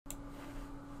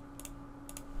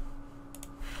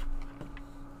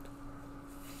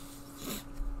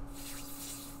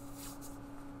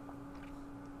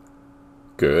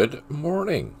Good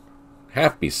morning.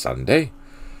 Happy Sunday.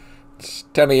 It's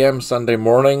 10 a.m. Sunday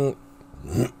morning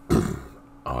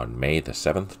on May the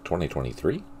 7th,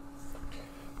 2023.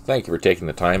 Thank you for taking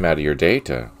the time out of your day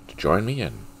to join me.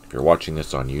 And if you're watching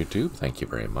this on YouTube, thank you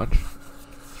very much.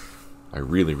 I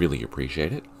really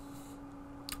appreciate it.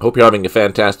 Hope you're having a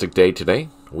fantastic day today.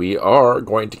 We are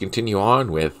going to continue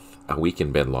on with A Week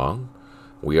in Binh Long.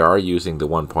 We are using the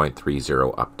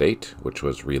 1.30 update, which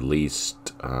was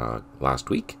released last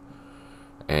week.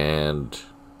 And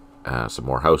some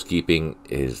more housekeeping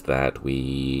is that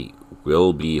we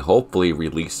will be hopefully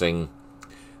releasing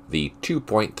the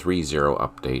 2.30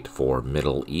 update for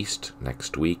Middle East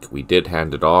next week. We did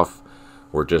hand it off.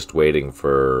 We're just waiting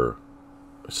for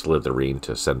Slitherine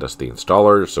to send us the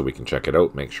installer so we can check it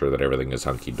out, make sure that everything is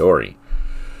hunky-dory.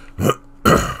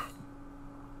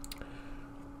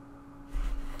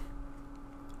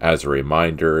 As a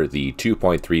reminder, the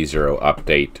 2.30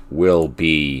 update will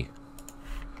be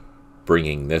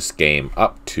bringing this game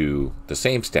up to the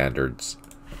same standards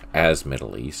as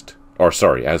Middle East,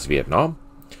 as Vietnam.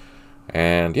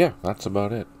 And yeah, that's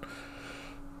about it.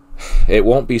 It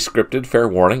won't be scripted, fair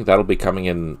warning. That'll be coming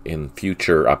in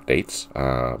future updates.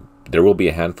 There will be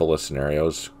a handful of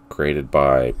scenarios created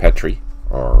by Petri,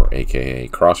 or aka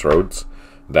Crossroads,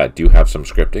 that do have some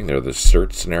scripting. They're the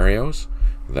cert scenarios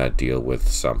that deal with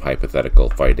some hypothetical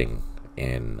fighting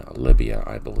in Libya,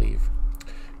 I believe.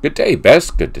 Good day, Bess.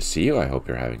 Good to see you. I hope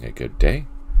you're having a good day.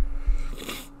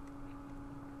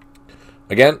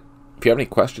 Again, if you have any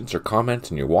questions or comments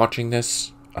and you're watching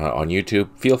this on YouTube,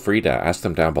 feel free to ask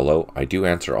them down below. I do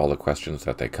answer all the questions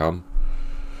that they come.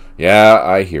 Yeah,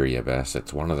 I hear you, Bess.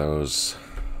 It's one of those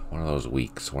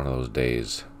weeks, one of those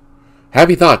days.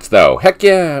 Happy thoughts, though. Heck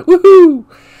yeah! Woohoo!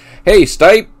 Hey,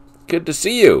 Stipe. Good to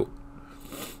see you.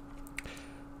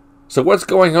 So what's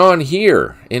going on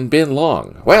here in Binh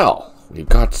Long? Well, we've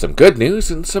got some good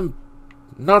news and some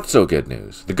not so good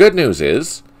news. The good news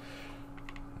is,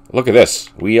 look at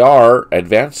this. We are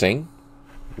advancing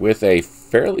with a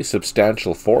fairly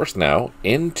substantial force now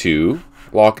into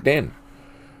Loc Ninh.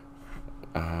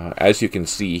 As you can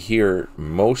see here,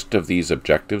 most of these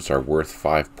objectives are worth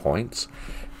 5 points.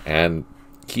 And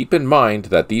keep in mind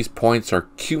that these points are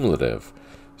cumulative.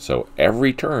 So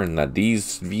every turn that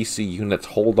these VC units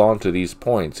hold on to these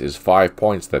points is 5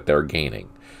 points that they're gaining.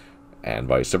 And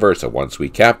vice versa. Once we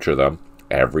capture them,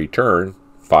 every turn,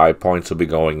 5 points will be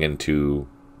going into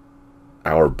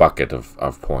our bucket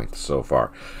of points so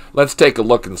far. Let's take a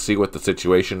look and see what the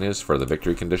situation is for the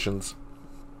victory conditions.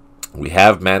 We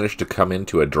have managed to come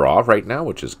into a draw right now,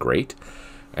 which is great.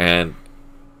 And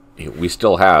we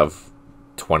still have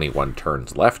 21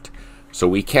 turns left. So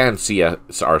we can see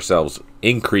ourselves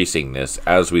increasing this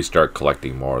as we start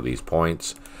collecting more of these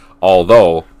points.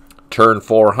 Although, turn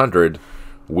 400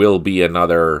 will be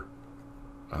another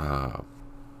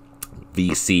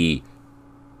VC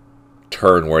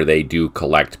turn where they do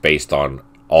collect based on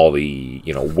all the,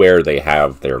 where they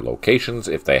have their locations,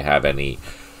 if they have any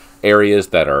areas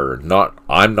that are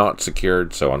I'm not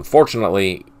secured. So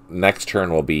unfortunately, next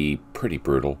turn will be pretty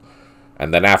brutal.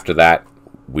 And then after that,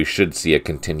 we should see a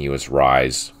continuous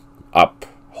rise up,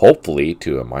 hopefully,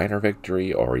 to a minor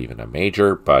victory or even a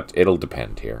major, but it'll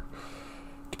depend here.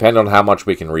 Depend on how much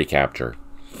we can recapture,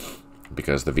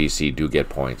 because the VC do get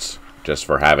points just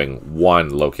for having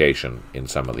one location in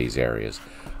some of these areas.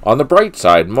 On the bright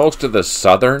side, most of the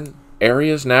southern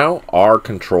areas now are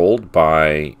controlled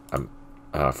by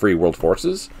Free World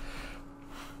Forces.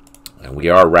 And we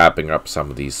are wrapping up some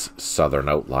of these southern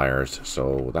outliers,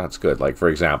 so that's good. Like, for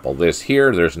example, this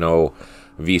here, there's no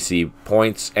VC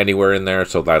points anywhere in there,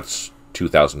 so that's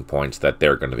 2,000 points that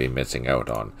they're going to be missing out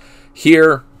on.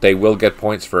 Here, they will get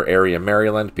points for Area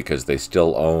Maryland because they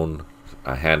still own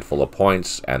a handful of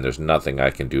points, and there's nothing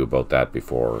I can do about that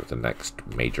before the next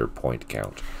major point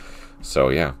count. So,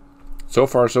 yeah. So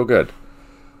far, so good.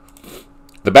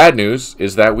 The bad news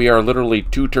is that we are literally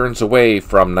 2 turns away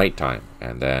from nighttime.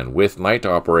 And then with night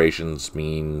operations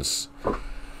means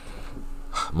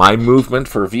my movement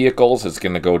for vehicles is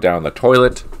going to go down the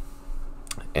toilet.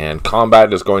 And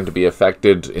combat is going to be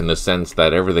affected in the sense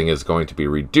that everything is going to be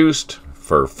reduced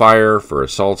for fire, for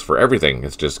assaults, for everything.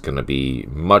 It's just going to be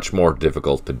much more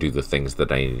difficult to do the things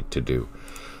that I need to do.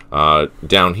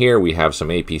 Down here we have some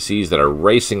APCs that are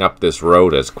racing up this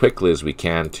road as quickly as we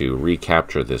can to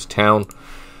recapture this town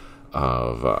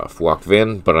of Phuoc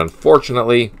Vinh, but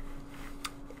unfortunately,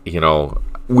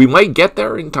 we might get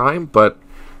there in time, but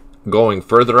going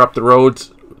further up the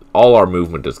roads, all our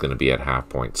movement is going to be at half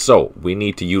point. So we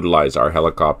need to utilize our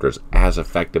helicopters as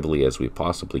effectively as we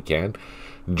possibly can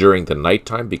during the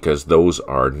nighttime, because those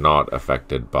are not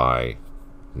affected by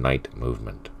night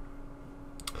movement.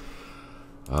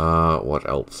 What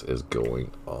else is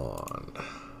going on?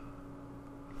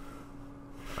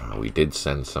 We did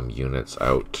send some units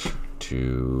out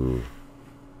to...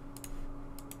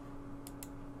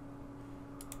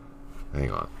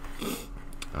 Hang on.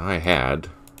 I had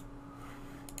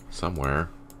somewhere...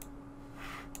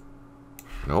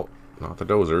 Nope, not the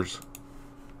dozers.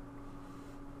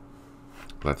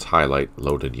 Let's highlight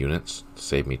loaded units to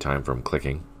save me time from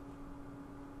clicking.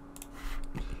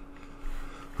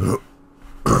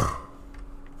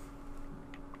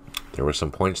 There were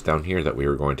some points down here that we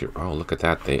were going to... Oh, look at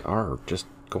that. They are just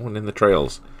going in the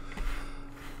trails.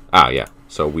 Ah, yeah.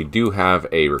 So we do have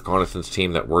a reconnaissance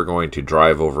team that we're going to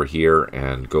drive over here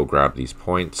and go grab these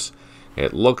points.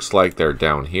 It looks like they're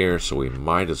down here, so we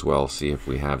might as well see if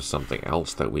we have something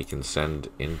else that we can send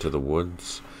into the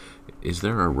woods. Is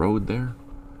there a road there?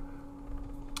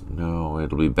 No,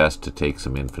 it'll be best to take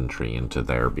some infantry into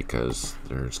there because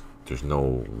there's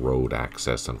no road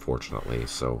access, unfortunately.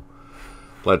 So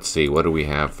let's see, what do we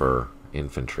have for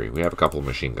infantry? We have a couple of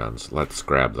machine guns. Let's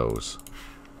grab those.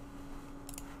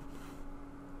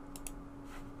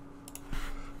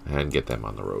 And get them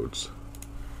on the roads.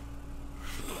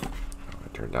 I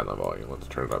turned down the volume. Let's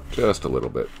turn it up just a little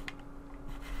bit.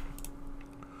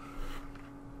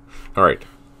 Alright,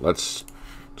 let's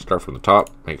start from the top.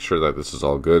 Make sure that this is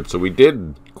all good. So we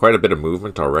did quite a bit of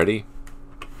movement already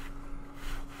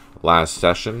last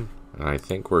session. And I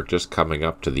think we're just coming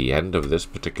up to the end of this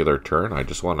particular turn. I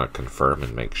just want to confirm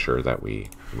and make sure that we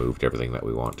moved everything that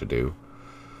we want to do.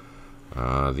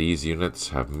 These units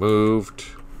have moved.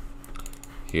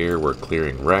 Here we're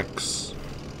clearing wrecks.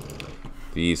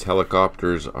 These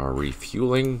helicopters are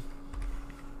refueling.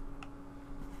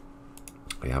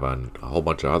 We have a whole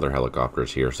bunch of other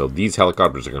helicopters here. So these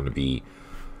helicopters are going to be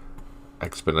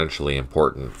exponentially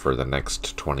important for the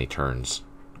next 20 turns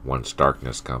once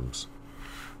darkness comes.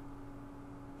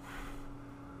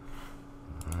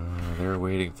 They're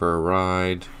waiting for a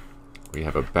ride. We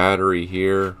have a battery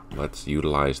here. Let's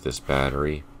utilize this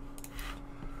battery.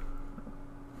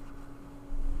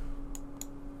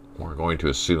 We're going to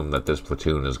assume that this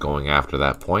platoon is going after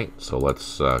that point, so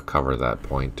let's cover that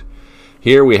point.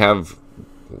 Here we have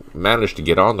managed to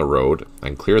get on the road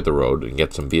and clear the road and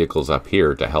get some vehicles up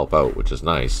here to help out, which is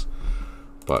nice.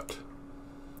 But,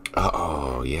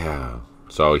 oh yeah.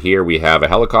 So here we have a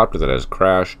helicopter that has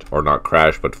crashed, or not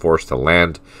crashed, but forced to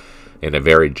land in a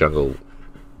very jungle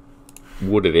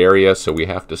wooded area. So we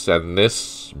have to send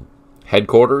this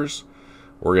headquarters.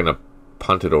 We're going to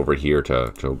punt it over here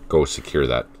to go secure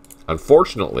that.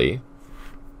 Unfortunately,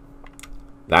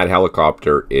 that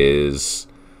helicopter is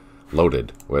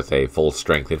loaded with a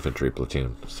full-strength infantry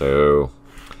platoon. So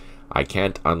I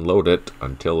can't unload it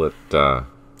until it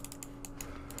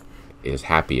is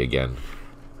happy again.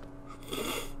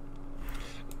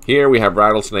 Here we have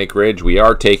Rattlesnake Ridge. We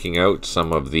are taking out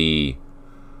some of the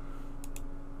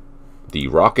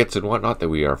rockets and whatnot that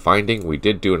we are finding. We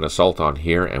did do an assault on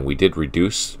here, and we did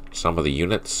reduce some of the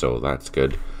units, so that's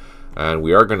good. And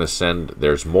we are going to send...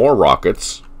 There's more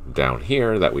rockets down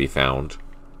here that we found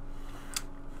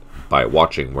by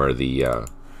watching where the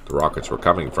rockets were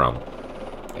coming from.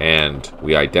 And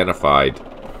we identified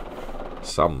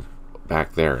some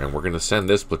back there, and we're going to send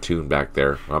this platoon back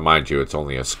there. Now, mind you, it's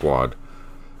only a squad.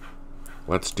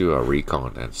 Let's do a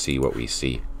recon and see what we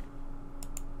see.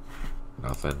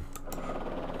 Nothing.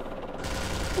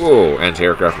 Oh,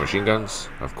 anti-aircraft machine guns,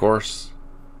 of course.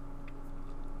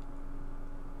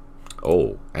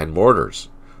 Oh, and mortars.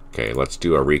 Okay, let's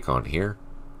do a recon here.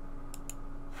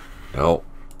 No.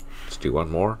 Let's do one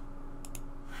more.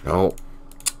 No.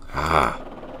 Ah.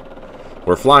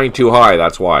 We're flying too high,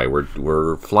 that's why.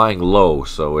 We're flying low,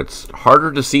 so it's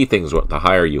harder to see things the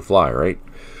higher you fly, right?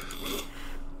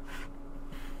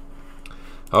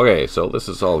 Okay, so this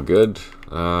is all good.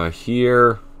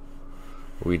 Here,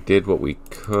 we did what we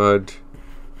could.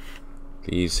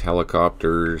 These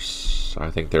helicopters, I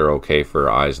think they're okay for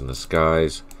eyes in the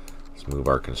skies. Let's move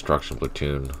our construction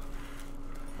platoon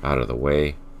out of the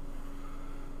way.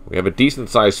 We have a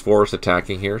decent-sized force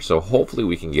attacking here, so hopefully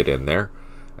we can get in there.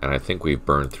 And I think we've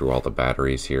burned through all the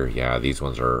batteries here. Yeah, these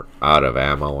ones are out of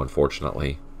ammo,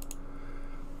 unfortunately.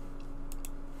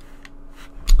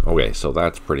 Okay, so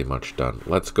that's pretty much done.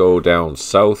 Let's go down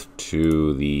south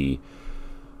to the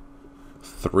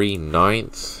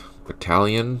 3/9th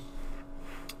Battalion.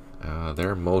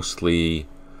 They're mostly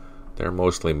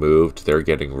moved. They're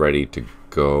getting ready to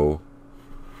go.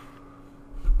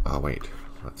 Oh wait,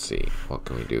 let's see. What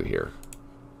can we do here?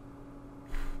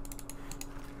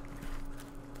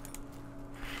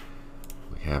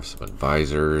 We have some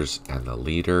advisors and the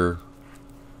leader.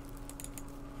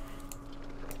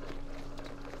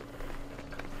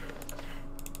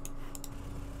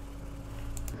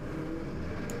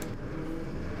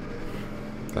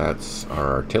 That's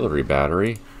our artillery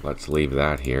battery. Let's leave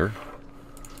that here.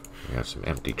 We have some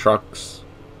empty trucks.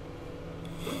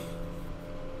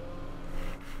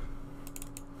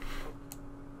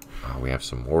 We have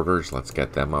some mortars. Let's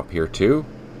get them up here too.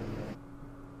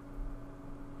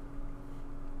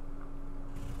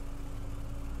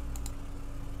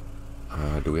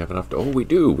 Do we have enough to... Oh, we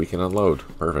do. We can unload.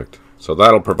 Perfect. So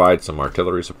that'll provide some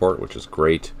artillery support, which is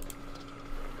great.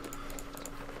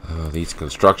 These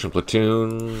construction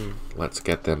platoon. Let's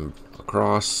get them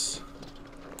across.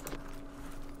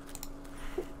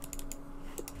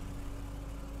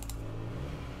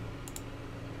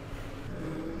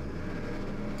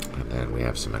 And then we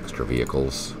have some extra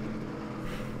vehicles.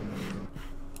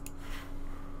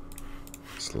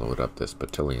 Let's load up this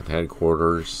battalion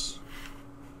headquarters.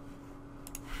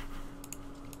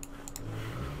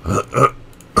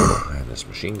 And this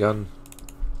machine gun.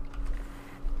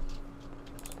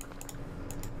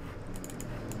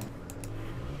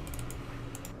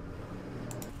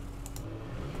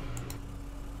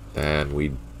 And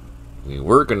we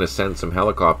were going to send some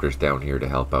helicopters down here to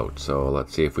help out, so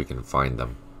let's see if we can find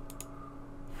them.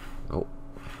 Oh.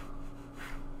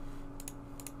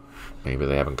 Maybe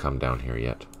they haven't come down here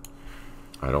yet.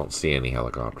 I don't see any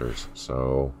helicopters,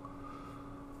 so...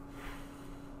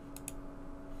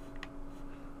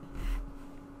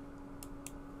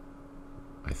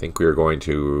 I think we are going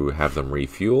to have them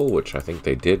refuel, which I think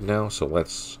they did now, so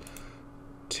let's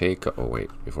take... Oh, wait,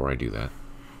 before I do that.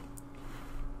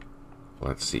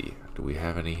 Let's see. Do we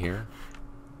have any here?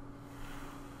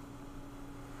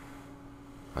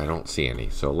 I don't see any,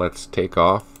 so let's take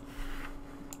off.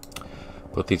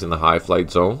 Put these in the high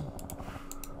flight zone.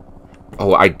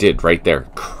 Oh, I did, right there.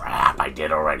 Crap, I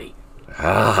did already.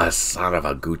 Ah, son of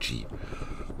a Gucci.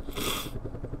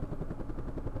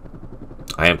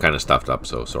 I am kind of stuffed up,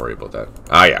 so sorry about that.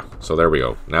 Ah, yeah. So there we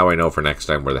go. Now I know for next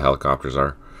time where the helicopters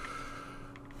are.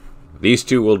 These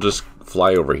two will just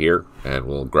fly over here, and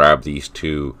we'll grab these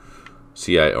two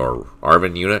CI or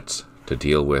ARVN units to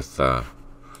deal with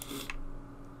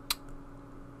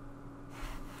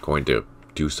going to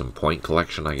do some point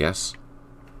collection, I guess.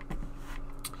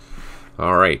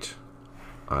 Alright.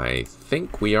 I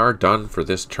think we are done for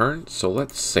this turn, so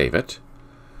let's save it.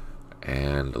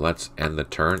 And let's end the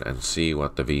turn and see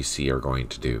what the VC are going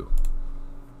to do.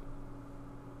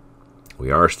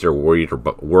 We are still worried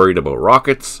about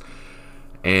rockets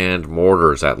and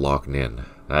mortars at Loc Ninh.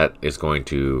 That is going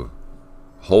to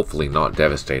hopefully not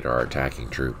devastate our attacking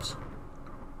troops.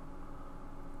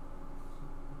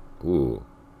 Ooh.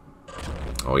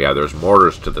 Oh yeah, there's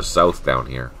mortars to the south down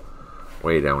here.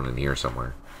 Way down in here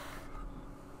somewhere.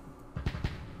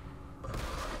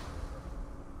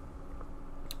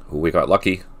 Ooh, we got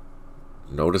lucky.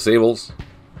 No disables.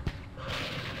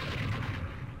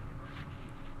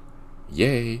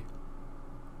 Yay.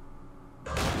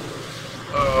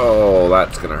 Oh,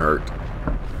 that's gonna hurt.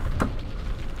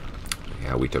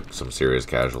 Yeah, we took some serious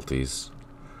casualties.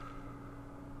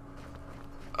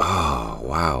 Oh,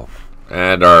 wow.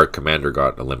 And our commander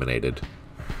got eliminated.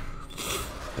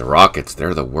 The rockets,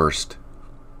 they're the worst.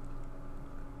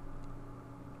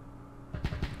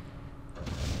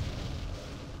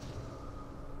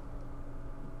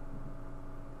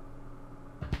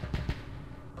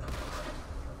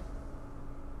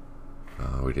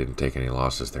 We didn't take any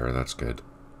losses there. That's good.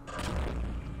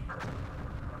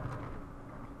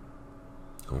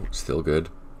 Oh, still good.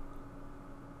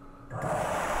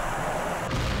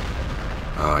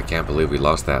 Oh, I can't believe we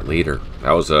lost that leader.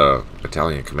 That was a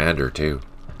battalion commander, too.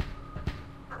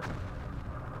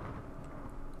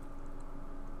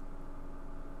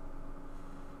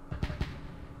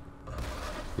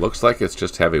 Looks like it's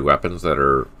just heavy weapons that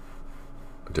are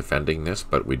defending this,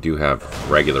 but we do have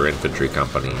regular infantry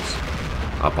companies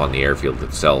up on the airfield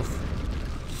itself.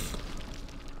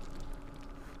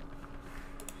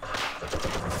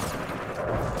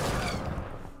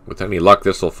 With any luck,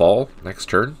 this will fall next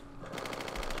turn.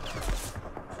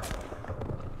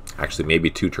 Actually,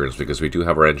 maybe 2 turns, because we do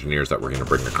have our engineers that we're going to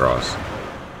bring across.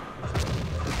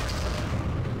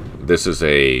 This is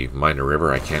a minor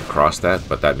river. I can't cross that,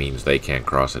 but that means they can't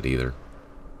cross it either.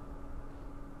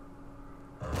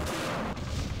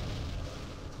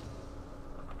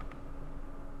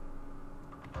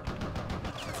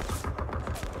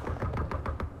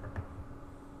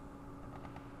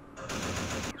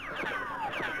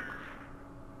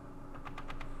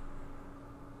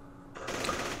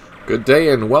 Good day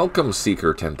and welcome,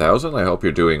 Seeker 10,000. I hope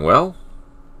you're doing well.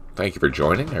 Thank you for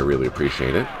joining. I really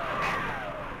appreciate it.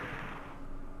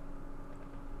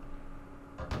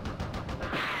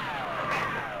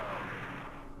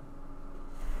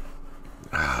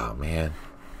 Oh, man.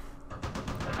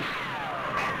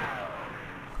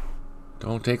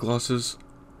 Don't take losses.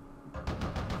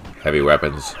 Heavy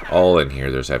weapons. All in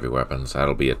here there's heavy weapons.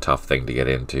 That'll be a tough thing to get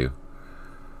into.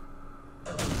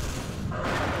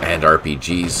 And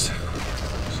RPGs.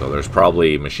 So there's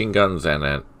probably machine guns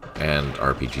and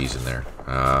RPGs in there.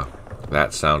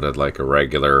 That sounded like a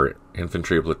regular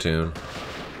infantry platoon.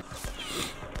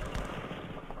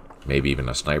 Maybe even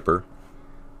a sniper.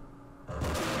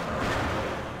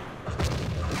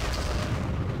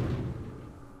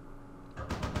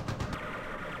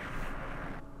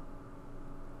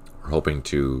 We're hoping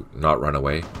to not run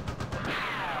away,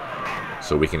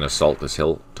 so we can assault this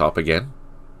hilltop again.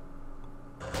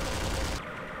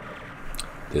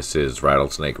 This is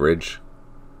Rattlesnake Ridge.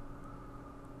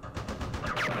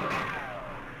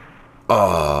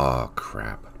 Oh,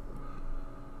 crap.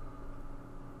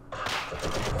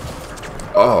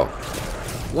 Oh.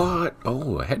 What?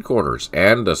 Oh, headquarters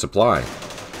and a supply.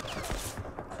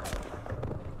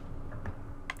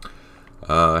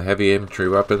 Heavy infantry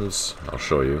weapons. I'll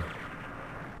show you.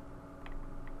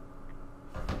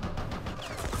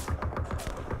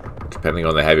 Depending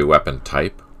on the heavy weapon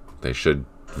type, they should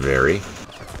vary.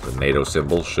 The NATO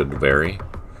symbol should vary.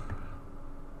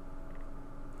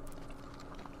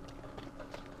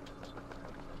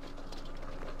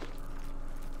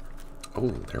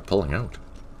 Oh, they're pulling out.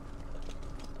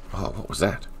 Oh, what was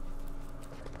that?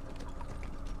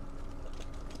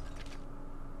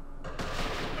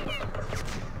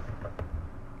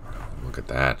 Look at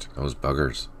that. Those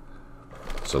buggers.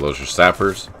 So those are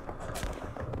sappers.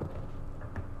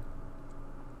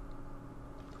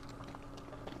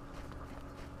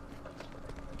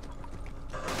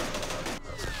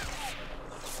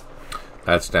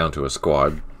 That's down to a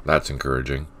squad. That's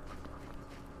encouraging.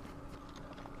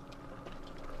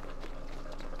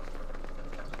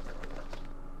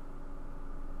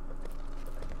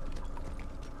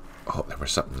 Oh, there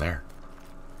was something there.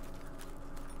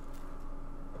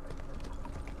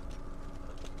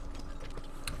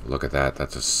 Look at that.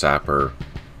 That's a sapper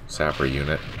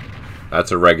unit.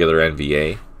 That's a regular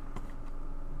NVA.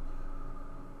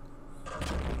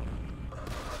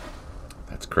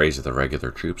 That's crazy the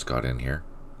regular troops got in here.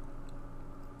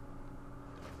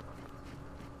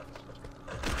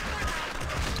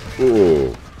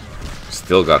 Ooh.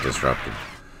 Still got disrupted.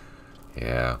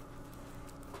 Yeah.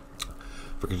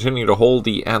 If we continue to hold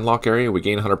the Anlock area, we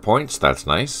gain 100 points. That's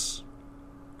nice.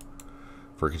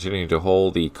 If we're continuing to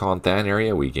hold the Konthan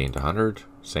area, we gained 100.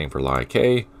 Same for Lai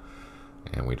K.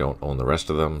 And we don't own the rest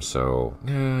of them, so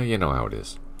you know how it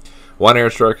is. 1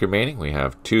 airstrike remaining. We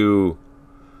have two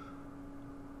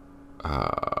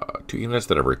units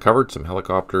that have recovered, some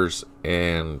helicopters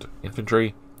and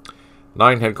infantry.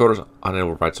 9 headquarters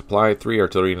unable to provide supply, 3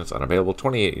 artillery units unavailable,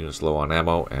 28 units low on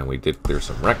ammo, and we did clear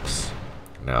some wrecks.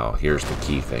 Now, here's the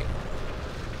key thing.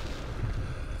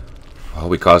 Well,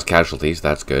 we caused casualties,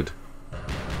 that's good.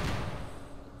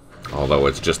 Although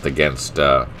it's just against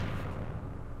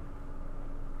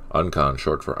UNCON,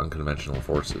 short for Unconventional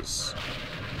Forces.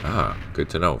 Ah, good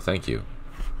to know, thank you.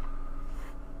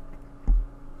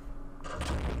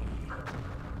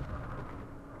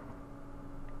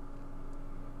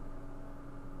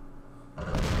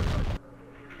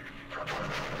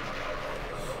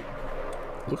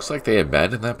 Looks like they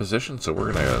abandoned that position, so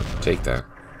we're going to take that.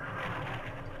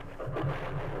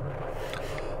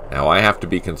 Now I have to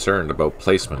be concerned about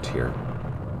placement here.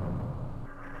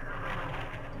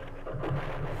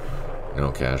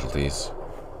 No casualties.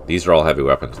 These are all heavy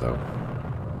weapons, though.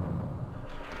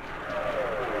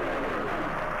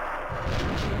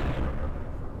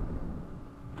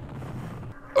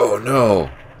 Oh no!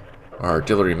 Our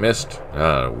artillery missed.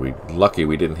 Lucky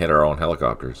we didn't hit our own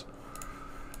helicopters.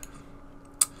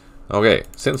 Okay,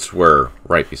 since we're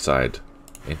right beside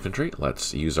infantry,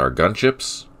 let's use our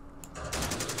gunships.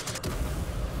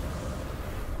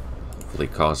 Hopefully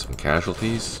cause some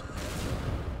casualties.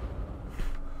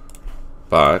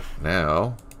 But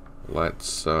now,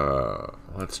 let's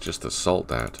just assault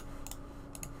that.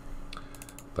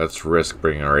 Let's risk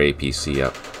bringing our APC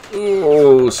up.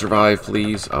 Oh, survive,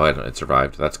 please. Oh, it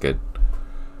survived. That's good.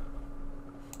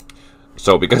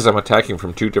 So, because I'm attacking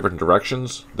from 2 different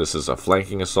directions, this is a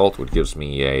flanking assault, which gives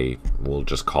me a, we'll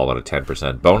just call it a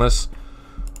 10% bonus.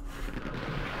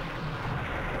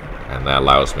 And that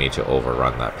allows me to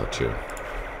overrun that platoon.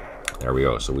 There we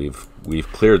go. So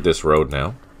we've cleared this road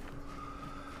now.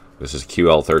 This is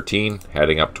QL13,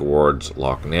 heading up towards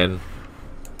Loc Ninh.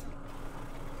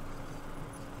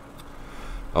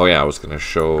 Oh yeah, I was going to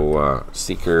show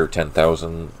Seeker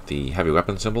 10,000, the heavy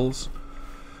weapon symbols.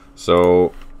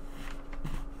 So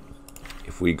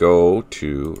if we go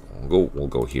to, we'll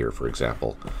go here, for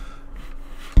example.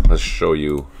 Let's show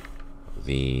you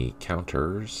the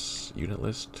counters unit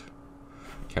list,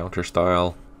 counter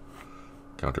style,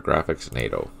 counter graphics,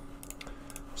 NATO.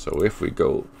 So if we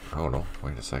go, oh no,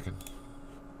 wait a second.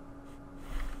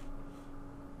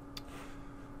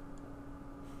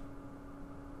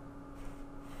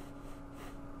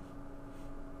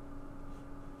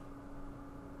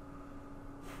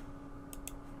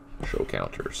 Show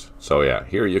counters. So yeah,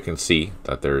 here you can see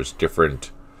that there's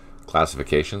different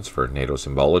classifications for NATO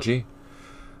symbology.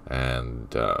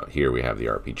 And here we have the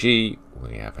RPG,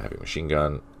 we have a heavy machine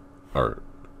gun, or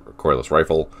cordless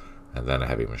rifle, and then a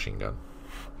heavy machine gun.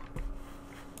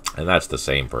 And that's the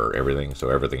same for everything. So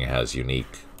everything has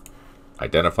unique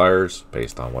identifiers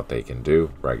based on what they can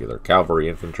do. Regular cavalry,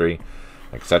 infantry,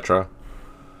 etc.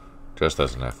 Just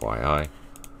as an FYI.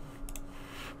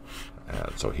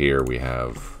 And so here we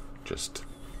have just...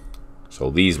 So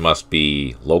these must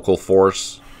be local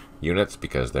force units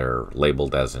because they're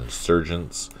labeled as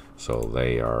insurgents. So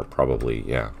they are probably,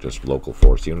 yeah, just local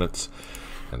force units.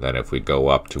 And then if we go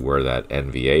up to where that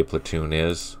NVA platoon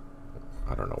is,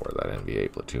 I don't know where that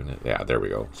NVA platoon is. Yeah, there we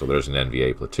go. So there's an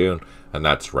NVA platoon, and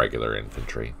that's regular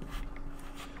infantry.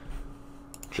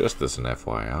 Just as an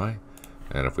FYI.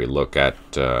 And if we look at,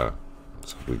 so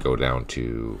we go down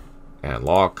to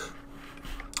Loc,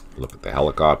 look at the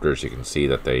helicopters, you can see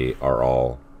that they are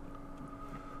all,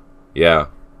 yeah,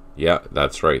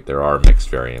 that's right. There are mixed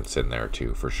variants in there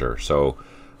too, for sure. So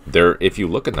there, if you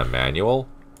look in the manual,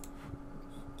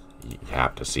 you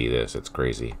have to see this. It's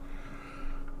crazy.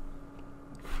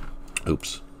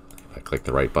 Oops, I clicked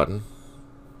the right button.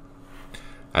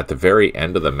 At the very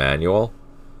end of the manual,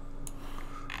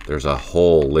 there's a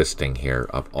whole listing here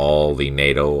of all the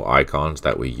NATO icons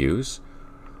that we use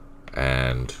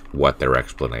and what their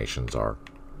explanations are,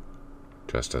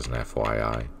 just as an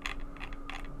FYI.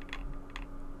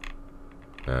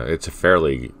 It's a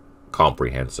fairly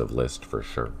comprehensive list for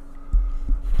sure.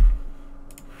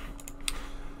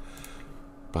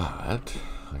 But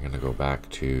I'm going to go back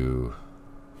to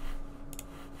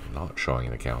not showing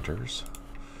the counters.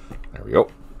 There we go.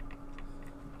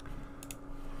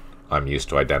 I'm used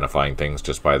to identifying things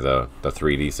just by the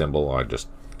 3D symbol.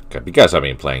 Because I've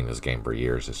been playing this game for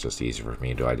years, it's just easy for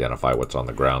me to identify what's on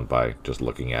the ground by just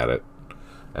looking at it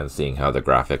and seeing how the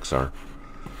graphics are.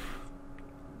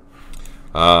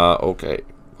 Okay,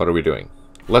 what are we doing?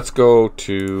 Let's go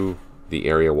to the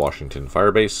Area Washington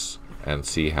Firebase and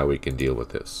see how we can deal with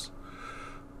this.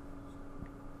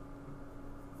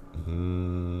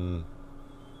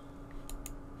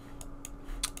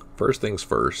 First things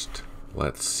first,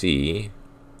 let's see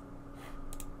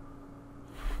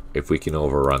if we can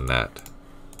overrun that.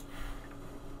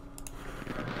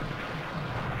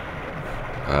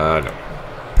 No.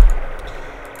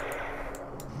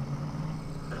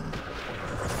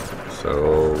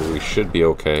 So we should be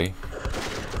okay.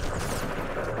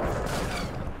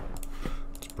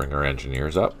 Let's bring our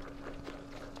engineers up.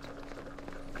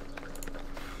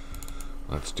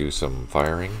 Let's do some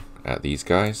firing at these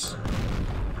guys.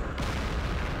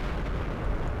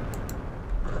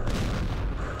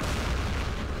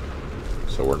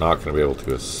 So we're not going to be able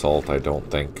to assault, I don't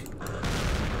think.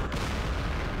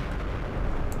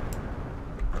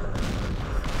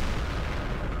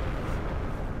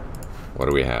 What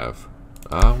do we have?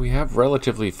 We have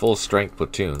relatively full strength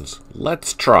platoons.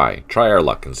 Let's try our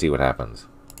luck and see what happens.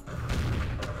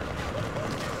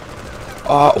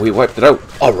 Oh, we wiped it out.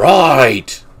 All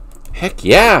right. Heck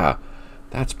yeah.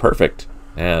 That's perfect.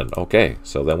 And okay,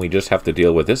 so then we just have to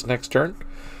deal with this next turn,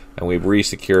 and we've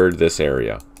re-secured this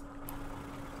area.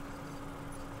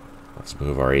 Let's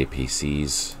move our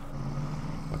APCs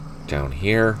down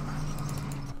here.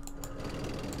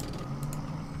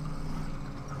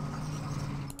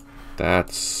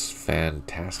 That's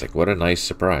fantastic. What a nice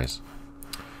surprise.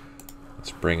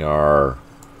 Let's bring our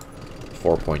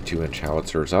 4.2-inch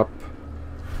howitzers up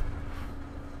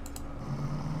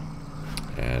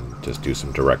and just do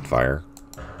some direct fire.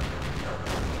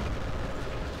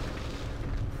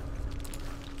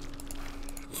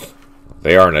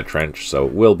 They are in a trench, so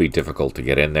it will be difficult to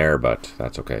get in there, but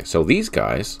that's okay. So these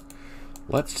guys,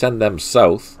 let's send them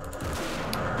south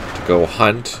to go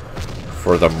hunt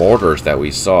for the mortars that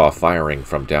we saw firing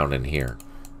from down in here.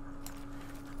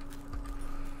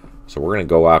 So we're going to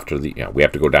go after the... we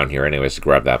have to go down here anyways to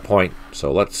grab that point.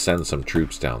 So let's send some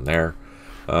troops down there.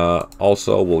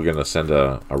 Also, we're going to send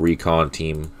a recon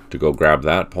team to go grab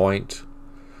that point.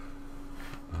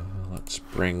 Let's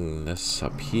bring this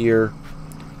up here.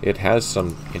 It has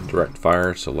some indirect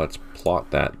fire, so let's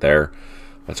plot that there.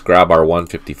 Let's grab our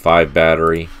 155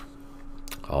 battery.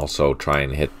 Also try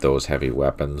and hit those heavy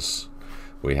weapons.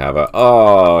 We have a...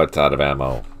 Oh, it's out of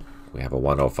ammo. We have a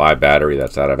 105 battery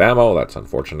that's out of ammo. That's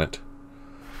unfortunate.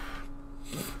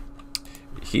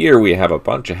 Here we have a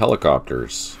bunch of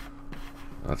helicopters.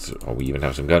 We even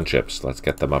have some gunships. Let's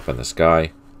get them up in the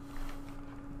sky.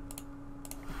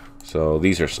 So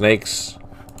these are snakes.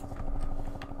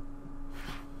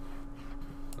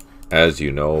 As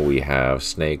you know, we have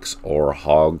snakes or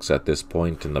hogs at this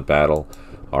point in the battle.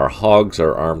 Our hogs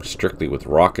are armed strictly with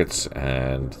rockets,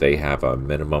 and they have a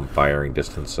minimum firing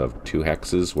distance of 2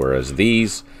 hexes, whereas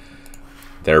these,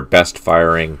 they're best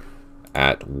firing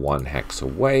at 1 hex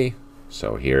away.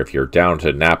 So here, if you're down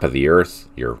to nap of the earth,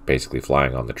 you're basically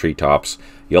flying on the treetops,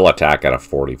 you'll attack at a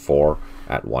 44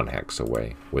 at 1 hex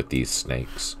away with these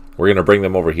snakes. We're going to bring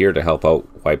them over here to help out,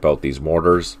 wipe out these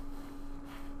mortars,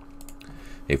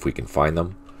 if we can find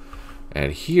them.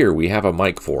 And here we have a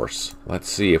Mike force. Let's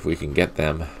see if we can get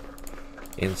them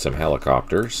in some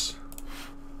helicopters.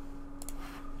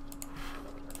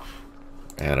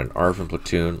 And an Arvin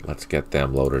platoon. Let's get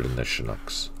them loaded in the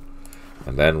Chinooks.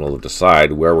 And then we'll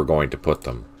decide where we're going to put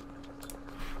them.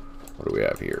 What do we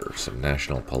have here? Some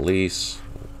National Police.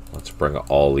 Let's bring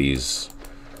all these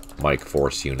Mike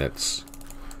force units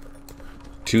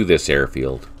to this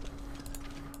airfield.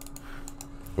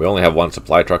 We only have 1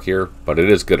 supply truck here, but it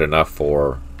is good enough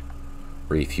for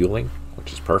refueling,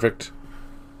 which is perfect.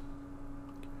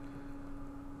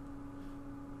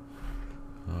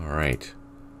 Alright.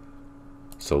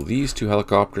 So these 2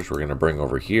 helicopters we're going to bring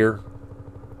over here.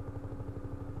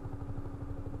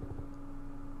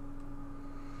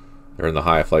 They're in the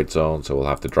high flight zone, so we'll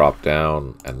have to drop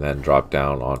down and then drop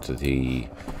down onto the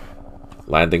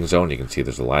landing zone. You can see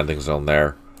there's a landing zone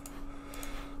there.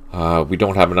 We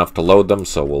don't have enough to load them,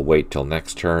 so we'll wait till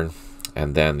next turn.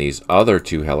 And then these other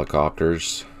 2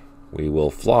 helicopters, we will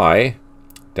fly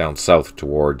down south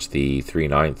towards the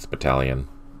 39th Battalion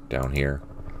down here.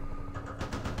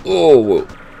 Oh,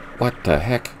 what the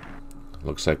heck?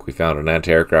 Looks like we found an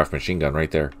anti-aircraft machine gun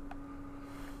right there.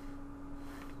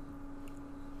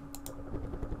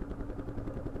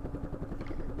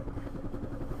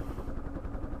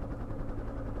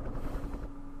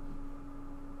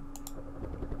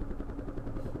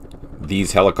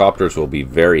 These helicopters will be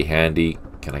very handy.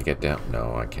 Can I get down?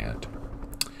 No, I can't.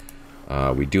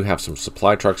 We do have some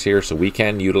supply trucks here, so we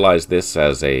can utilize this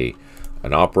as an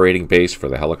operating base for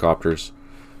the helicopters,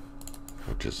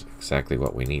 which is exactly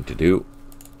what we need to do.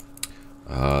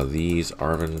 These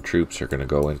Arvin troops are going to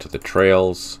go into the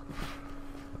trails.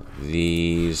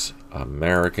 These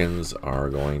Americans are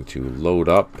going to load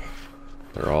up.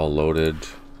 They're all loaded,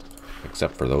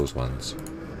 except for those ones.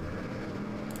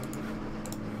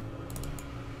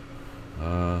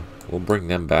 We'll bring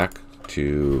them back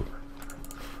to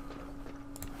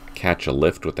catch a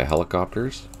lift with the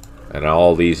helicopters. And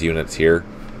all these units here,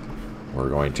 we're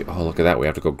going to... Oh, look at that. We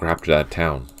have to go grab to that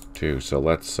town, too. So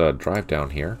let's drive down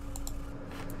here.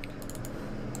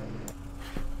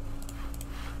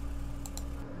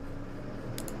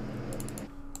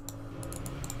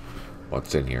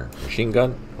 What's in here? Machine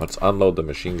gun? Let's unload the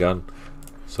machine gun.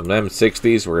 Some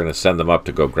M60s. We're going to send them up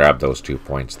to go grab those 2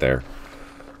 points there.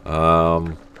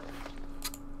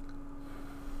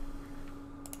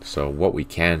 So what we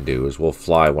can do is we'll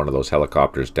fly one of those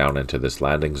helicopters down into this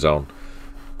landing zone,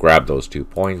 grab those 2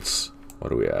 points. What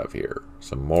do we have here?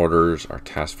 Some mortars, our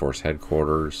task force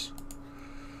headquarters.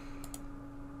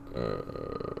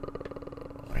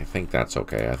 I think that's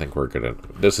okay. I think we're good.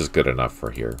 This is good enough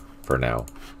for here for now.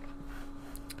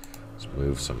 Let's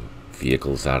move some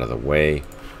vehicles out of the way.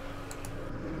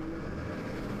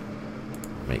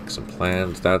 Make some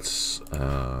plans. That's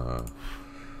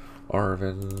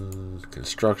Arvin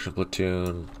construction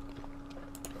platoon.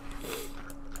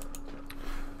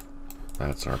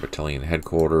 That's our battalion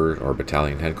headquarters, or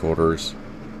battalion headquarters.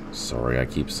 Sorry, I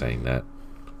keep saying that.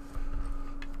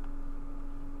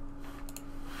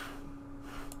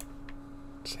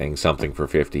 Saying something for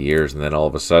 50 years and then all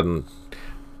of a sudden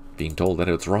being told that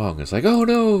it's wrong. It's like, oh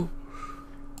no!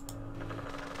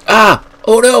 Ah!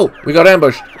 Oh no! We got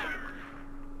ambushed!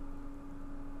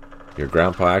 Your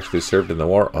grandpa actually served in the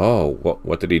war? Oh,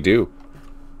 what did he do?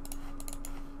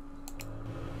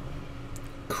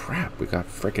 Crap, we got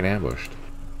frickin' ambushed.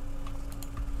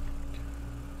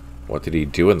 What did he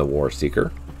do in the war,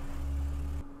 Seeker?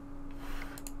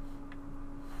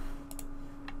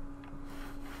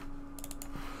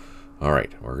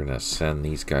 Alright, we're gonna send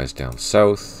these guys down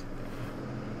south.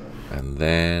 And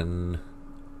then...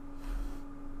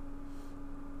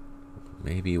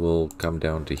 maybe we'll come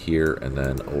down to here and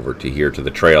then over to here to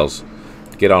the trails.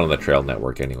 Get on the trail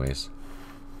network anyways.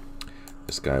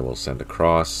 This guy will send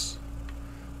across.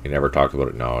 We never talked about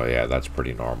it. No, yeah, that's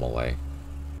pretty normal, eh?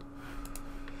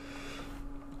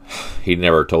 He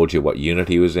never told you what unit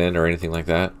he was in or anything like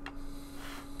that?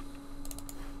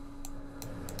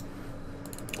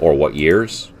 Or what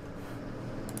years?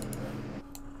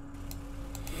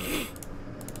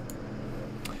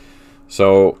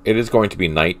 So it is going to be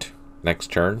night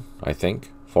next turn, I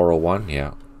think. 401,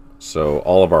 yeah. So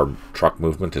all of our truck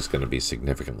movement is going to be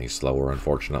significantly slower,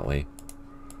 unfortunately.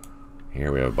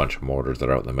 Here we have a bunch of mortars that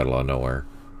are out in the middle of nowhere.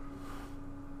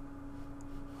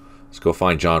 Let's go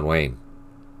find John Wayne.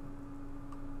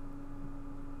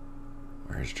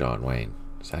 Where's John Wayne?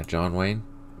 Is that John Wayne?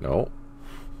 No.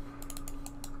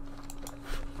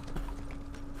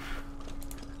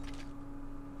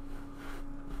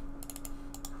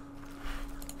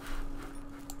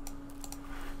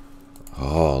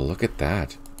 Oh, look at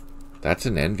that. That's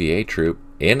an NVA troop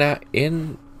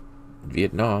in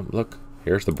Vietnam. Look,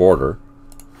 here's the border.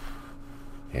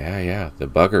 Yeah, the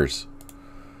buggers.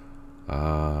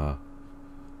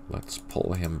 Let's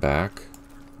pull him back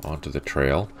onto the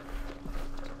trail.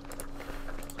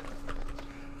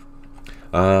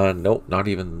 Nope, not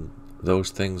even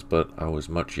those things, but I was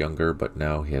much younger, but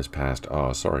now he has passed.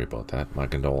 Oh, sorry about that. My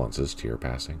condolences to your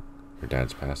passing. Your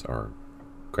dad's pass, or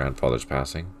grandfather's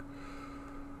passing.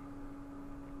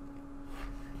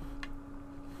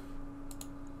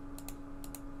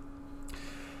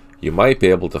 You might be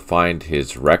able to find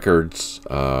his records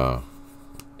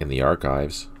in the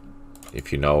archives.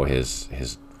 If you know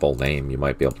his full name, you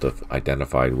might be able to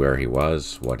identify where he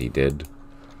was, what he did.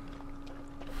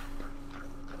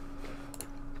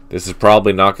 This is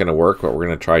probably not going to work, but we're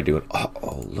going to try doing...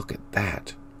 Oh, look at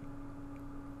that.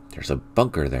 There's a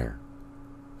bunker there.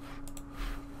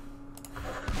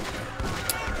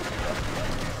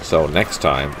 So next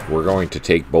time, we're going to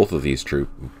take both of these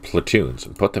platoons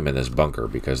and put them in this bunker,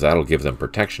 because that'll give them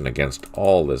protection against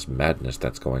all this madness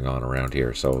that's going on around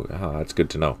here. So that's good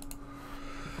to know.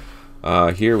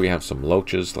 Here we have some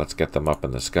loaches. Let's get them up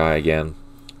in the sky again.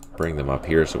 Bring them up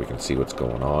here so we can see what's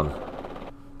going on.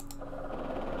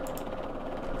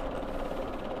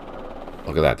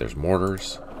 Look at that. There's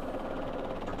mortars.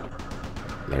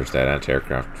 There's that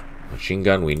anti-aircraft machine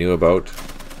gun we knew about.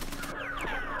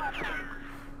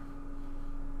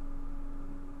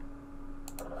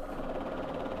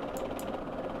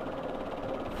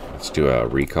 Let's do a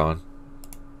recon.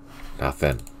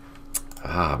 Nothing.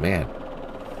 Ah, man.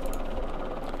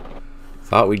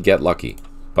 Thought we'd get lucky.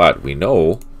 But we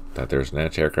know that there's an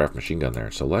anti-aircraft machine gun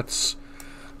there. So let's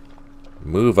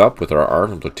move up with our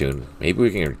armament platoon. Maybe we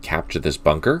can capture this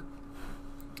bunker.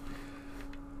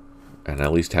 And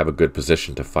at least have a good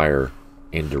position to fire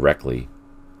indirectly.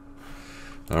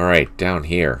 Alright, down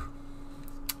here.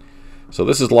 So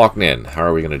this is Loc Ninh. How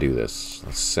are we going to do this?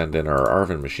 Let's send in our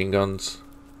ARVN machine guns.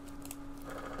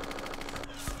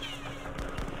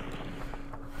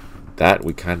 That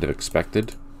we kind of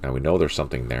expected. Now we know there's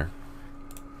something there.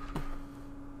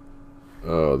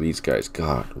 Oh, these guys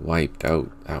got wiped out.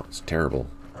 That was terrible.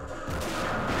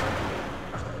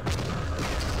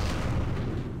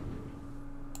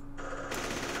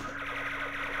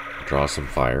 Draw some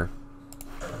fire.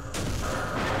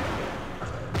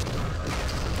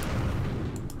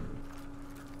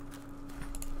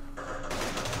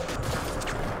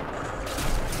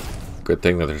 Good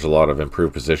thing that there's a lot of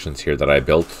improved positions here that I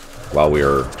built while we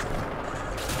were...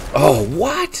 Oh,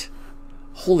 what?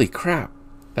 Holy crap.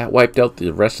 That wiped out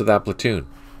the rest of that platoon.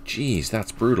 Jeez,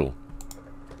 that's brutal.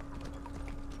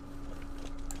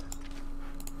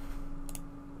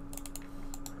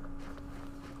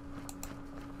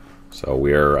 So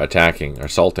we're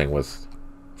assaulting with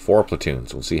 4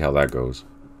 platoons. We'll see how that goes.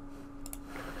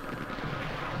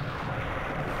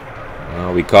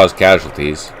 We caused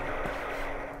casualties.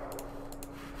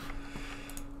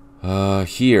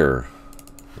 Here,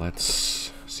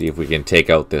 let's see if we can take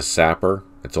out this sapper.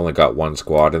 It's only got 1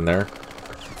 squad in there.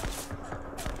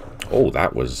 Oh,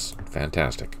 that was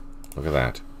fantastic. Look at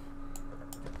that.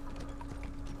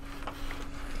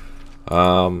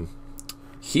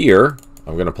 Here,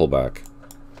 I'm going to pull back.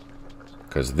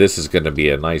 Because this is going to be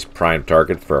a nice prime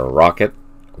target for a rocket.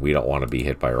 We don't want to be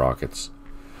hit by rockets.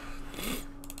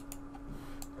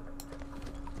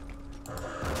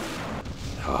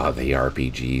 Ah, the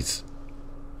RPGs.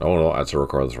 Oh no, that's a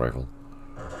recordless rifle.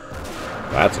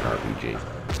 That's an RPG.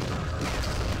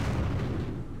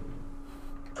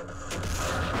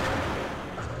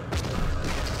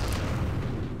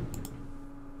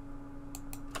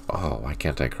 Oh, why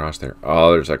can't I cross there?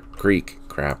 Oh, there's a creek.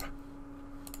 Crap.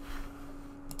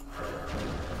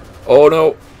 Oh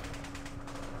no!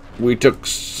 We took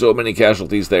so many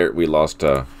casualties there. We lost,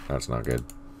 that's not good.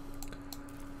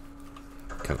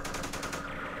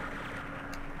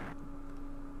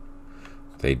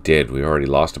 They did. We already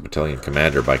lost a battalion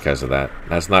commander because of that.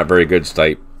 That's not very good,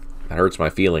 Stipe. That hurts my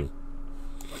feeling.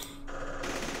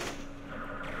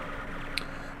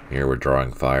 Here we're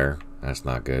drawing fire. That's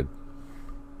not good.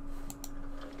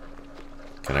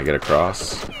 Can I get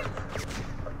across?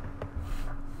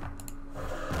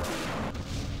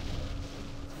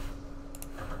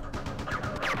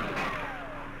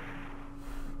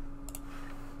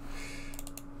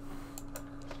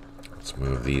 Let's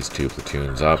move these 2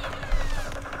 platoons up.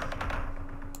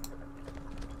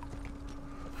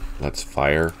 Let's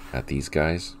fire at these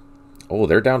guys. Oh,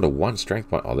 they're down to 1 strength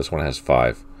point. Oh, this one has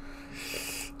 5.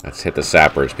 Let's hit the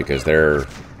sappers because they're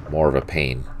more of a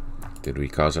pain. Did we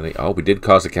cause any? Oh, we did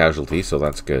cause a casualty, so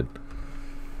that's good.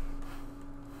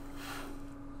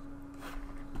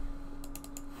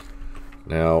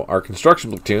 Now, our construction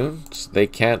platoons, they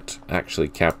can't actually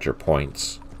capture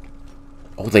points.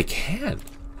 Oh, they can.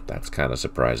 That's kind of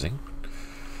surprising.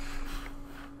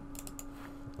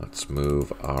 Let's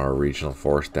move our regional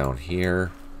force down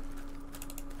here.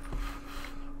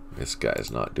 This guy's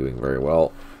not doing very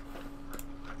well.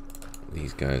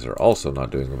 These guys are also not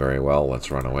doing very well.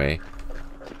 Let's run away.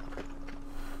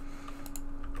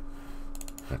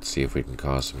 Let's see if we can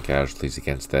cause some casualties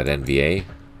against that NVA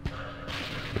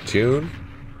platoon.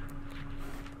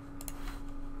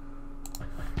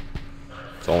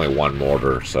 It's only 1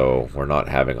 mortar, so we're not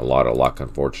having a lot of luck,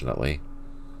 unfortunately.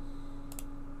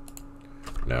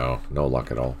 No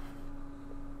luck at all.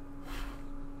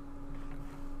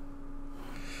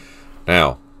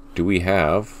 Now, do we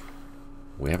have...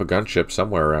 We have a gunship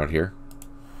somewhere around here.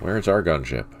 Where's our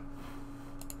gunship?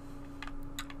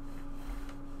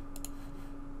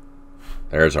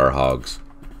 There's our hogs.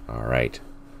 Alright.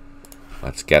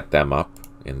 Let's get them up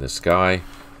in the sky.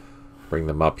 Bring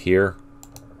them up here.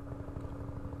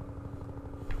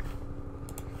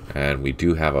 And we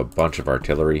do have a bunch of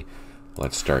artillery.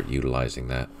 Let's start utilizing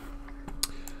that.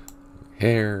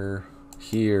 Here.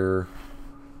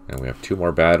 And we have 2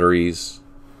 more batteries.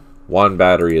 1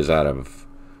 battery is out of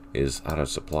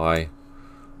supply.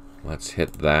 Let's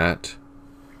hit that.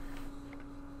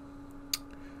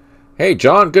 Hey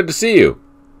John, good to see you.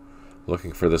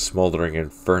 Looking for the smoldering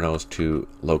infernos to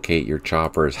locate your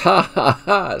choppers. Ha ha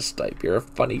ha, Stipe, you're a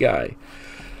funny guy.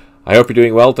 I hope you're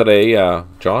doing well today,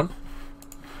 John.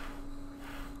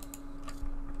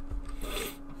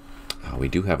 We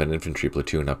do have an infantry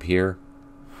platoon up here.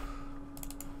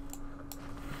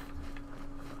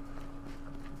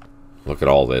 Look at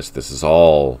all this. This is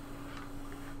all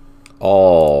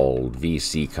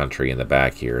VC country in the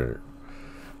back here.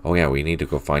 Oh yeah, we need to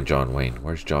go find John Wayne.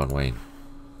 Where's John Wayne?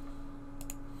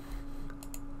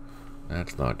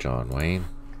 That's not John Wayne.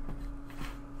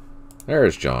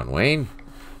 There's John Wayne.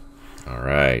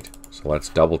 Alright. So let's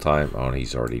double time. Oh,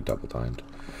 he's already double timed.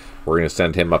 We're going to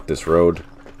send him up this road.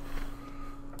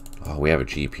 Oh, we have a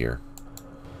jeep here.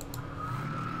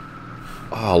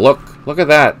 Oh, look at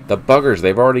that. The buggers,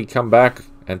 they've already come back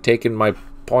and taken my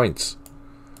points.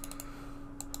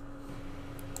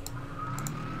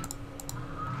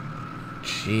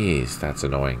 Jeez, that's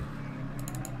annoying.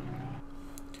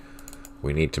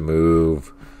 We need to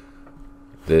move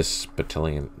this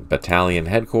battalion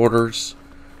headquarters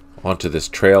onto this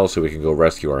trail so we can go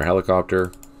rescue our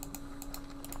helicopter.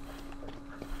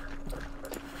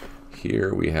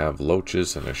 Here we have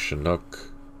loaches and a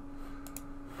Chinook.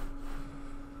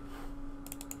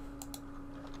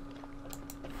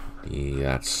 Yeah,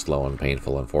 that's slow and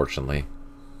painful, unfortunately.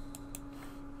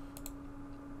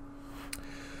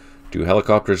 Do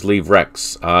helicopters leave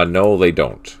wrecks? No, they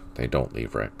don't. They don't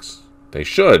leave wrecks. They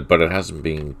should, but it hasn't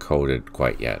been coded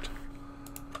quite yet.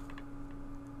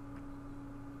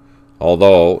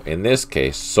 Although, in this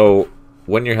case, so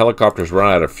when your helicopters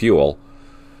run out of fuel,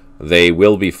 they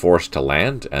will be forced to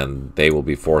land, and they will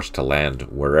be forced to land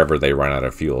wherever they run out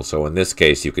of fuel. So in this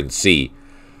case, you can see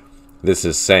this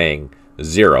is saying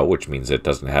 0, which means it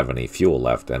doesn't have any fuel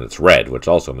left, and it's red, which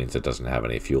also means it doesn't have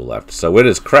any fuel left. So it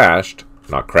has crashed,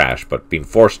 not crashed, but been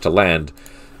forced to land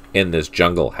in this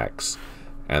jungle hex.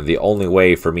 And the only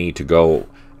way for me to go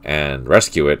and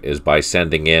rescue it is by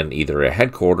sending in either a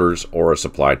headquarters or a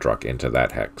supply truck into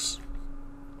that hex.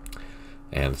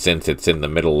 And since it's in the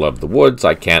middle of the woods,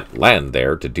 I can't land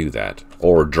there to do that,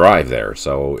 or drive there.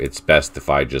 So it's best if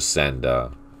I just send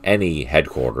any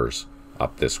headquarters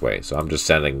up this way. So I'm just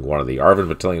sending one of the Arvin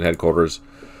battalion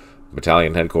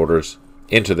headquarters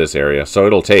into this area. So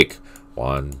it'll take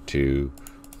 1, 2,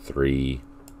 3,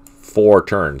 4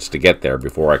 turns to get there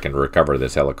before I can recover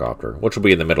this helicopter, which will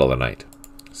be in the middle of the night.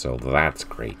 So that's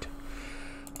great.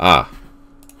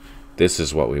 This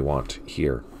is what we want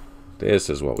here. This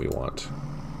is what we want.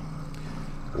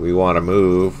 We want to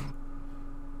move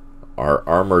our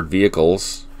armored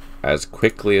vehicles as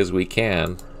quickly as we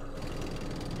can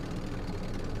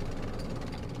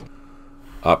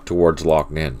up towards Loc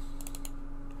Ninh.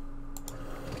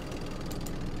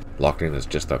 Loc Ninh is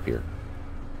just up here.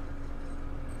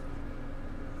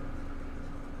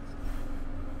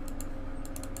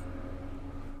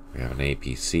 We have an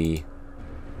APC.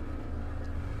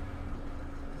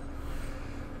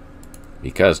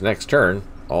 Because next turn,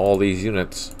 all these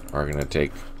units are going to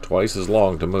take twice as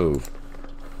long to move.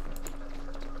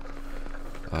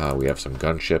 We have some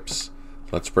gunships.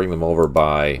 Let's bring them over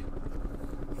by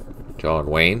John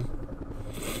Wayne.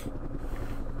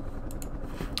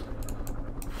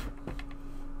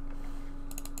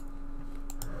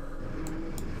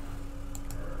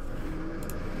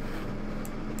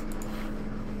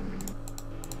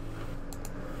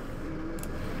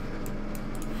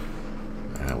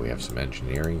 We have some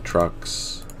engineering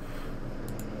trucks.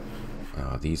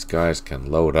 These guys can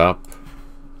load up.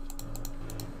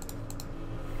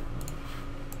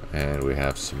 And we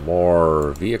have some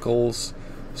more vehicles.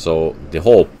 So the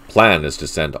whole plan is to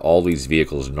send all these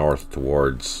vehicles north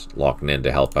towards Loc Ninh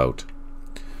to help out.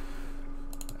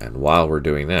 And while we're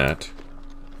doing that,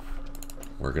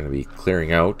 we're going to be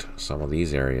clearing out some of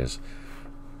these areas.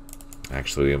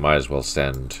 Actually, we might as well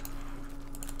send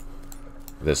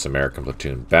this American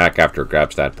platoon back after it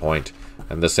grabs that point.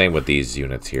 And the same with these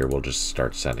units here. We'll just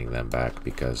start sending them back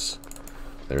because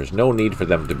there's no need for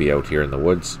them to be out here in the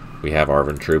woods. We have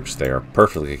ARVN troops. They are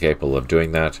perfectly capable of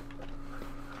doing that.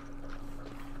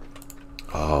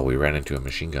 Oh, we ran into a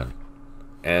machine gun.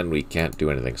 And we can't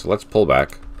do anything. So let's pull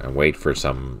back and wait for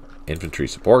some infantry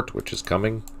support, which is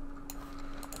coming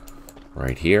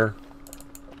right here.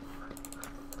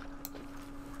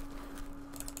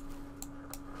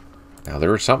 Now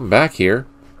there was something back here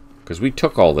because we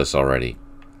took all this already.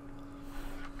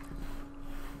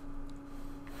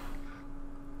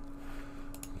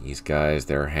 These guys,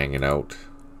 they're hanging out.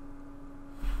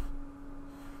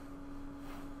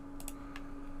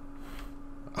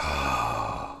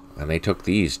 Oh, and they took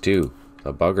these too.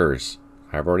 The buggers.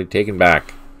 I've already taken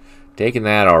back. Taken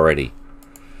that already.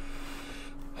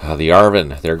 The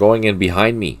ARVN, they're going in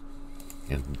behind me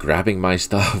and grabbing my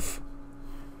stuff.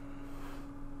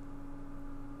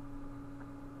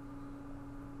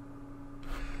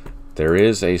 There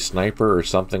is a sniper or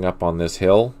something up on this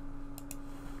hill.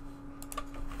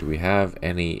 Do we have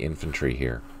any infantry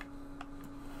here?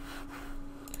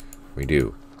 We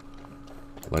do.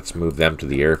 Let's move them to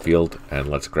the airfield and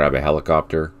let's grab a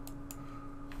helicopter.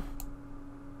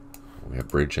 We have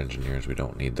bridge engineers. We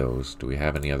don't need those. Do we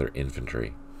have any other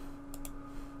infantry?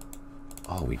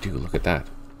 Oh, we do. Look at that.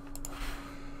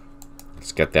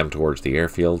 Let's get them towards the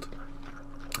airfield.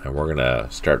 And we're going to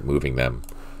start moving them.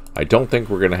 I don't think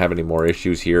we're going to have any more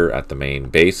issues here at the main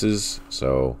bases.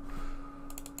 So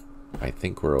I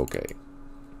think we're okay.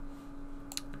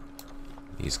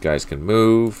 These guys can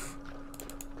move.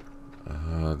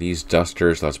 These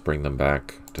dusters, let's bring them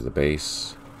back to the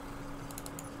base.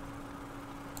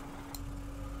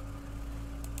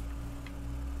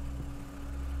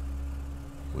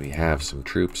 We have some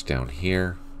troops down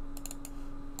here.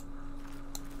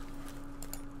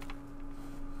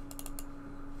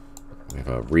 We have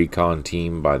a recon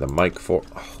team by the Mike 4.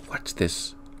 Oh, what's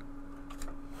this?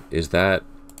 Is that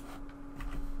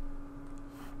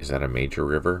a major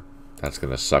river? That's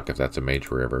going to suck if that's a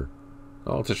major river.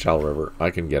 Oh, it's a shallow river.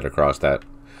 I can get across that.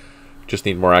 Just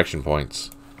need more action points.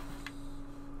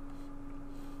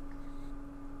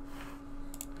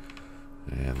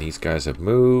 And these guys have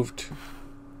moved.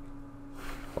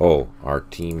 Oh, our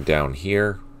team down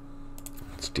here.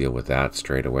 Let's deal with that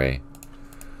straight away.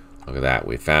 Look at that.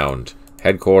 We found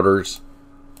headquarters.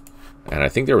 And I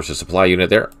think there was a supply unit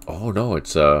there. Oh, no.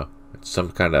 It's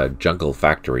some kind of jungle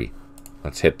factory.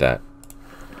 Let's hit that.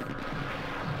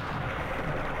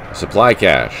 Supply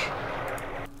cache.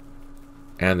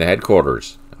 And the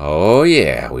headquarters. Oh,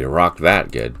 yeah. We rocked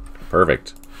that good.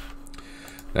 Perfect.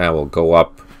 Now we'll go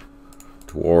up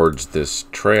towards this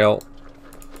trail.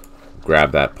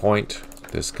 Grab that point.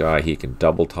 This guy, he can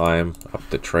double time up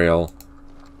the trail.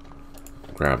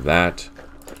 Grab that.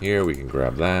 Here, we can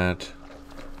grab that.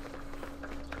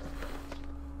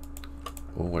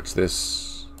 Oh, what's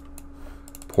this?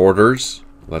 Porters.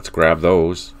 Let's grab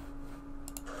those.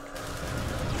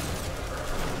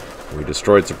 We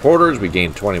destroyed supporters. We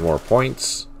gained 20 more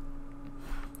points.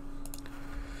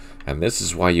 And this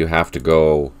is why you have to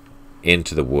go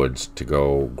into the woods to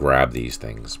go grab these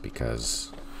things.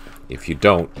 Because if you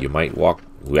don't, you might walk...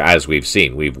 As we've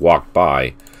seen, we've walked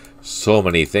by so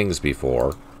many things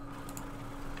before.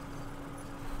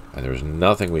 And there's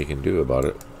nothing we can do about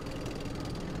it.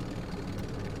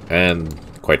 And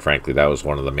quite frankly, that was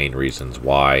one of the main reasons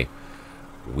why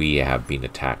we have been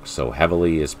attacked so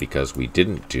heavily, is because we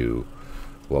didn't do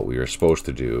what we were supposed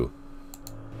to do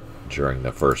during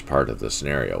the first part of the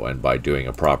scenario, and by doing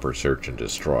a proper search and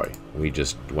destroy. We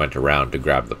just went around to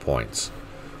grab the points,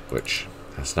 which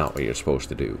that's not what you're supposed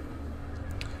to do.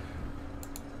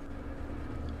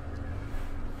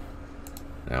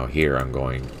 Now here I'm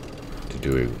going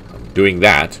to I'm doing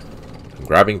that. I'm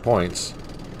grabbing points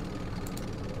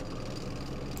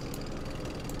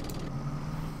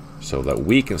so that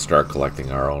we can start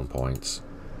collecting our own points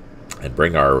and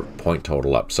bring our point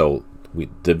total up. So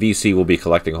the VC will be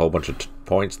collecting a whole bunch of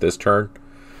points this turn.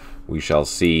 We shall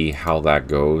see how that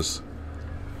goes.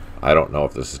 I don't know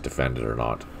if this is defended or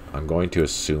not. I'm going to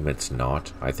assume it's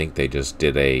not. I think they just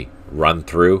did a run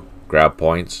through, grab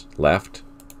points, left.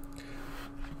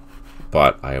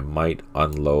 But I might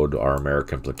unload our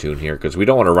American platoon here, because we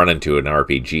don't want to run into an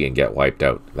RPG and get wiped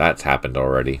out. That's happened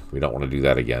already. We don't want to do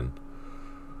that again.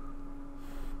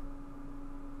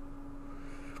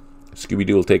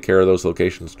 Scooby-Doo will take care of those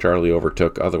locations Charlie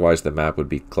overtook. Otherwise, the map would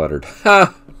be cluttered.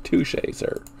 Ha! Touche,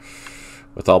 sir.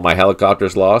 With all my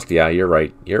helicopters lost? Yeah, you're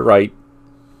right. You're right.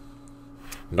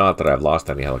 Not that I've lost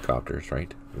any helicopters,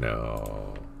 right?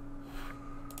 No.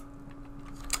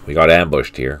 We got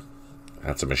ambushed here.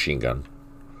 That's a machine gun.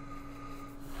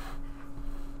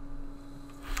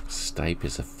 Stipe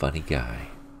is a funny guy.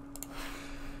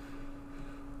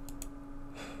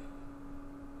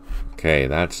 Okay,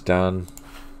 that's done.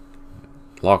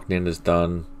 Loc Ninh is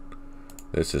done.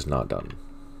 This is not done.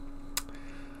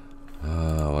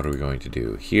 What are we going to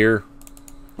do? Here,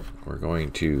 we're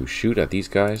going to shoot at these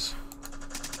guys.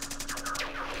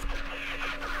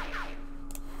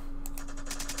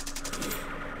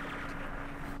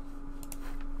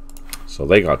 So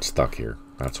they got stuck here.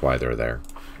 That's why they're there.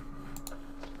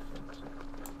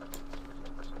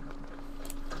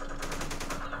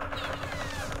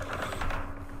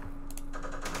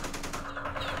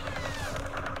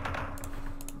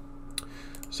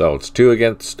 So it's 2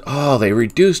 against... Oh, they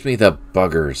reduced me, the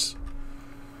buggers.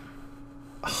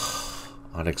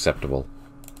 Unacceptable.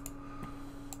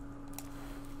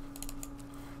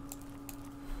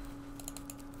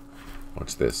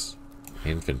 What's this?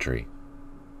 Infantry.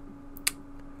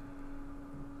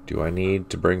 Do I need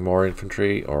to bring more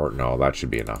infantry? Or no, that should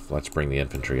be enough. Let's bring the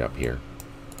infantry up here.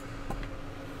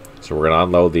 So we're going to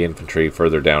unload the infantry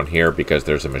further down here because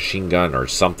there's a machine gun or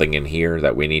something in here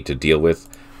that we need to deal with.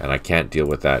 And I can't deal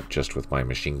with that just with my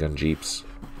machine gun jeeps.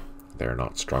 They're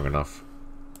not strong enough.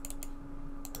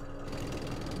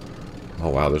 Oh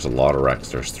wow, there's a lot of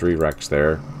wrecks. There's 3 wrecks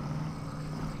there.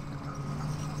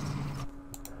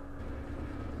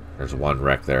 There's 1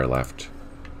 wreck there left.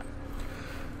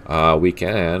 We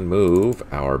can move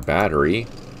our battery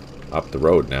up the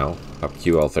road now, up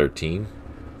QL13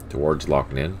 towards Loc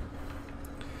Ninh.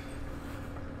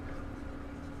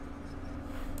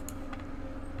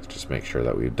 Let's just make sure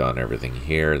that we've done everything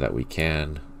here that we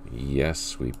can.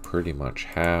 Yes, we pretty much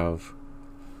have.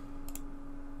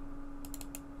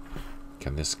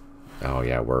 Can this... Oh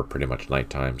yeah, we're pretty much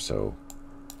nighttime, so...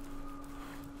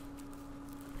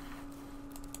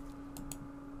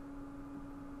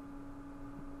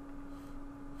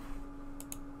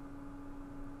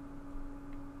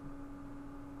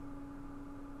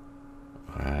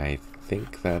 I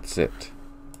think that's it.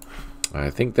 I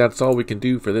think that's all we can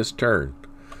do for this turn.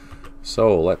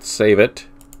 So let's save it.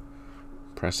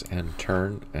 Press end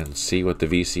turn and see what the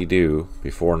VC do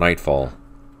before nightfall.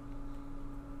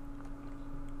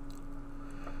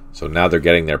 So now they're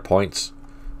getting their points.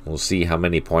 We'll see how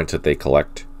many points that they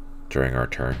collect during our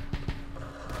turn.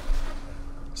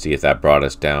 See if that brought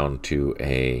us down to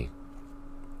a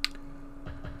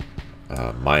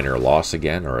minor loss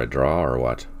again, or a draw, or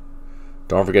what.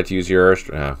 Don't forget to use your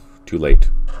airstrike. Too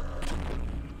late.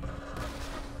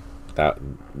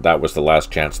 That was the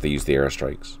last chance to use the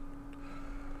airstrikes.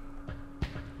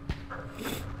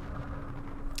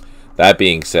 That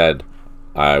being said,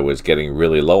 I was getting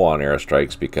really low on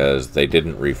airstrikes because they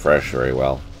didn't refresh very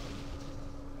well.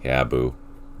 Yeah, boo.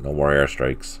 No more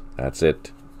airstrikes. That's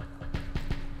it.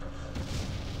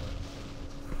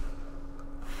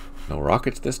 No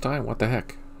rockets this time? What the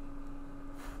heck?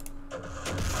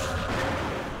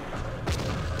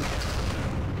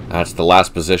 That's the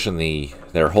last position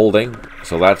they're holding,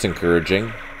 so that's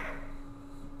encouraging.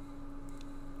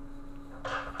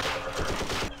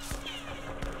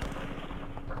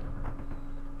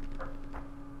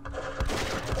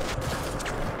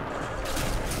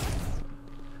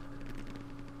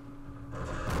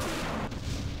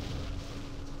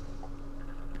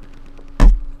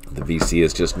 The VC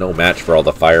is just no match for all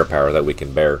the firepower that we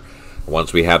can bear.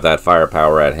 once we have that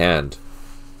firepower at hand.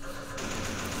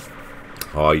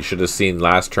 Oh, you should have seen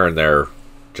last turn there,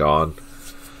 John.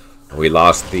 We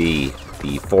lost the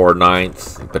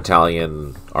 4/9th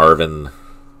Battalion Arvin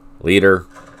leader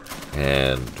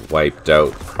and wiped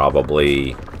out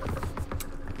probably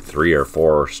 3 or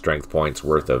 4 strength points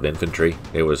worth of infantry.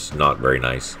 It was not very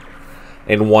nice.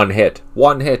 In one hit.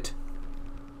 One hit!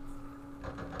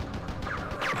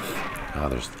 Oh,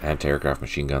 there's anti-aircraft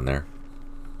machine gun there.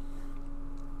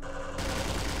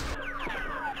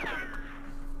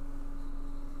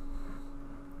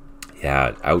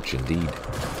 Yeah, ouch indeed.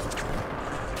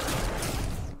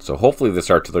 So hopefully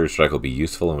this artillery strike will be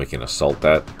useful and we can assault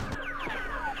that.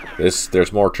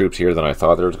 There's more troops here than I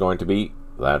thought there was going to be.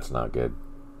 That's not good.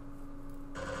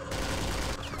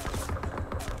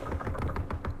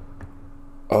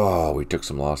 Oh, we took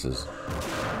some losses.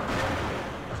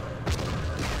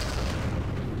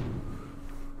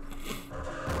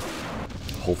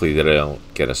 Hopefully they don't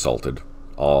get assaulted.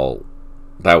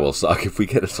 That will suck if we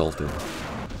get assaulted.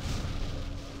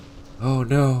 Oh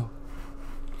no.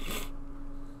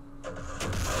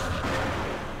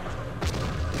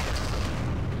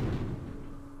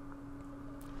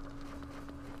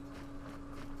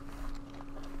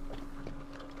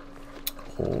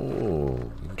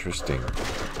 Oh, interesting.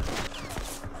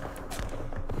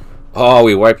 Oh,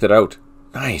 we wiped it out.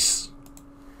 Nice.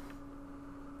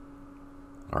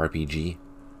 RPG.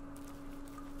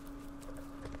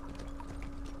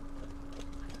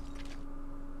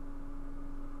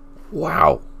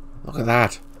 Wow. Look at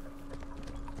that.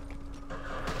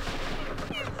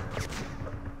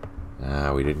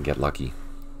 Ah, we didn't get lucky.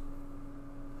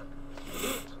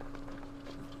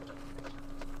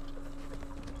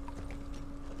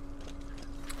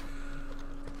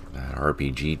 That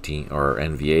RPG team or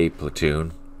NVA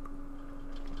platoon.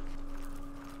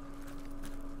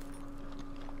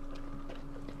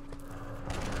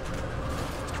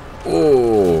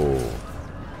 Oh.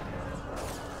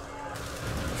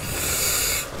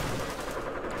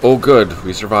 Oh good,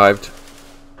 we survived.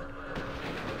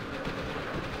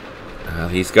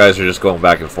 These guys are just going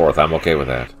back and forth. I'm okay with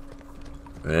that.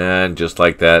 And just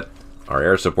like that, our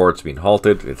air support's been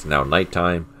halted. It's now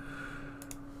nighttime.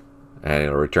 And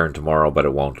it'll return tomorrow, but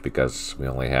it won't because we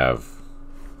only have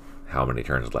how many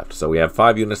turns left. So we have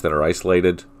 5 units that are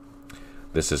isolated.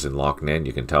 This is in Loc Ninh,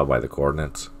 you can tell by the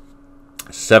coordinates.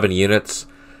 7 units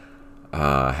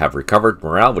have recovered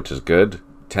morale, which is good.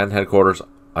 10 headquarters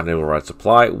unable to provide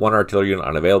supply. 1 artillery unit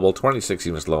unavailable. 26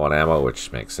 units low on ammo,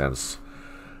 which makes sense.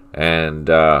 And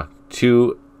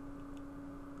 2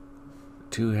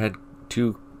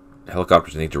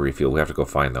 helicopters need to refuel. We have to go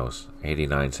find those.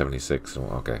 89, 76.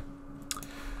 Okay.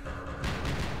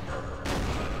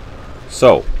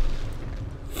 So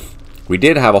we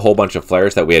did have a whole bunch of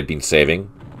flares that we had been saving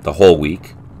the whole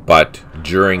week, but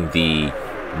during the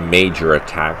major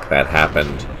attack that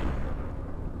happened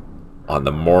on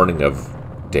the morning of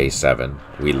day 7,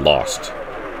 we lost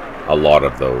a lot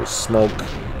of those smoke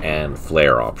and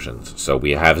flare options. So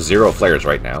we have 0 flares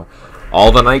right now.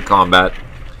 All the night combat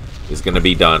is going to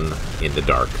be done in the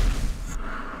dark.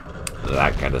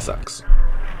 That kind of sucks.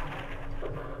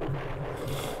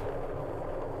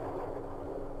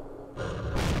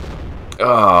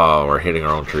 Oh, we're hitting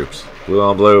our own troops. Blue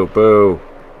on blue, boo.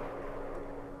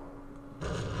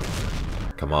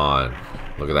 Come on.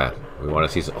 Look at that. We want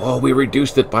to see some... Oh, we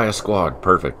reduced it by a squad.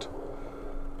 Perfect.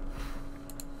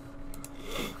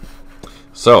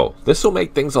 So, this will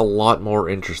make things a lot more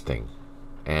interesting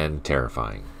and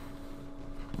terrifying.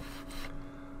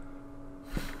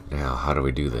 Now, how do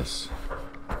we do this?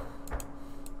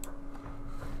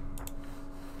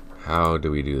 How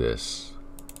do we do this?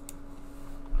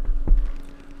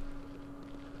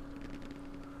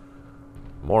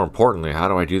 More importantly, how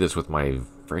do I do this with my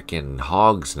freaking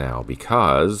hogs now?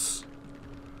 Because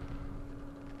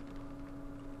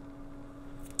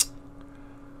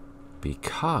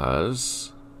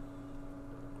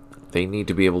they need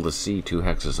to be able to see 2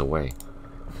 hexes away.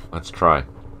 Let's try.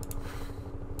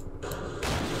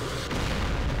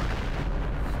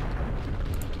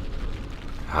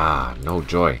 Ah, no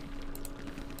joy.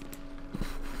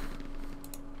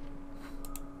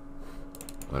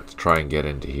 Let's try and get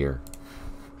into here.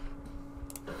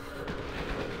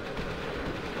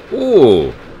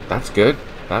 Ooh, that's good.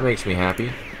 That makes me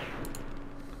happy.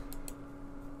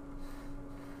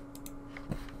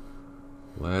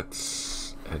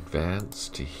 Let's advance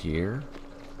to here.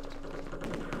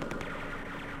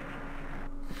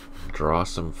 Draw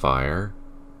some fire.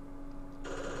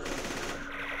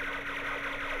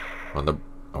 On the...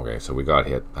 Okay, so we got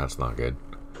hit. That's not good.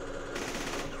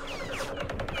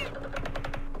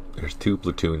 There's 2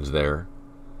 platoons there.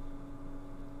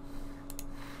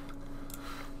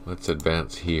 Let's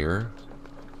advance here.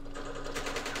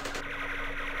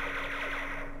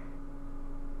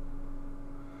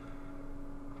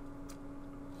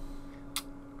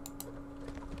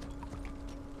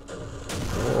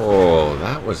 Oh,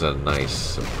 that was a nice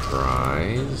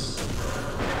surprise.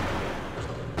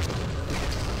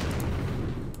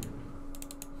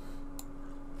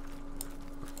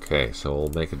 Okay, so we'll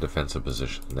make a defensive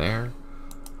position there.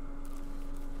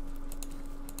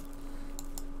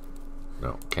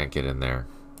 No, can't get in there.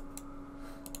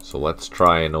 So let's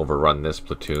try and overrun this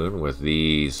platoon with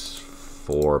these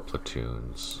 4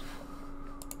 platoons.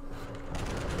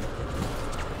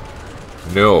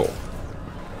 No.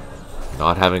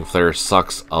 Not having flares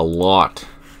sucks a lot.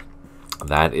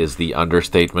 That is the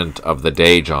understatement of the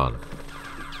day, John.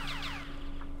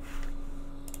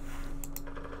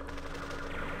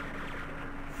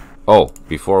 Oh,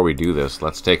 before we do this,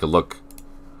 let's take a look.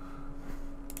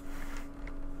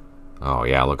 Oh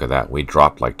yeah, look at that. We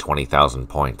dropped like 20,000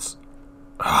 points.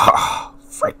 Ah,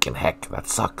 freaking heck, that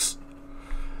sucks.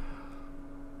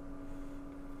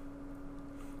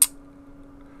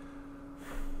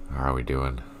 How are we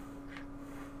doing?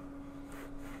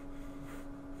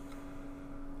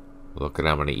 Look at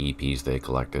how many EPs they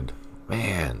collected.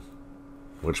 Man.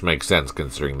 Which makes sense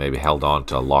considering they held on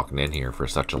to Loc Ninh here for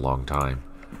such a long time.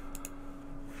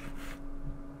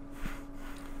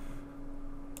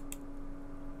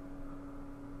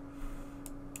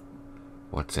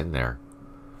 What's in there?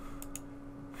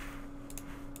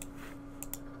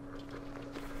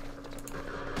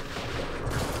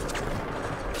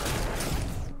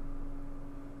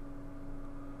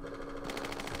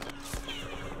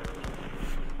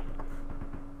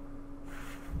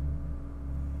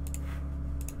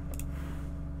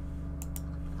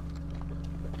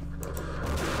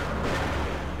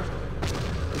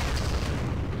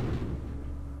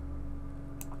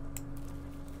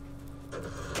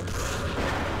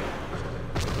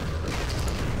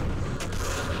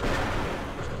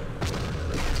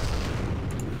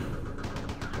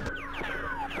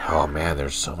 Oh man,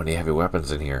 there's so many heavy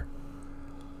weapons in here.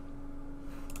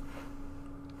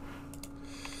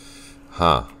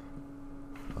 Huh.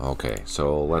 Okay,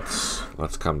 so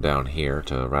let's come down here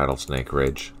to Rattlesnake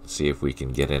Ridge, see if we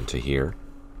can get into here.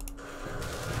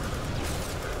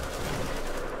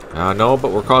 No,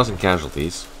 but we're causing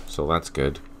casualties, so that's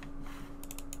good.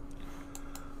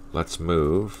 Let's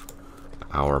move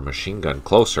our machine gun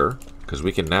closer, because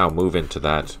we can now move into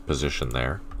that position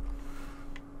there.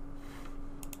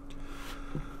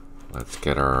 Let's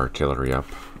get our artillery up.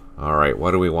 Alright,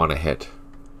 what do we want to hit?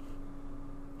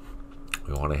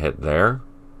 We want to hit there.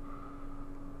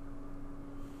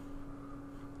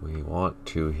 We want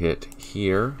to hit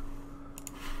here.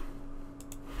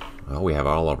 Well, we have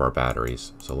all of our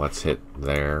batteries. So let's hit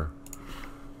there.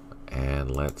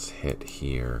 And let's hit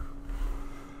here.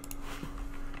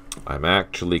 I'm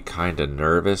actually kind of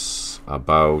nervous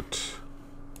about...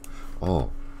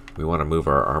 Oh, we want to move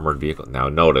our armored vehicle. Now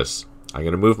notice, I'm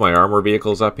going to move my armor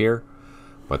vehicles up here,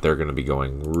 but they're going to be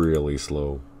going really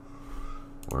slow.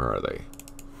 Where are they?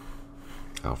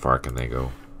 How far can they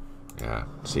go? Yeah,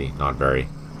 see, not very.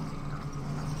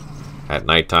 At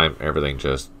nighttime, everything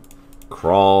just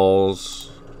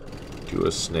crawls to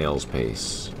a snail's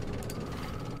pace.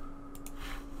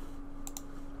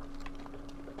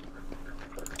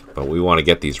 But we want to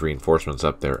get these reinforcements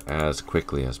up there as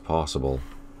quickly as possible.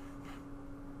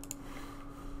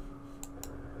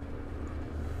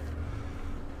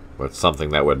 But something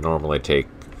that would normally take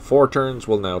 4 turns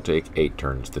will now take 8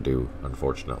 turns to do,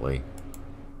 unfortunately.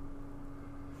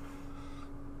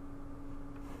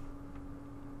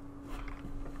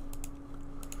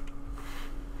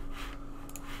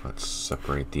 Let's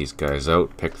separate these guys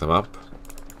out, pick them up.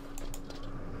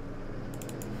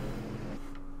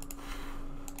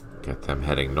 Get them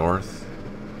heading north.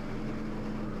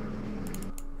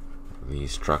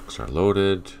 These trucks are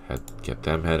loaded. Get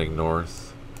them heading north.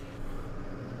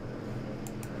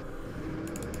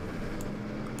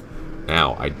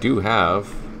 Now, I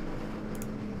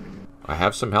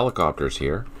have some helicopters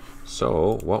here,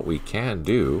 so what we can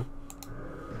do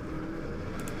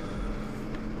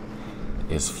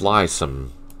is fly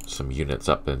some units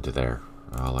up into there.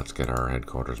 Let's get our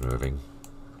headquarters moving.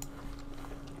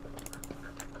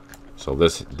 So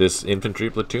this infantry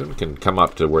platoon can come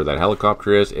up to where that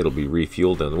helicopter is, it'll be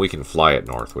refueled, and we can fly it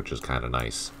north, which is kind of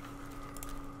nice.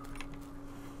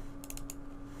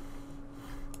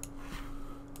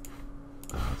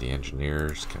 The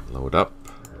engineers can load up,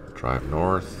 drive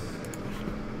north.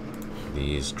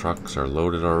 These trucks are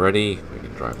loaded already. We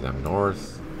can drive them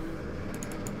north.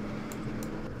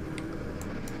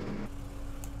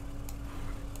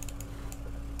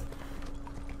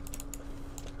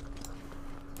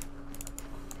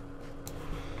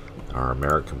 our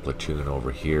American platoon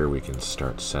over here, we can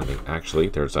start sending... Actually,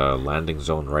 there's a landing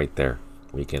zone right there.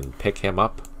 We can pick him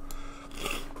up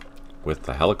with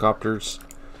the helicopters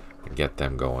and get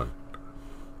them going.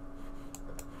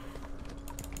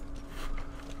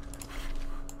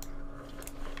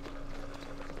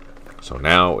 So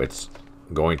now it's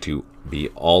going to be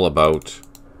all about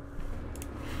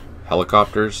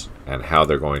helicopters and how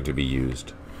they're going to be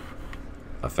used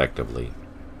effectively.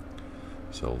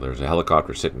 So there's a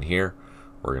helicopter sitting here.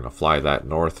 We're going to fly that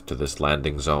north to this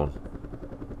landing zone.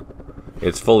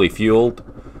 It's fully fueled,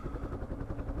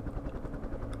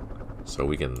 so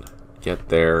we can get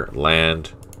there, land.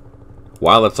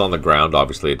 While it's on the ground,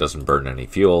 obviously it doesn't burn any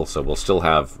fuel, so we'll still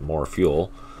have more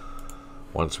fuel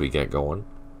once we get going.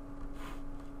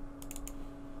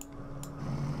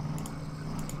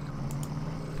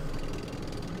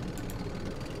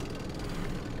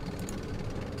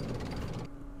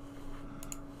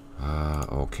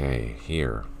 Okay,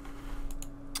 here.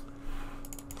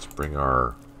 Let's bring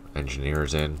our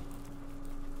engineers in.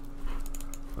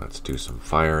 Let's do some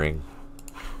firing.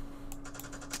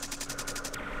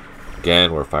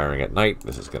 Again, we're firing at night.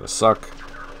 This is going to suck.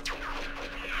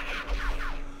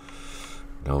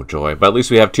 No joy. But at least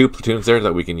we have 2 platoons there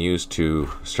that we can use to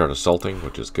start assaulting,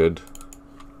 which is good.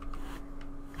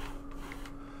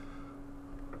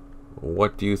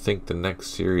 What do you think the next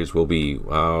series will be?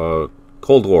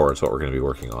 Cold War is what we're going to be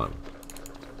working on.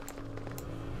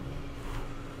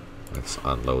 Let's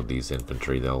unload these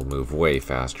infantry. They'll move way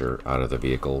faster out of the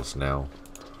vehicles now.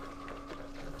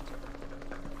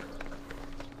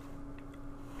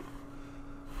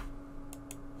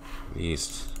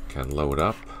 These can load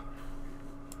up.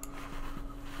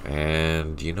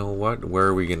 And you know what? Where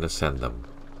are we going to send them?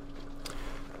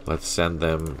 Let's send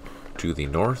them to the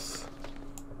north.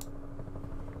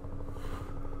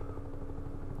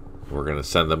 We're going to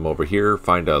send them over here,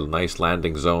 find a nice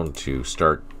landing zone to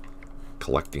start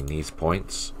collecting these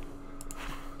points.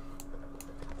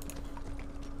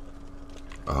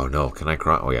 Oh no, can I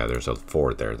cross? Oh yeah, there's a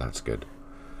ford there, that's good.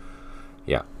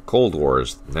 Yeah, Cold War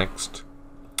is next.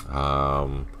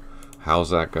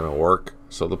 How's that going to work?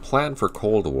 So the plan for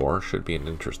Cold War should be an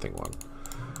interesting one.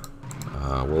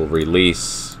 We'll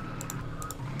release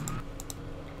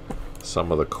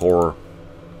some of the core.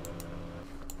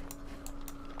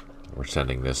 We're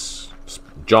sending this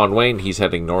John Wayne, he's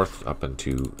heading north up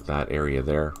into that area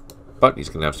there, but he's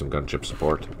going to have some gunship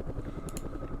support.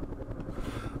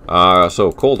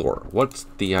 So Cold War, what's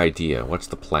the idea? What's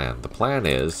the plan? The plan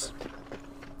is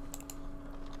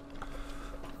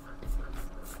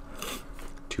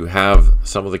to have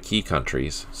some of the key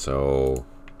countries, so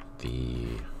the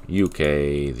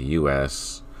UK, the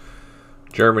US,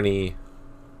 Germany,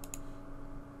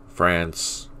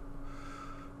 France,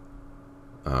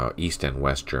 East and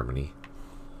West Germany,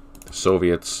 the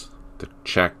Soviets, the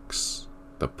Czechs,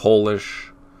 the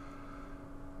Polish.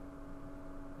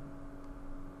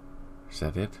 Is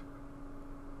that it?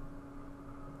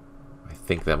 I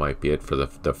think that might be it for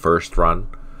the first run.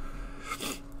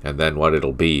 And then what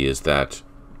it'll be is that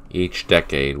each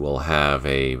decade will have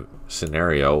a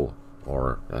scenario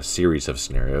or a series of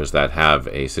scenarios that have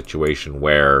a situation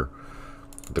where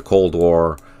the Cold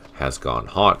War has gone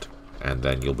hot, and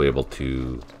then you'll be able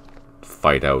to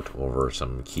fight out over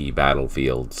some key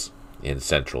battlefields in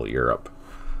Central Europe,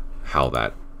 how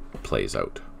that plays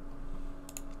out.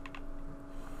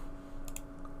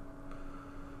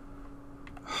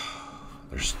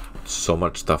 There's so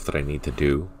much stuff that I need to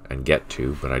do and get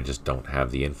to, but I just don't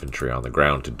have the infantry on the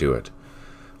ground to do it.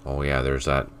 Oh yeah, there's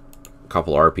that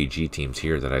couple RPG teams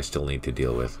here that I still need to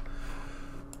deal with,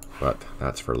 but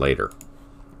that's for later.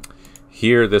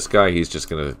 Here, this guy, he's just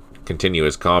going to continue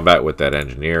his combat with that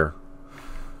engineer.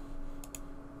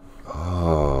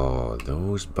 Oh,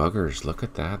 those buggers. Look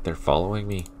at that. They're following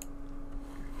me.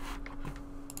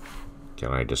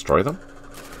 Can I destroy them?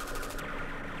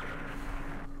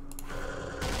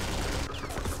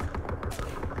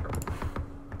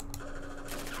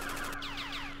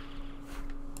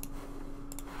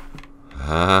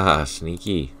 Ah,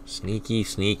 sneaky. Sneaky,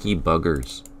 sneaky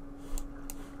buggers.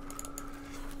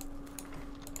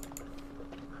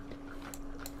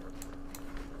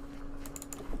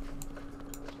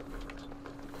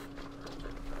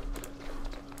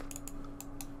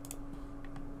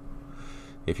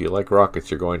 If you like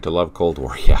rockets, you're going to love Cold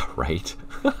War. Yeah, right.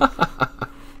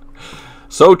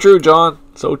 So true, John.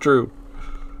 So true.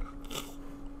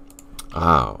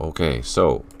 Ah, okay.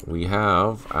 So we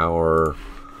have our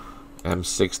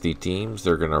M60 teams.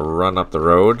 They're going to run up the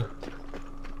road.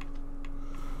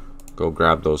 Go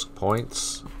grab those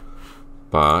points.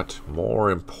 But more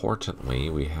importantly,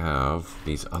 we have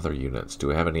these other units. Do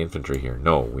we have any infantry here?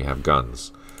 No, we have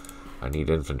guns. I need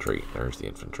infantry. There's the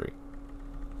infantry.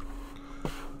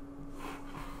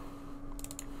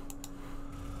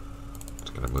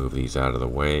 Just gonna move these out of the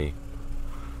way.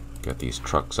 Get these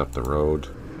trucks up the road.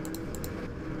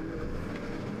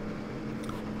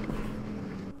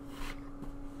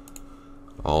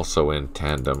 Also in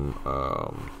tandem,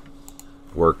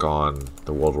 work on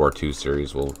the World War II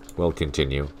series will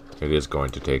continue. It is going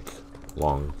to take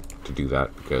long to do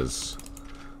that because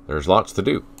there's lots to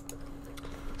do.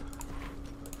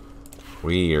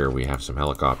 We have some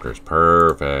helicopters.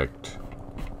 Perfect.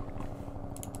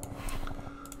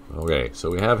 Okay, so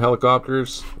we have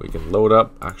helicopters. We can load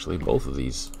up actually both of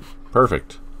these.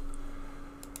 Perfect.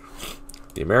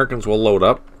 The Americans will load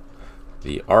up.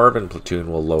 The Arvin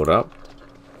platoon will load up.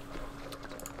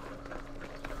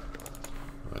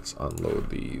 Let's unload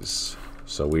these.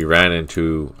 So we ran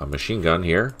into a machine gun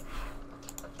here.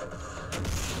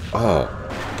 Oh,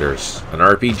 there's an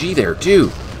RPG there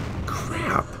too.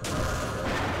 Crap.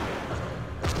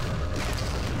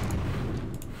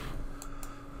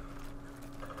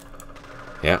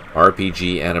 Yeah,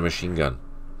 RPG and a machine gun.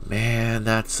 Man,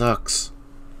 that sucks.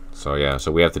 So yeah,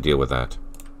 so we have to deal with that.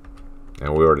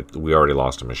 And we already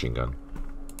lost a machine gun.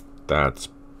 That's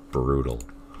brutal.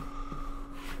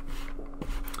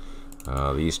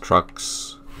 These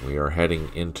trucks, we are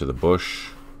heading into the bush.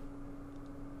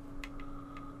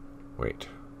 Wait.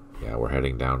 Yeah, we're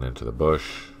heading down into the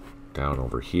bush. Down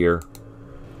over here.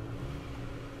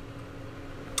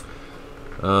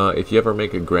 If you ever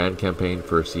make a grand campaign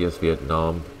for CS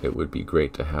Vietnam, it would be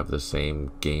great to have the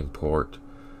same game port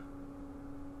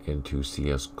into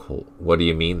CS Cold. What do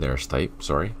you mean there, Stipe?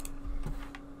 Sorry.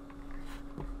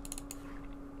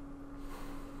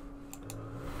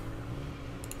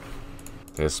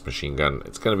 This machine gun,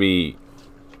 it's going to be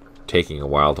taking a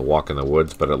while to walk in the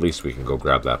woods, but at least we can go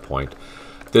grab that point.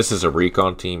 This is a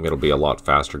recon team. It'll be a lot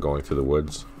faster going through the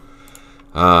woods.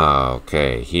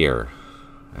 Okay, here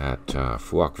at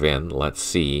Phuoc Vinh, let's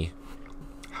see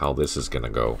how this is going to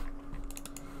go.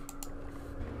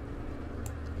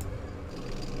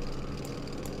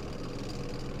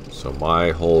 So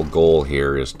my whole goal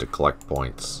here is to collect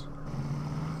points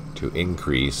to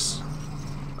increase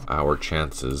our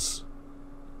chances.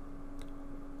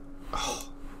 Oh.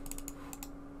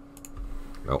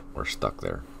 Nope, we're stuck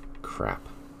there. Crap.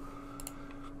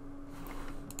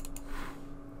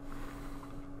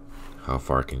 How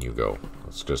far can you go?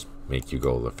 Let's just make you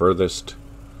go the furthest.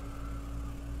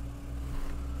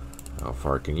 How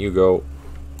far can you go?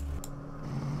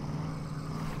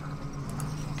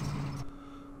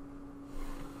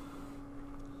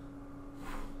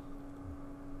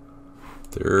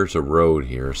 There's a road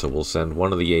here, so we'll send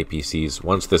one of the APCs.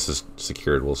 Once this is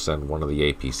secured, we'll send one of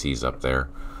the APCs up there.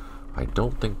 I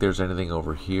don't think there's anything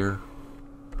over here,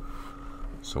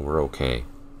 so we're okay.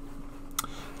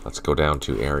 Let's go down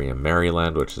to Area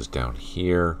Maryland, which is down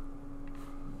here.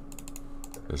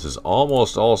 This is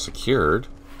almost all secured.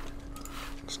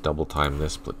 Let's double time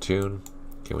this platoon.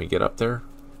 Can we get up there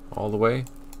all the way?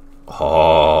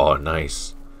 Oh,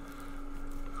 nice.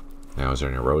 Now, is there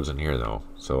any roads in here, though?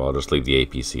 So I'll just leave the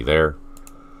APC there.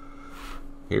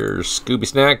 Here's Scooby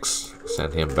Snacks.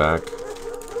 Send him back.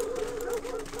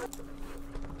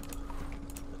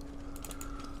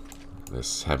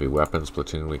 This heavy weapons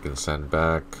platoon we can send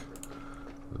back.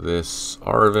 This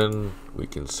Arvin we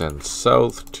can send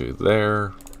south to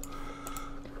there.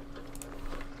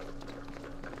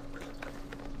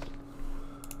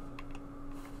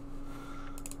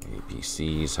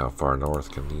 APCs, how far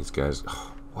north can these guys...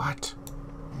 Oh, what?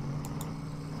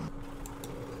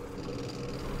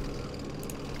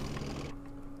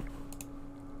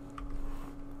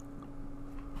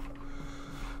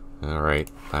 Alright,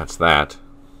 that's that.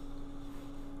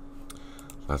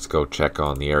 Let's go check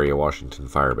on the Area Washington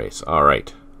Firebase.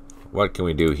 Alright, what can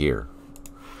we do here?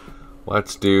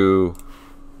 Let's do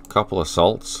a couple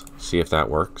assaults, see if that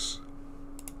works.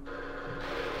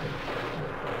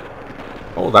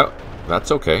 Oh, that's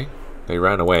okay. They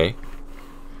ran away.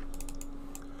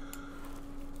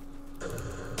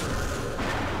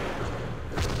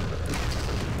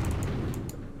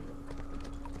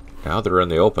 Now they're in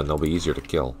the open, they'll be easier to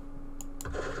kill.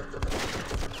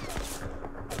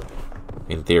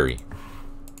 In theory.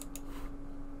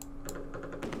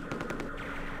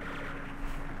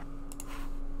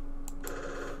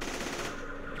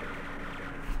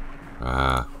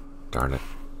 Ah, darn it.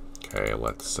 Okay,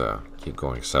 let's keep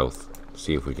going south.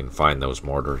 See if we can find those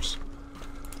mortars.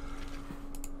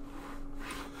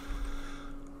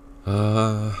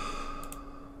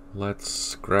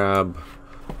 Let's grab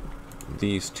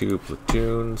these two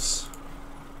platoons.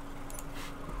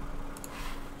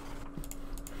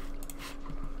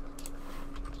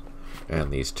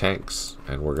 And these tanks,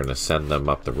 and we're going to send them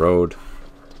up the road.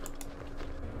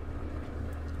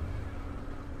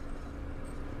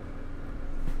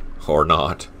 Or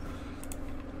not.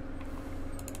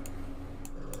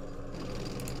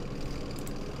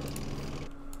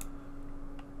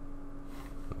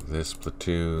 This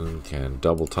platoon can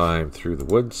double time through the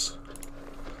woods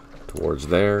towards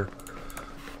there.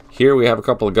 Here we have a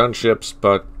couple of gunships,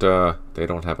 but they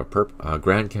don't have a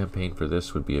grand campaign for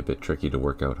this would be a bit tricky to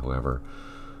work out, however.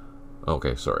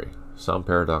 Okay, sorry. Some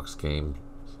Paradox games,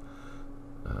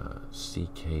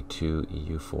 CK2,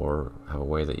 EU4, have a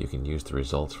way that you can use the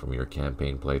results from your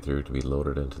campaign playthrough to be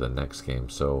loaded into the next game,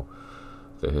 so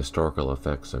the historical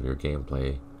effects of your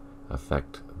gameplay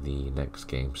affect the next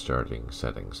game starting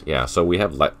settings. Yeah, so we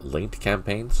have linked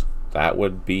campaigns. That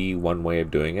would be one way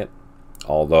of doing it,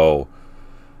 although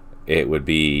it would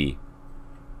be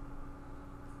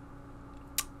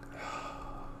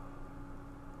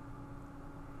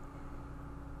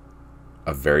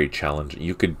a very challenging.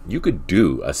 You could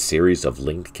do a series of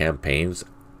linked campaigns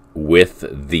with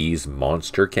these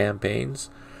monster campaigns.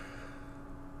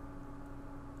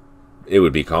 It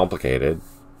would be complicated,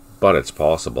 but it's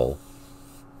possible.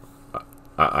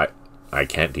 I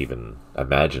can't even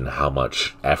imagine how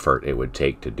much effort it would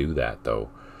take to do that, though.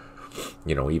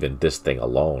 You know, even this thing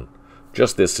alone,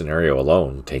 just this scenario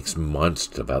alone, takes months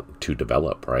to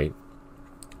develop, right?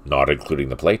 Not including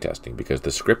the playtesting, because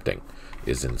the scripting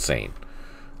is insane.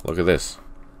 Look at this.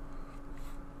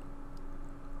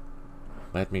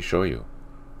 Let me show you.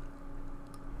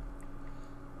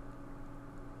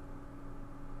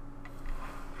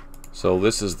 So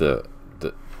this is the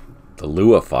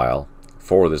Lua file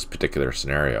for this particular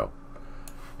scenario,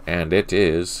 and it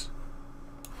is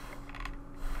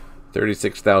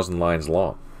 36,000 lines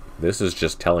long. This is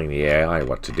just telling the AI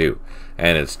what to do,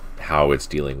 and it's how it's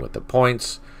dealing with the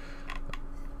points.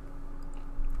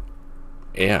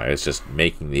 Yeah, it's just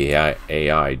making the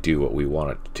AI do what we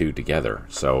want it to together.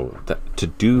 So to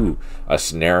do a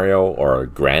scenario or a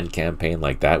grand campaign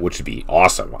like that, which would be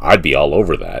awesome, I'd be all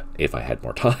over that if I had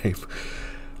more time,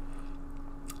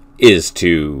 is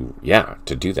to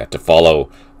do that, to follow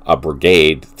a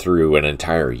brigade through an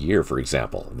entire year, for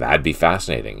example. That'd be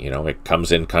fascinating. You know, it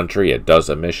comes in country, it does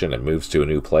a mission, it moves to a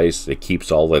new place, it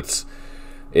keeps all its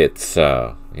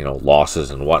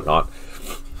losses and whatnot.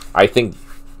 I think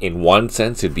in one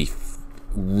sense it'd be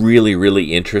really,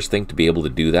 really interesting to be able to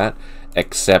do that,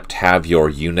 except have your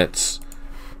units,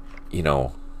 you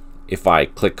know, if I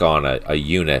click on a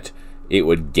unit, it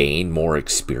would gain more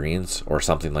experience or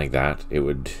something like that. It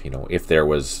would, you know, if there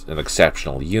was an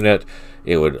exceptional unit,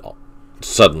 it would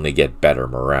suddenly get better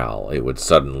morale. It would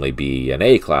suddenly be an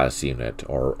A-class unit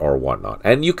or whatnot.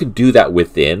 And you could do that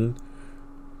within.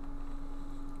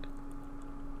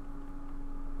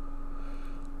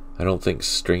 I don't think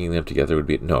stringing them together would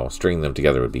be... No, stringing them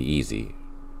together would be easy,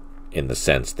 in the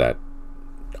sense that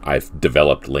I've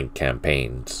developed linked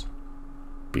campaigns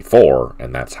before,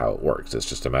 and that's how it works. It's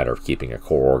just a matter of keeping a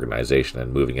core organization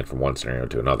and moving it from one scenario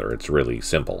to another. It's really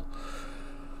simple.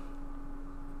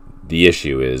 The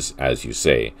issue is, as you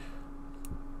say,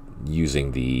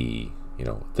 using the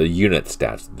unit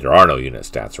stats. There are no unit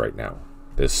stats right now.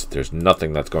 There's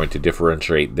nothing that's going to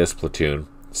differentiate this platoon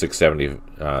 670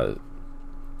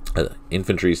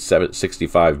 infantry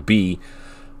 65B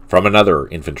from another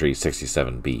infantry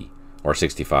 67B or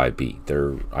 65B.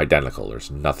 They're identical.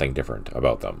 There's nothing different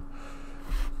about them.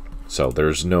 So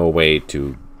there's no way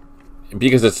to,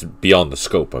 because it's beyond the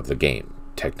scope of the game,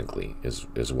 technically,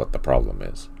 is what the problem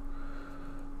is.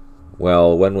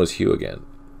 Well, when was Hugh again?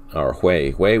 Or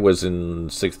Hui? Hui was in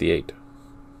 68.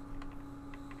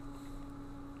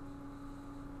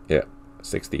 Yeah,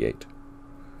 68.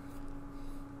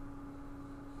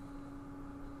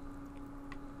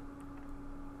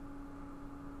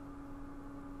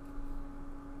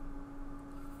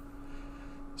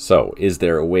 So, is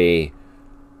there a way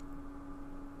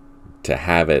to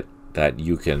have it that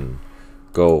you can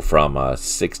go from a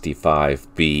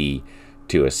 65B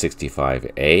to a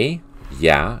 65A?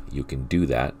 Yeah, you can do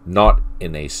that. Not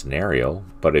in a scenario,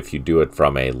 but if you do it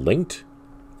from a linked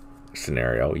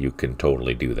scenario, you can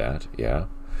totally do that, yeah.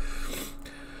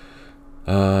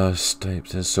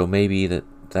 So maybe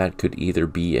that could either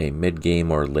be a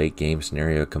mid-game or late-game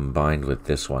scenario combined with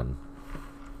this one.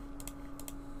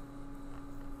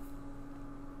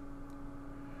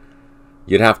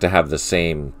 You'd have to have the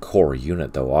same core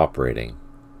unit, though, operating.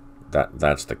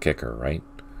 That's the kicker, right?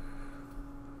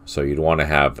 So you'd want to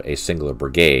have a singular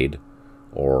brigade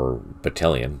or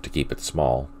battalion to keep it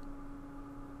small,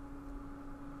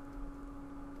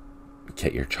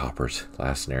 Get your choppers.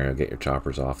 Last scenario, get your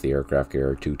choppers off the aircraft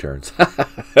carrier 2 turns.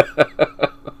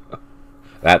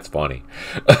 That's funny.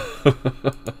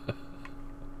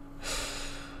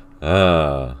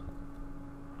 Yeah,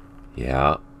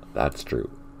 that's true.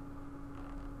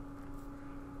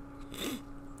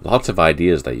 Lots of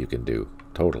ideas that you can do.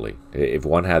 Totally. If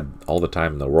one had all the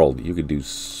time in the world, you could do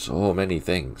so many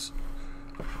things.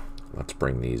 Let's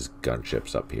bring these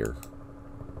gunships up here.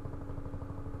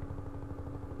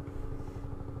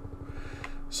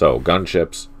 So,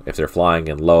 gunships, if they're flying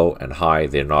in low and high,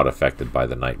 they're not affected by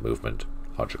the night movement.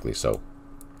 Logically so.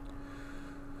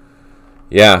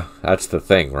 Yeah, that's the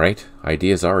thing, right?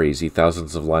 Ideas are easy.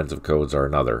 Thousands of lines of codes are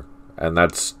another. And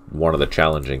that's one of the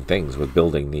challenging things with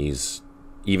building these,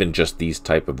 even just these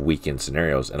type of weekend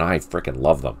scenarios. And I freaking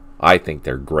love them. I think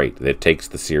they're great. It takes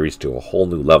the series to a whole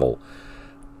new level.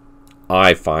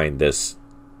 I find this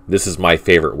is my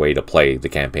favorite way to play the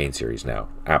campaign series now.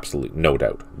 Absolutely, no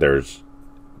doubt. There's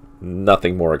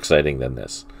nothing more exciting than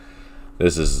this.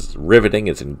 This is riveting.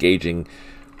 It's engaging.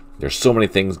 There's so many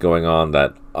things going on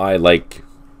that I like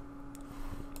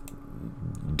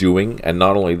doing, and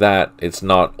not only that, it's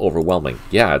not overwhelming.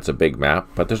 Yeah, it's a big map,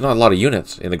 but there's not a lot of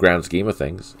units in the grand scheme of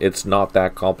things. It's not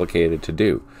that complicated to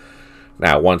do.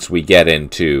 Now, once we get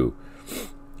into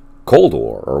Cold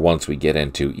War, or once we get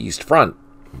into East Front,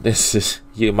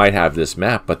 you might have this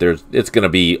map, but it's going to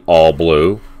be all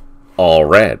blue, all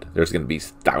red. There's going to be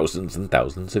thousands and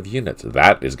thousands of units.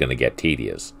 That is going to get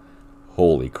tedious.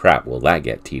 Holy crap, will that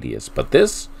get tedious. But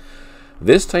this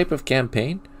type of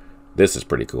campaign, this is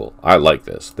pretty cool. I like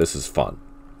this. This is fun.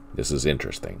 This is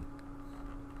interesting.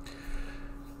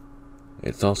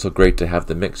 It's also great to have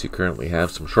the mix. You currently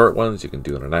have some short ones you can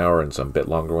do in an hour and some bit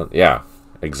longer ones. Yeah,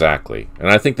 exactly.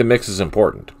 And I think the mix is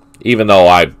important. Even though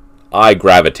I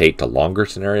gravitate to longer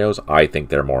scenarios, I think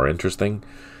they're more interesting.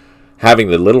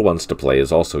 Having the little ones to play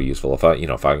is also useful. If I'm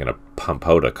going to pump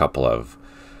out a couple of,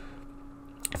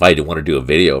 if I want to do a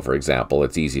video, for example,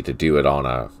 it's easy to do it on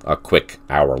a quick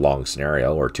hour-long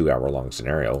scenario or 2-hour-long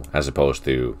scenario, as opposed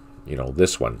to,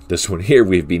 this one. This one here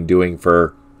we've been doing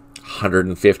for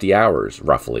 150 hours,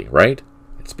 roughly, right?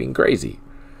 It's been crazy.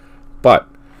 But,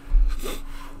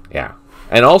 yeah.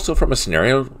 And also from a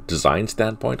scenario design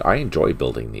standpoint, I enjoy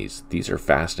building these. These are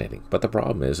fascinating. But the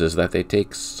problem is that they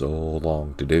take so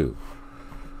long to do.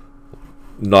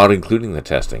 Not including the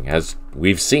testing. As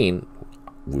we've seen,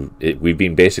 we've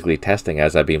been basically testing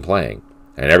as I've been playing.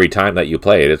 And every time that you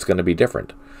play it, it's going to be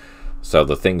different. So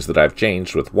the things that I've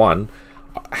changed with one,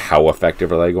 how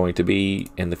effective are they going to be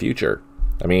in the future?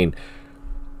 I mean,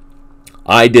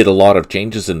 I did a lot of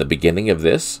changes in the beginning of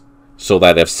this, so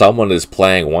that if someone is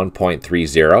playing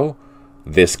 1.30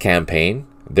 this campaign,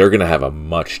 they're going to have a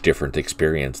much different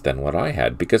experience than what I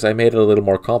had, because I made it a little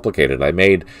more complicated. I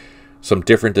made some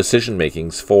different decision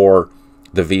makings for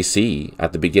the VC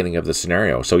at the beginning of the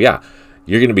scenario. So yeah,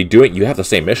 you're going to be doing, you have the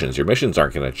same missions. Your missions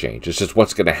aren't going to change. It's just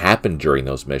what's going to happen during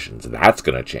those missions. That's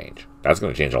going to change. That's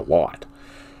going to change a lot.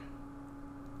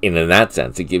 And in that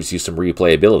sense, it gives you some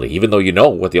replayability. Even though you know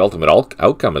what the ultimate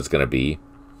outcome is going to be,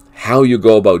 how you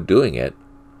go about doing it.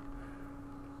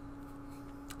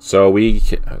 So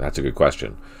that's a good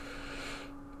question.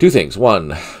 2 things.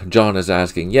 1, John is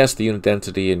asking, yes, the unit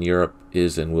density in Europe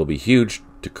is and will be huge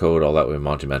to code all that way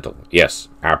monumental. Yes,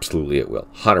 absolutely it will.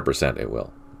 100% it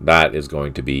will. That is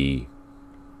going to be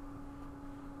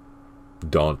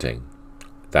daunting.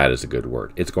 That is a good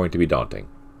word. It's going to be daunting.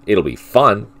 It'll be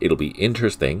fun. It'll be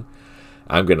interesting.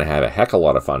 I'm going to have a heck of a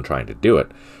lot of fun trying to do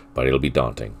it, but it'll be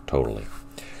daunting, totally.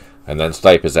 And then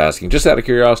Stipe is asking, just out of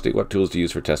curiosity, what tools do you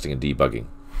use for testing and debugging?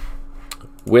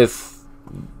 With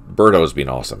Berto's been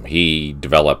awesome. He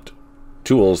developed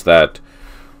tools that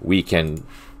we can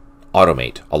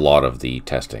automate a lot of the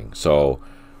testing. So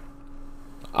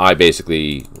I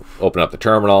basically open up the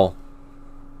terminal,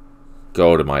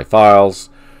 go to my files,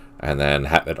 and then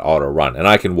have it auto run. And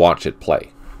I can watch it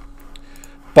play.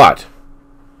 But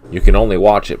you can only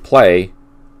watch it play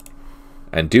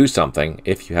and do something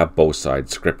if you have both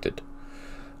sides scripted.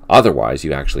 Otherwise,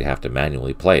 you actually have to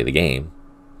manually play the game.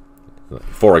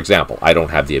 For example, I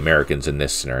don't have the Americans in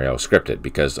this scenario scripted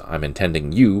because I'm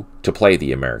intending you to play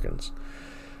the Americans.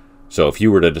 So if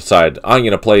you were to decide, I'm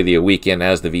going to play the weekend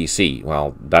as the VC,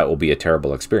 well, that will be a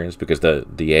terrible experience because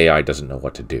the AI doesn't know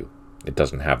what to do.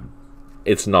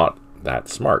 It's not that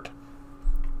smart.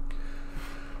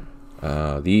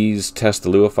 These test the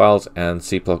Lua files and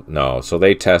C++. No, so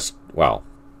they test, well,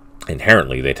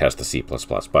 inherently they test the C++,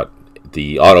 but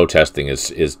the auto testing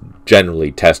is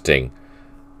generally testing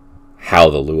how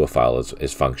the Lua file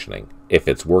is functioning, if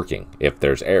it's working, if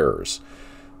there's errors,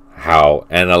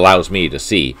 and allows me to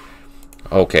see,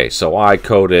 okay, so I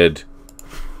coded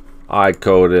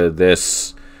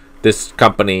this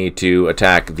company to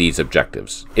attack these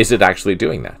objectives. Is it actually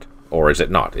doing that? Or is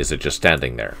it not? Is it just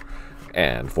standing there?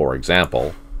 And for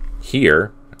example,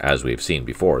 here, as we've seen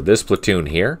before, this platoon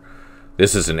here,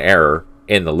 this is an error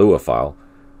in the Lua file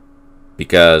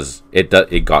because it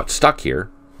got stuck here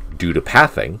due to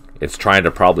pathing. It's trying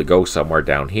to probably go somewhere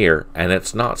down here, and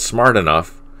it's not smart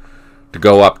enough to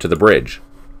go up to the bridge.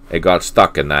 It got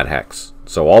stuck in that hex.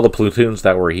 So all the platoons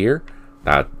that were here,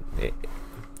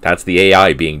 that's the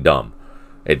AI being dumb.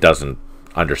 It doesn't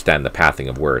understand the pathing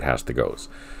of where it has to go.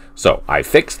 So I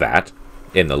fixed that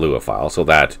in the Lua file so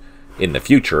that in the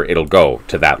future it'll go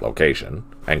to that location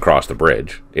and cross the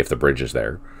bridge if the bridge is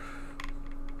there.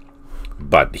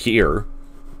 But here,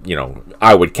 you know,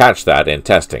 I would catch that in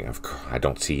testing. I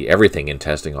don't see everything in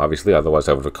testing, obviously, otherwise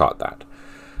I would have caught that.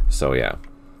 So yeah.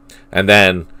 And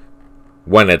then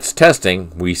when it's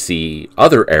testing, we see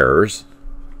other errors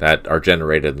that are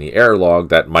generated in the error log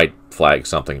that might flag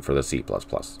something for the C++.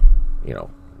 You know,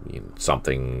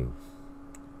 something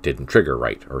didn't trigger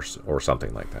right or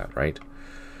something like that, right?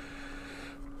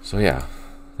 So yeah,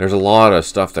 there's a lot of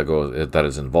stuff that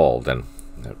is involved, and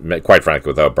quite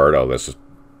frankly, without Berto,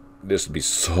 this would be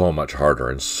so much harder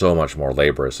and so much more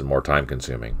laborious and more time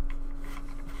consuming.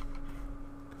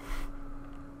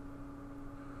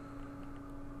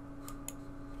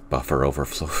 Buffer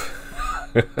overflow.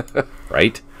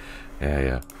 Right?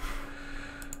 Yeah.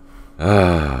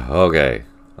 Okay.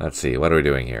 Let's see. What are we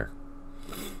doing here?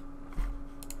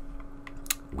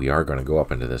 We are going to go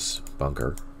up into this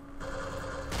bunker.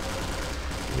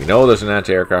 We know there's an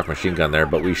anti-aircraft machine gun there,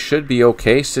 but we should be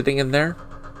okay sitting in there.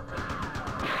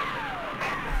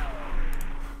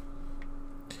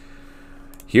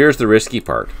 Here's the risky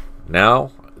part.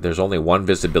 Now, there's only one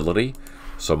visibility,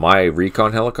 so my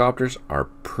recon helicopters are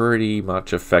pretty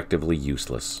much effectively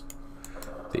useless.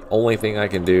 The only thing I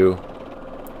can do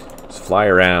is fly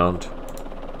around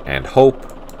and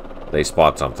hope they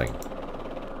spot something.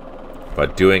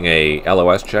 But doing a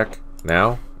LOS check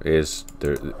now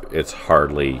it's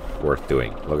hardly worth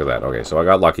doing. Look at that. Okay, so I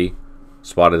got lucky.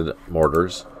 Spotted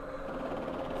mortars.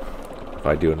 If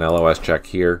I do an LOS check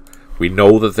here, we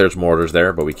know that there's mortars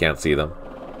there, but we can't see them.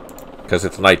 Because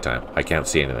it's nighttime. I can't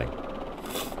see anything.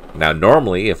 Now,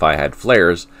 normally, if I had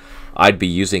flares, I'd be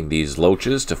using these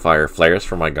loaches to fire flares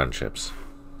for my gunships.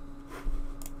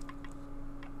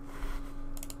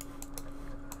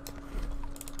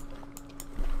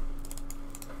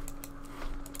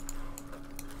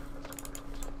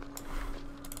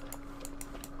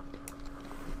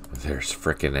 There's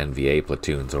frickin' NVA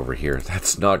platoons over here.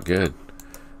 That's not good.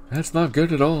 That's not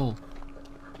good at all.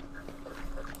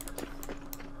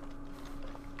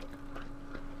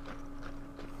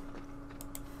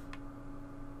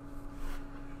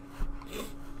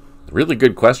 Really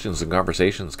good questions and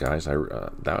conversations, guys.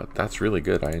 That's really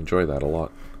good. I enjoy that a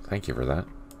lot. Thank you for that.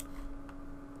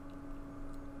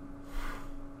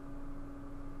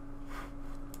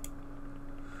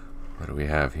 What do we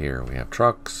have here? We have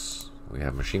trucks. We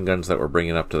have machine guns that we're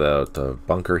bringing up to the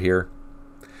bunker here.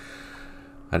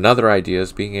 Another idea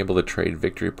is being able to trade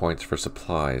victory points for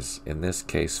supplies. In this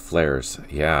case, flares.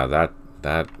 Yeah,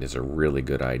 that is a really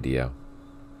good idea.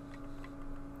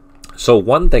 So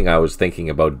one thing I was thinking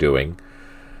about doing,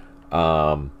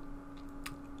 in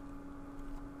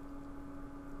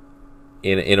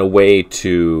a way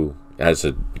to, as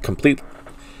a complete,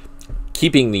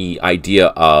 keeping the idea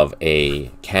of a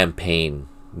campaign,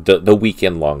 the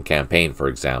weekend-long campaign, for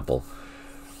example.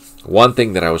 One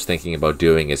thing that I was thinking about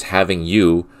doing is having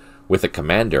you, with a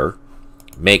commander,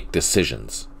 make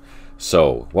decisions.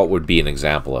 So, what would be an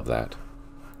example of that?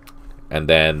 And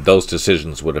then those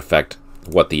decisions would affect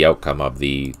what the outcome of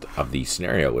the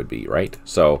scenario would be, right?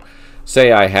 So,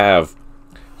 say I have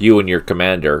you and your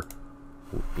commander,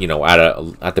 you know,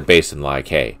 at the base in Ly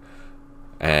K,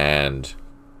 and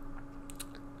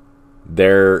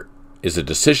there is a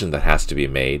decision that has to be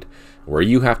made where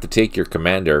you have to take your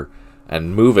commander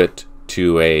and move it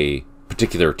to a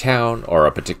particular town or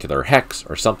a particular hex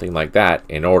or something like that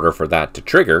in order for that to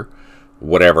trigger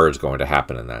whatever is going to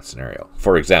happen in that scenario.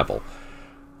 For example,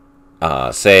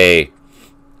 say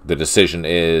the decision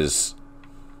is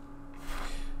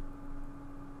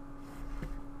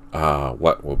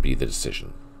what will be the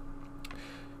decision?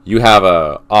 You have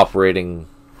a operating,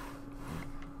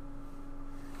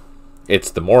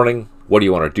 it's the morning, what do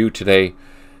you want to do today?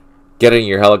 Get in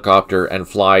your helicopter and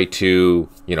fly to,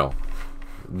 you know,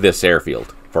 this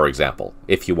airfield, for example,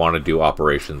 if you want to do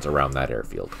operations around that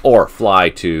airfield. Or fly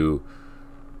to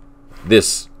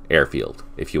this airfield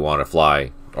if you want to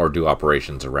fly or do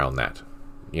operations around that.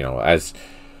 You know, as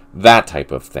That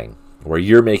type of thing, where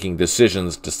you're making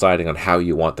decisions, deciding on how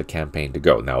you want the campaign to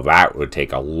go. Now, that would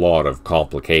take a lot of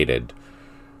complicated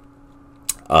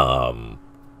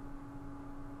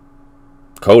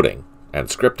coding and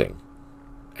scripting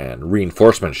and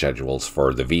reinforcement schedules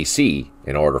for the VC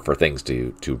in order for things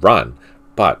to run.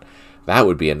 But that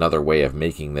would be another way of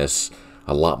making this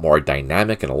a lot more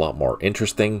dynamic and a lot more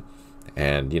interesting.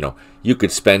 And, you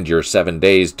could spend your 7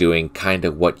 days doing kind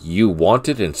of what you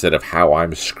wanted instead of how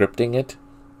I'm scripting it.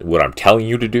 What I'm telling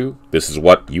you to do. This is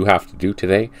what you have to do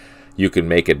today. You can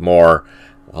make it more,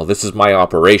 well, this is my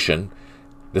operation.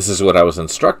 This is what I was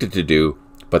instructed to do,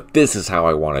 but this is how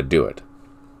I want to do it.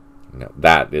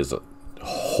 That is a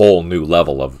whole new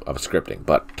level of scripting,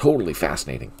 but totally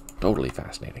fascinating. Totally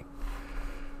fascinating.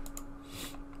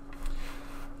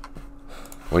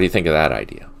 What do you think of that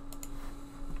idea?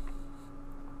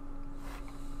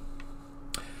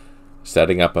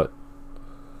 Setting up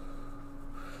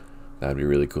that'd be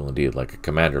really cool indeed, like a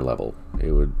commander level.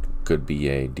 It could be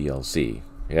a DLC.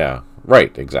 Yeah,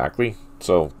 right, exactly.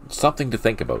 So something to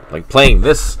think about, like playing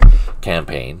this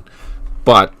campaign,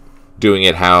 but doing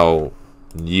it how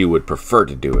you would prefer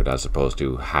to do it as opposed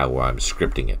to how I'm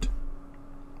scripting it.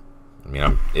 I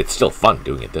mean, it's still fun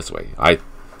doing it this way. I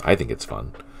think it's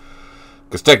fun.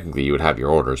 Because technically you would have your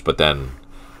orders, but then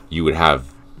you would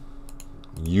have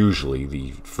usually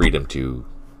the freedom to,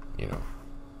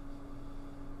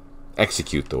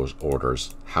 execute those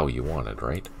orders how you wanted,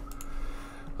 right?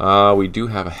 We do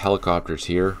have helicopters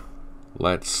here.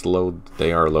 Let's load.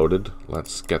 They are loaded.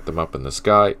 Let's get them up in the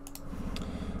sky.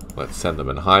 Let's send them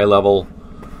in high level.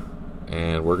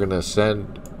 And we're going to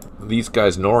send these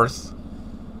guys north.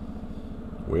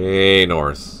 Way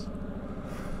north.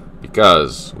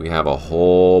 Because we have a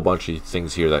whole bunch of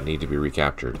things here that need to be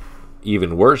recaptured.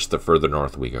 Even worse, the further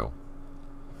north we go.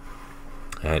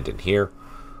 And in here,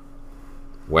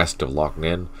 west of Loc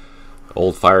Ninh,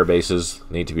 old fire bases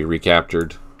need to be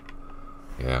recaptured.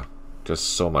 Yeah, just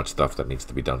so much stuff that needs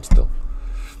to be done still.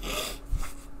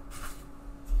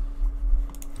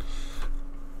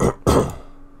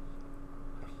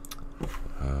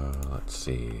 Let's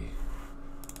see.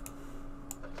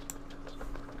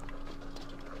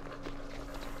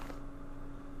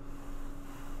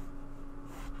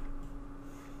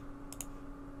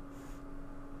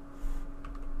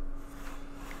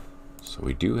 So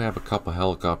we do have a couple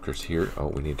helicopters here. Oh,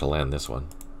 we need to land this one.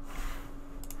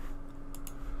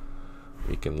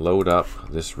 We can load up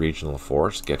this regional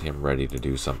force, get him ready to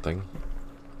do something.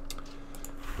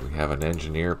 We have an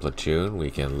engineer platoon.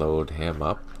 We can load him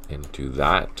up into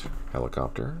that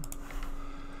helicopter.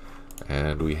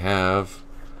 And we have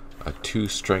a 2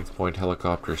 strength point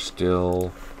helicopter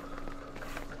still.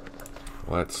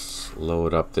 Let's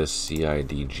load up this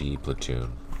CIDG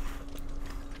platoon.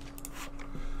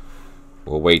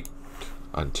 We'll wait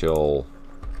until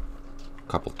a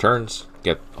couple turns,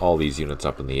 get all these units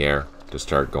up in the air to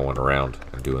start going around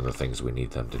and doing the things we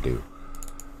need them to do.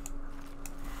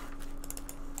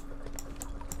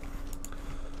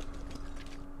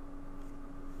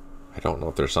 I don't know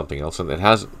if there's something else in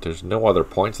it. There's no other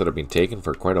points that have been taken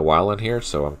for quite a while in here,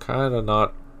 so I'm kind of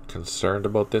not concerned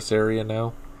about this area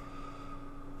now.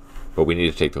 But we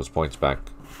need to take those points back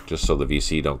just so the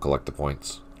VC don't collect the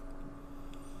points.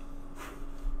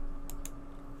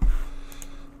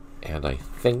 And I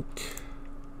think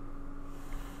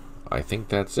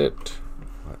that's it.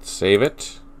 Let's save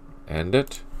it, end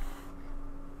it.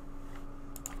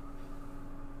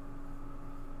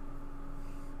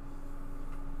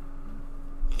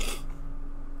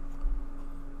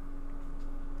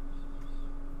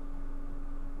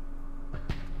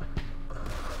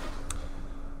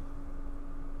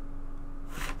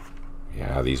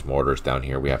 Yeah, these mortars down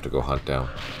here we have to go hunt down.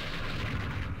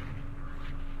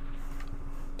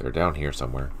 They're down here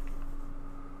somewhere.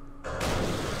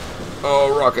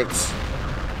 Oh, rockets!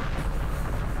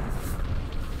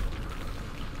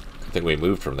 I think we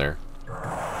moved from there.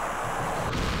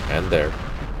 And there.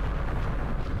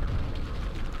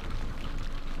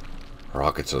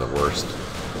 Rockets are the worst.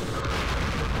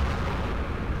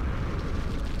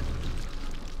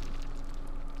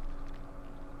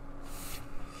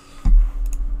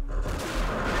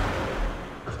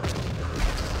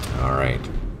 Alright.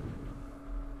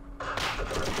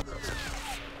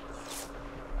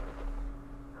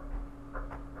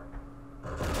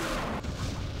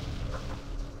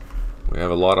 We have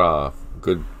a lot of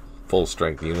good full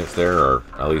strength units there, or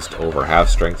at least over half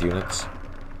strength units.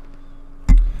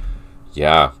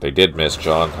 Yeah, they did miss,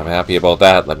 John. I'm happy about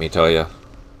that, let me tell you.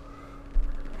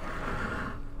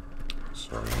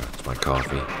 Sorry, that's my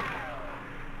coffee.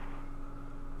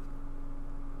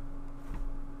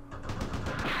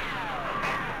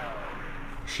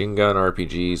 Machine gun,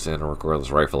 RPGs, and a recoilless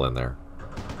rifle in there.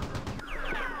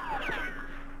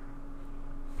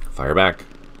 Fire back.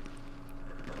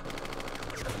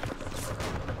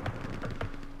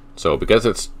 So because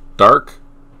it's dark,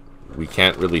 we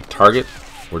can't really target.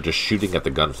 We're just shooting at the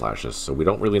gun flashes. So we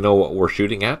don't really know what we're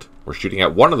shooting at. We're shooting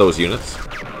at one of those units.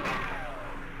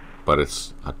 But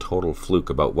it's a total fluke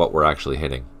about what we're actually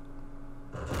hitting.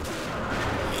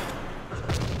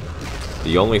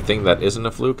 The only thing that isn't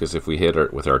a fluke is if we hit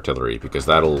it with artillery, because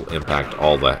that'll impact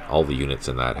all the units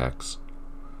in that hex.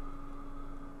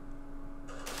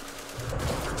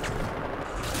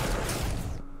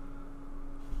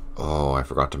 Oh, I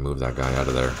forgot to move that guy out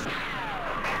of there.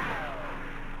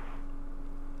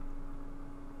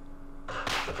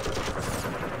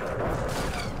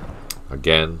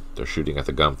 Again, they're shooting at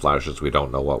the gun flashes. We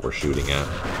don't know what we're shooting at.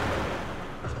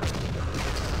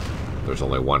 There's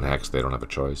only one hex, they don't have a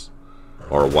choice.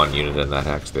 Or one unit in that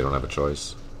hex, they don't have a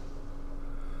choice.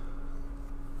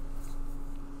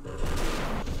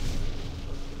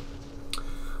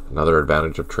 Another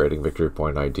advantage of trading victory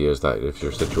point idea is that if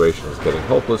your situation is getting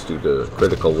hopeless due to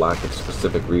critical lack of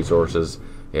specific resources,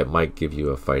 it might give you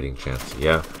a fighting chance.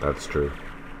 Yeah, that's true.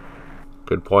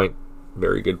 Good point.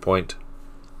 Very good point.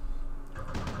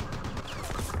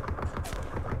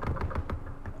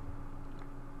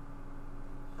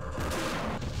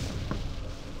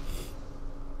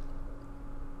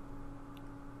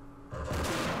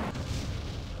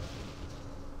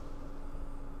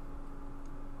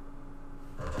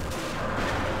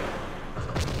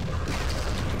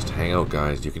 Hang out,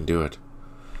 guys. You can do it.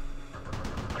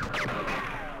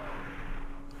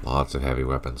 Lots of heavy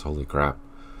weapons. Holy crap.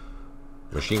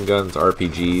 Machine guns,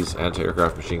 RPGs,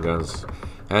 anti-aircraft machine guns,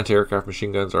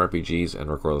 RPGs, and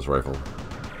recoilless rifle.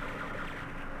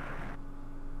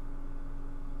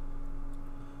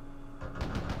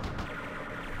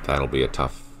 That'll be a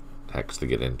tough hex to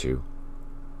get into,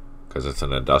 because it's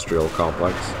an industrial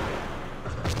complex.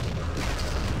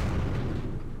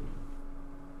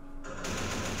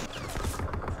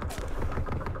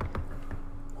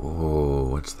 Oh,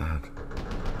 what's that?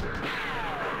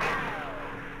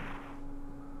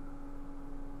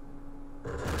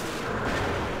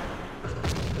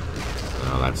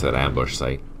 Oh, that's that ambush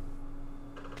site.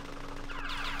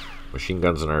 Machine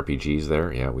guns and RPGs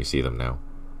there. Yeah, we see them now.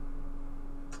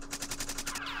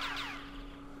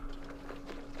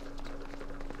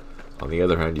 On the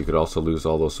other hand, you could also lose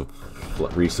all those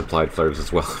resupplied flares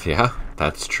as well. Yeah,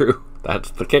 that's true.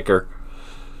 That's the kicker.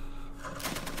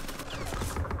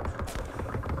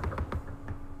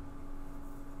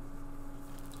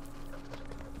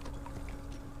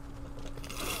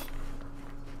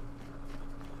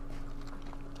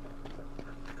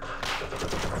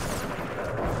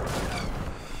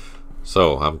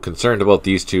 So, I'm concerned about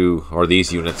these two, or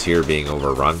these units here, being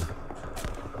overrun.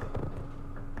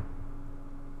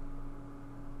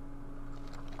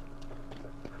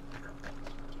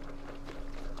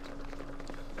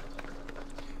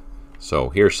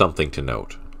 So, here's something to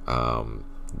note.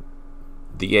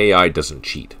 The AI doesn't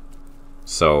cheat.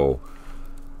 So,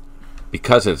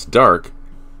 because it's dark,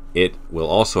 it will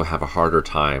also have a harder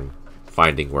time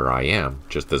finding where I am,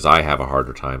 just as I have a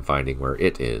harder time finding where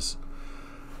it is.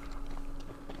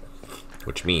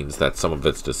 Which means that some of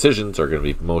its decisions are going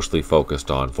to be mostly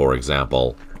focused on, for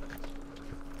example,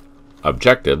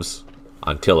 objectives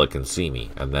until it can see me,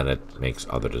 and then it makes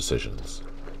other decisions.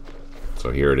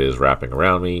 So here it is wrapping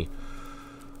around me.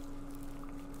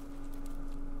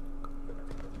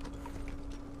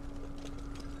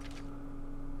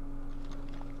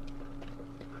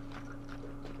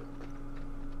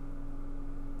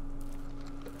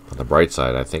 On the bright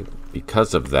side, I think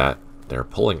because of that, they're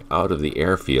pulling out of the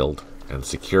airfield and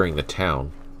securing the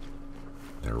town.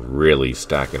 They're really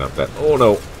stacking up that... Oh,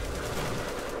 no.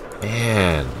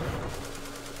 Man.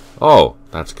 Oh,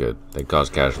 that's good. They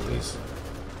caused casualties.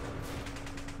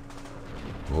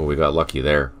 Oh, we got lucky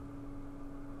there.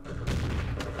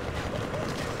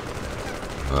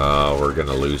 Oh, we're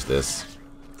gonna lose this.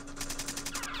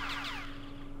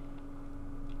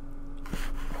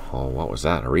 Oh, what was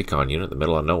that? A recon unit in the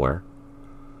middle of nowhere.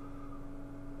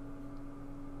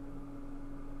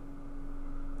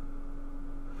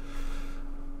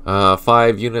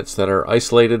 Five units that are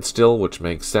isolated still, which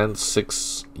makes sense.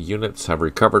 6 units have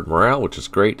recovered morale, which is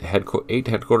great. 8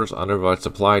 headquarters, undivided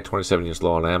supply, 27 units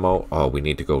low on ammo. Oh, we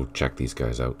need to go check these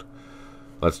guys out.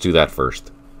 Let's do that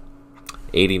first.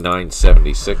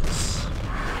 8976.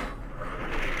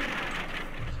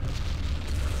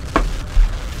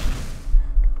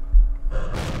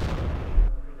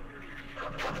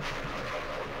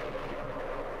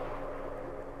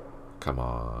 Come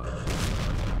on.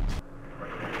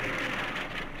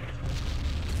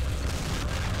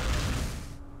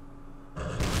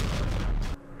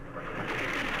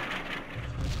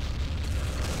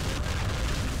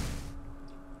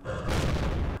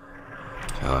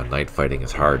 night fighting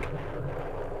is hard.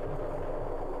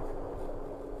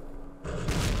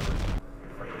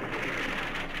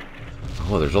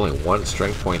 Oh, there's only one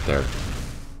strength point there.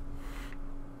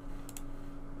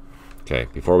 Okay,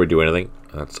 before we do anything,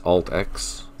 that's Alt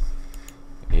X.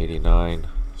 89,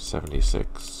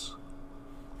 76.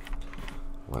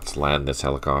 Let's land this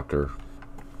helicopter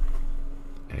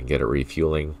and get it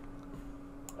refueling.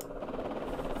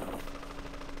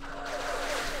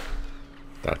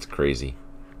 That's crazy.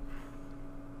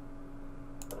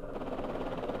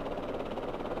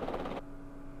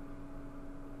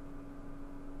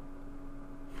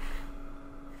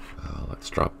 Let's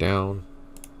drop down.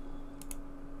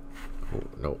 Oh,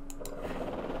 no.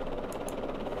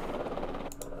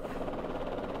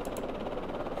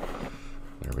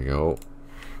 There we go.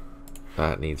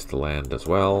 That needs to land as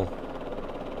well.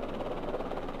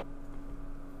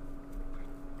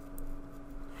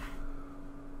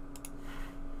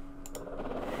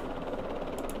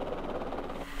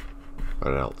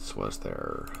 What else was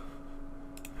there?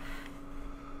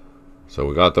 So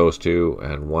we got those two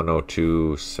and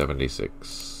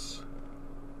 102.76.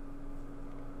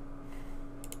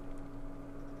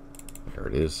 There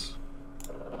it is.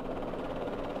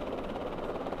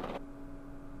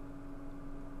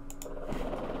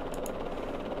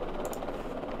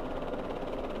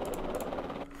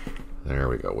 There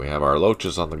we go. We have our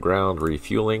loaches on the ground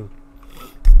refueling.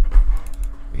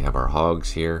 We have our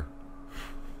hogs here.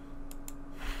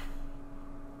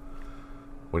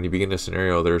 When you begin a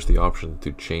scenario, there's the option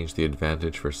to change the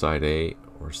advantage for side A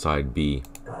or side B.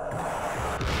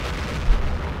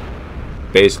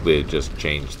 Basically, it just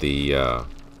changed the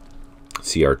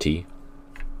CRT,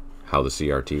 how the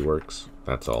CRT works.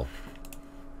 That's all.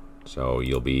 So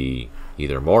you'll be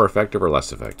either more effective or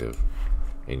less effective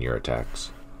in your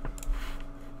attacks.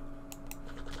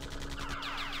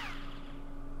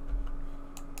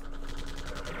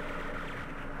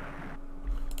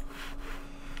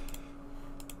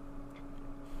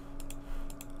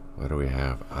 What do we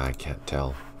have? I can't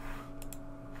tell.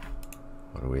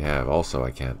 What do we have? Also, I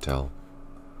can't tell.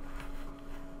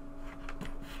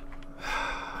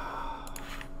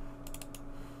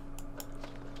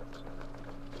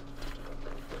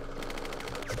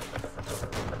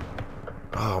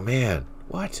 Oh man,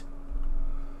 what?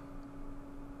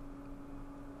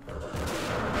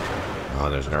 Oh,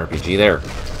 there's an RPG there.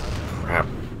 Crap.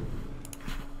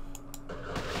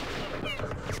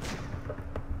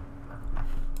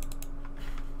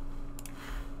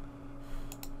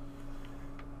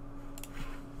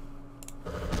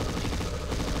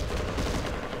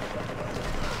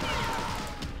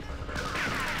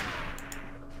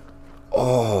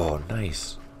 Oh,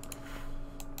 nice.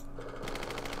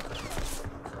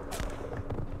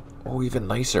 Oh, even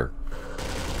nicer.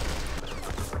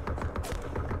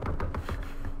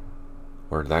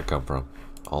 Where did that come from?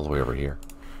 All the way over here.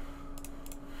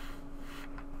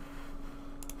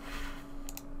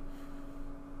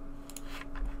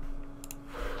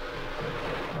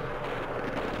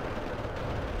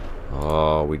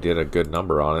 Oh, we did a good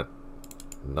number on it.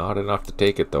 Not enough to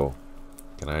take it, though.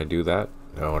 Can I do that?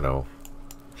 No, no.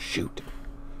 Shoot.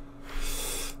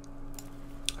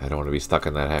 I don't want to be stuck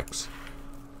in that hex.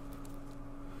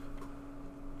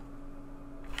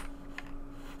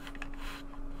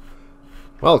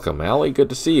 Welcome, Allie. Good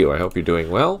to see you. I hope you're doing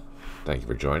well. Thank you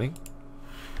for joining.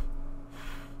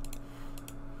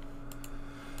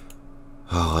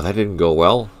 Oh, that didn't go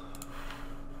well.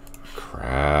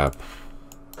 Crap.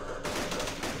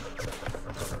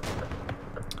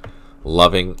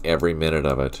 Loving every minute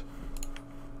of it.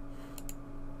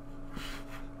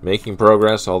 Making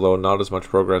progress, although not as much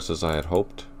progress as I had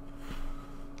hoped.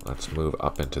 Let's move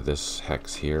up into this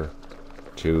hex here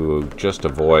to just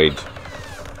avoid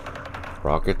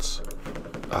rockets.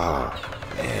 Oh,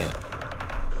 man.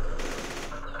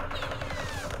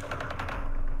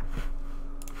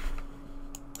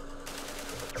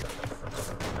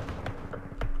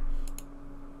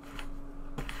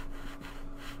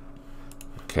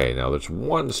 Okay, now there's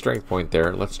one strength point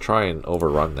there. Let's try and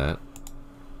overrun that.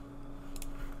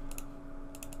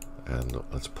 And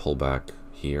let's pull back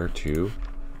here too.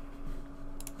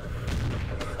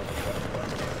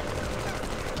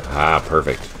 Ah,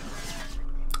 perfect.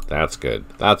 That's good.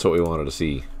 That's what we wanted to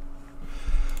see.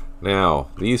 Now,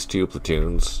 these two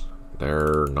platoons,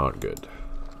 they're not good.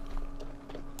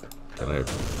 Can I...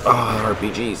 Oh,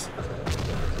 RPGs.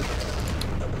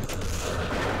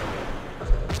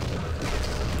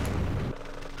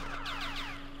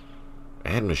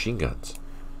 And machine guns.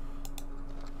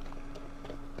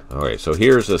 Alright, so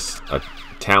here's a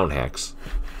town hex.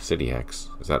 City hex.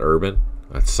 Is that urban?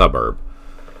 That's suburb.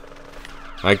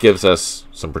 That gives us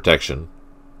some protection.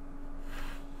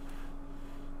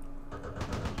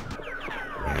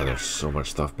 Man, there's so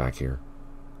much stuff back here.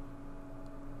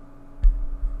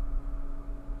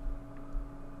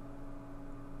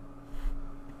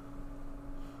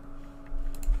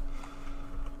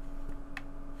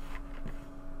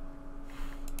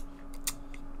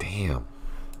 Damn.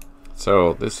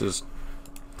 So this is...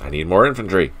 I need more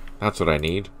infantry. That's what I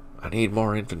need. I need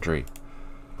more infantry.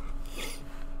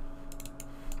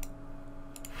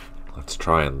 Let's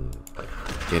try and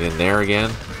get in there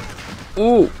again.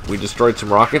 Ooh, we destroyed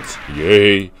some rockets.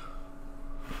 Yay.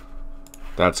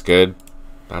 That's good.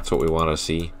 That's what we want to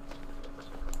see.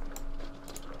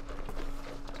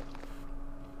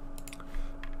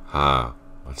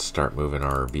 Let's start moving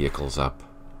our vehicles up.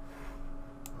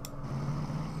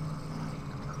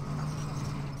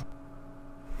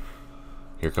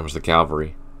 Here comes the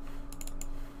cavalry.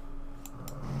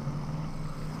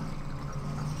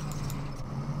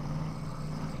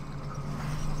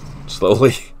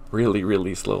 Slowly. Really,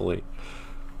 really slowly.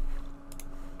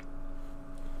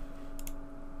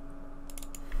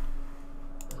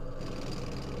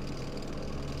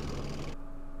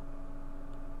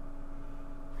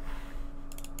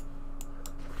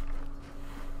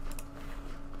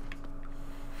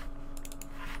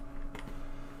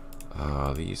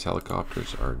 These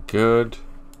helicopters are good.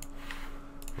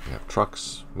 We have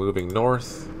trucks moving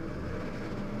north.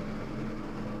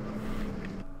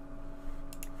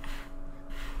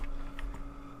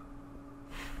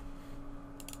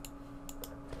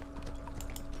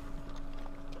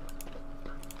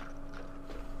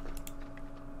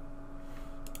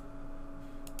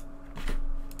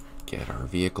 Get our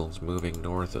vehicles moving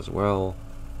north as well.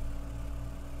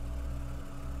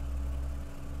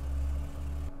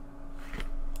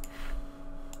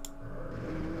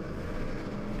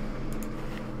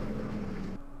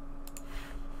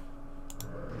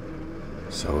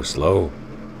 So slow.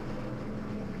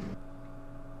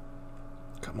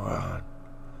 Come on.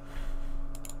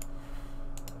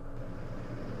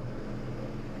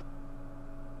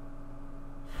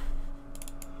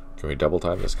 Can we double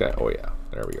time this guy? Oh yeah,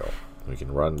 there we go. We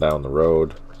can run down the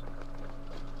road.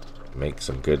 Make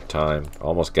some good time.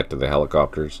 Almost get to the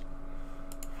helicopters.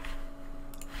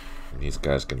 And these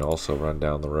guys can also run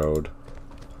down the road.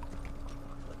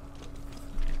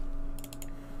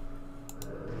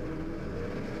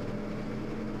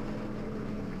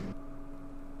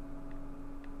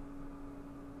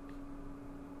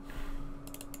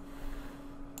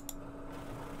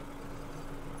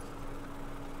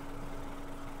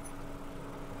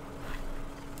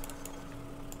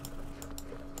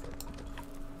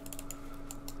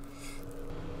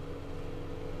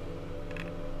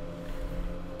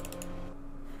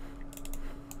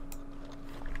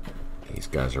 These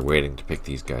guys are waiting to pick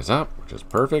these guys up, which is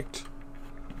perfect.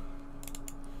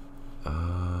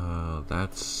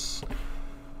 That's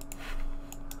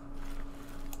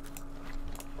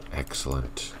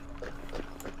excellent.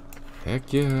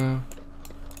 Heck yeah.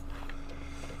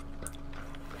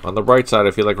 On the bright side,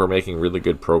 I feel like we're making really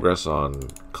good progress on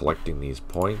collecting these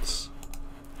points.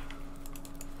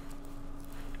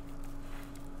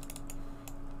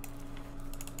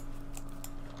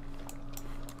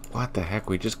 What the heck?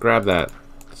 We just grabbed that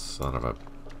son of a...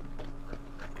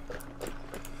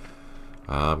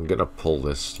 I'm gonna pull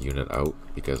this unit out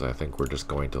because I think we're just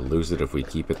going to lose it if we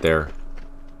keep it there.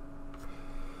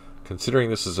 Considering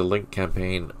this is a link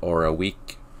campaign or a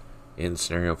week in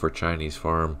scenario for Chinese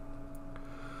farm,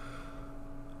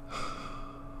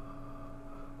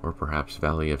 or perhaps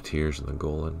Valley of Tears in the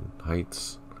Golan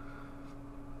Heights.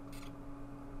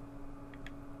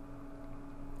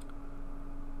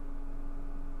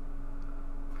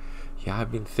 Yeah,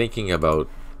 I've been thinking about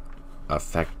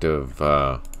effective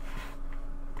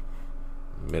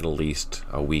Middle East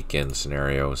a weekend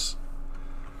scenarios.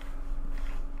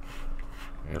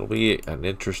 It'll be an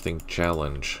interesting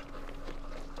challenge.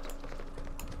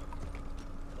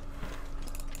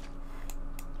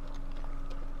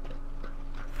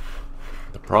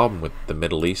 The problem with the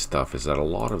Middle East stuff is that a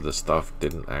lot of the stuff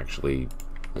didn't actually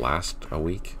last a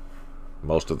week.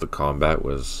 Most of the combat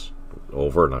was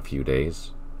over in a few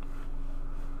days.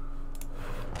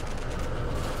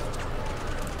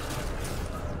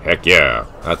 Heck yeah,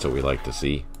 that's what we like to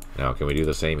see. Now, can we do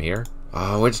the same here?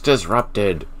 Oh, it's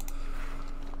disrupted.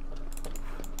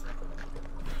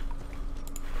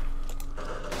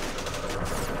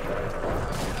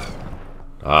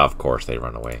 Of course they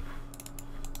run away.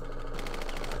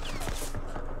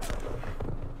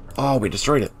 Oh, we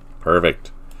destroyed it.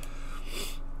 Perfect.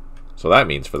 So that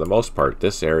means, for the most part,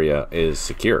 this area is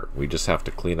secure. We just have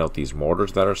to clean out these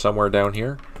mortars that are somewhere down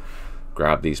here.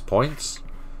 grab these points,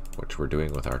 which we're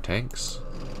doing with our tanks.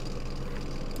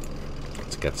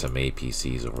 Let's get some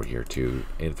APCs over here too.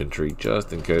 Infantry,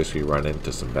 just in case we run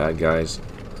into some bad guys.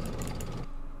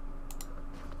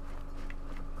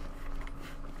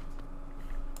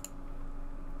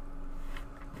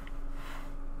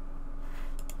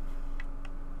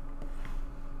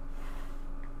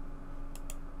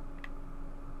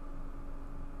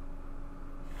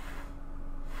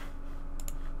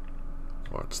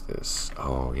 What's this?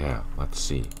 Oh yeah, let's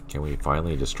see. Can we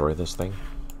finally destroy this thing?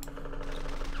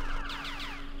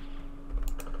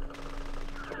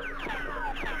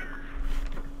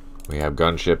 We have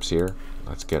gunships here.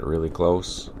 Let's get really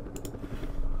close.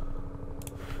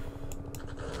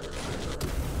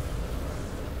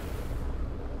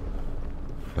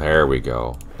 There we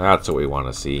go. That's what we want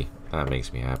to see. That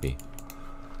makes me happy.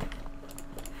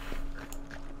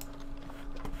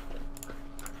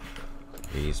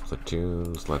 These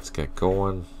platoons, let's get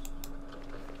going.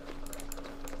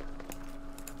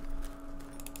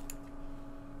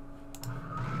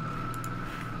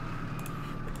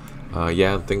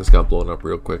 Yeah, things got blown up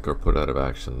real quick or put out of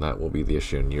action. That will be the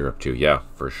issue in Europe too. Yeah,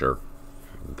 for sure.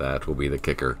 That will be the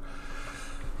kicker.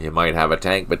 You might have a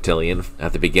tank battalion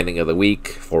at the beginning of the week,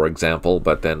 for example,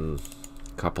 but then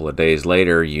a couple of days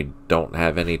later you don't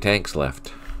have any tanks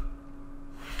left.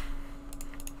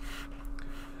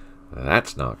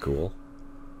 That's not cool.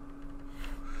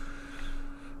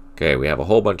 Okay, we have a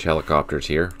whole bunch of helicopters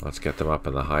here. Let's get them up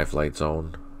in the high flight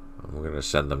zone. We're going to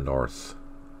send them north.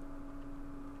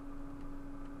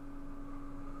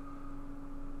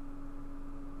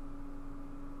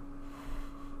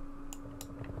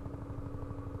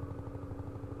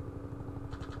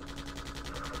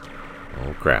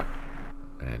 Oh crap.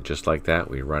 And just like that,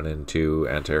 we run into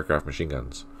anti-aircraft machine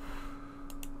guns.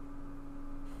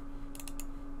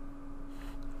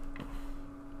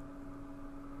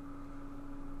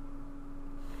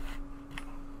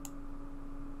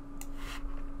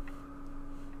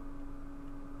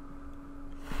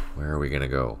 Where are we gonna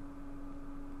go?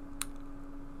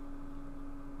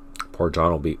 Poor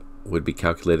John would be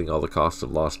calculating all the costs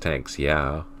of lost tanks.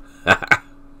 Yeah,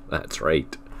 that's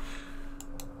right.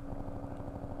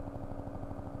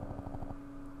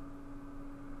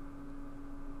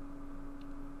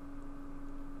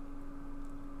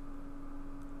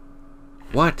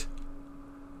 What?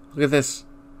 Look at this.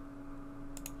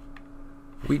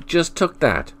 We just took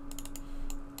that.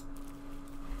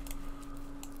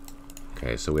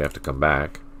 Okay, so we have to come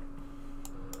back.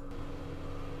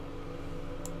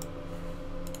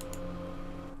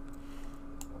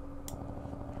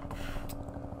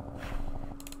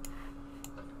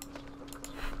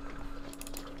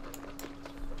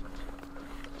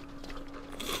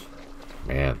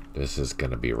 Man, this is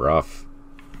gonna be rough.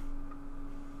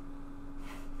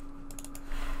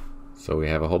 So we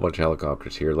have a whole bunch of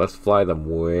helicopters here. Let's fly them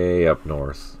way up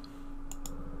north.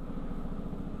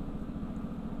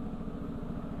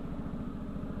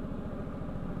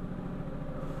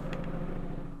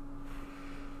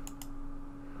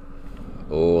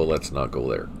 Oh, let's not go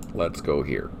there. Let's go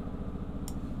here.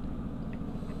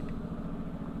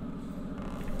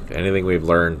 If anything we've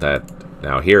learned that...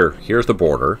 Now here's the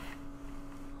border.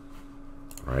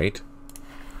 Right?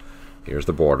 Here's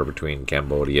the border between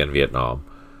Cambodia and Vietnam.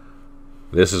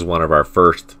 This is one of our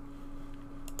first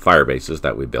fire bases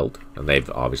that we built. And they've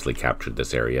obviously captured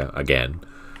this area again.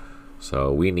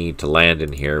 So we need to land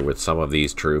in here with some of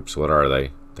these troops. What are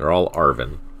they? They're all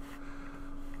ARVN.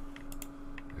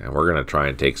 And we're going to try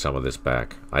and take some of this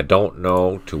back. I don't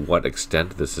know to what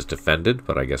extent this is defended,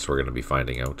 but I guess we're going to be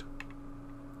finding out.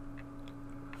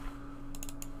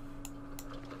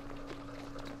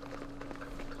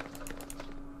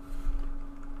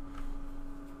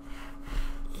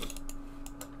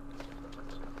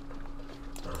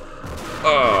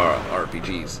 Oh,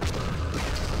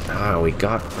 RPGs. Ah, we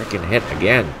got freaking hit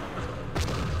again.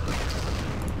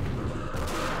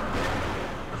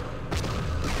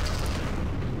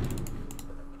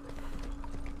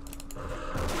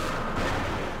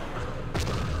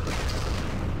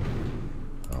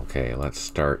 Okay, let's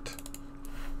start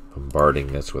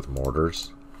bombarding this with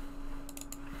mortars.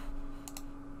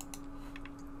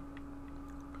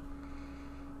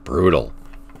 Brutal.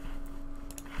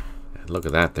 And look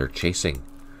at that, they're chasing.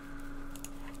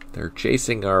 They're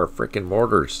chasing our frickin'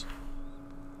 mortars.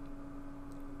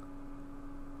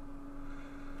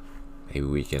 Maybe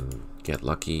we can get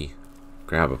lucky.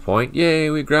 Grab a point. Yay,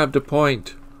 we grabbed a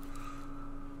point.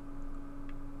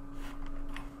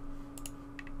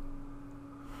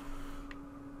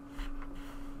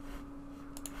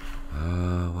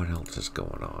 What else is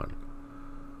going on?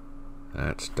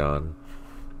 That's done.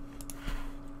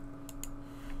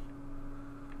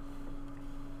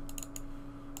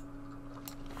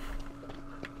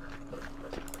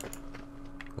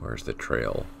 Where's the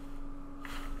trail?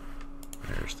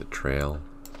 There's the trail.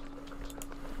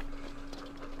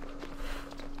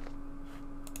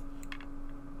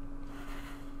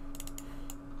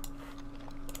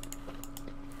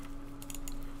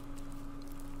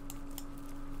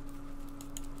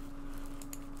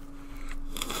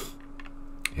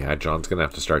 Yeah, John's going to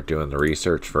have to start doing the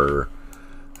research for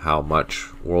how much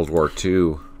World War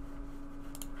II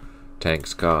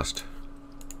tanks cost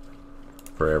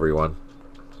for everyone.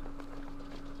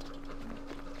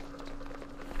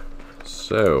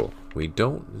 So, we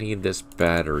don't need this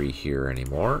battery here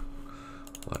anymore.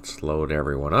 Let's load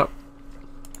everyone up.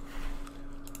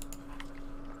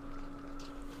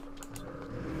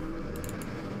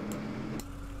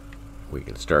 We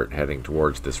can start heading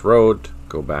towards this road,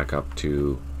 go back up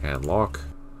to Loc.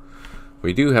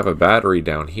 We do have a battery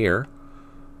down here.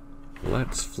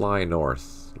 Let's fly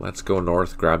north. Let's go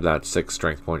north, grab that 6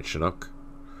 strength point Chinook,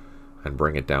 and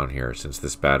bring it down here since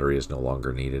this battery is no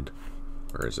longer needed.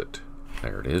 Where is it?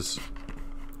 There it is.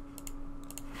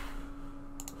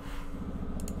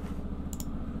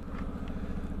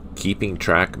 Keeping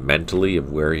track mentally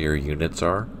of where your units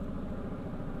are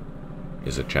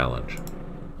is a challenge.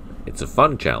 It's a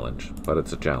fun challenge, but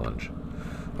it's a challenge.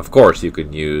 Of course, you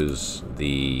can use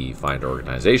the find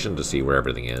organization to see where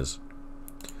everything is.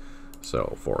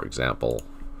 So, for example,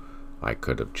 I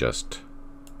could have just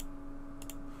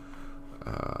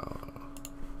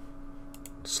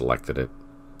selected it,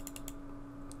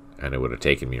 and it would have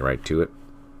taken me right to it.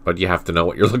 But you have to know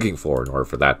what you're looking for in order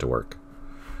for that to work.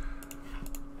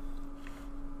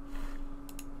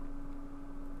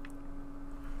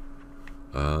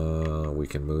 We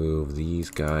can move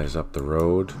these guys up the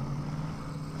road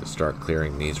to start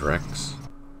clearing these wrecks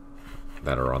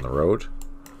that are on the road.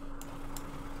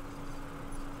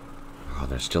 Oh,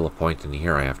 there's still a point in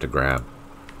here I have to grab.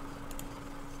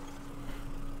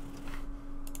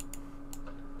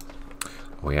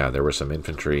 Oh yeah, there was some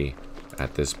infantry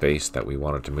at this base that we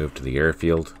wanted to move to the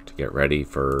airfield to get ready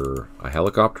for a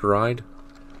helicopter ride.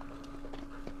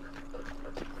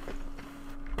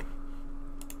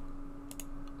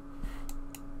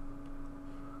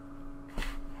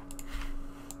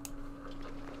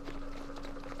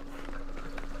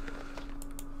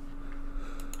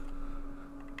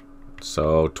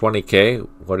 So 20k,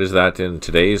 what is that in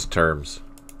today's terms?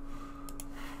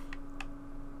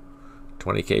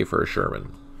 20k for a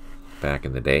Sherman back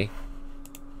in the day.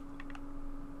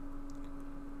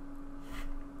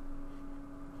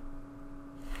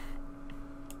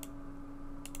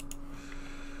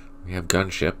 We have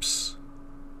gunships.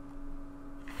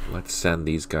 Let's send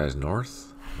these guys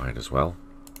north. Might as well.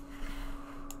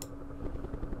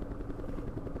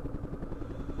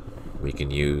 We can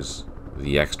use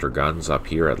the extra guns up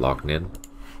here at Loc Ninh.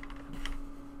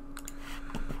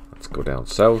 Let's go down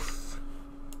south.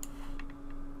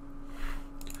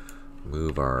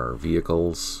 Move our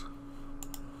vehicles.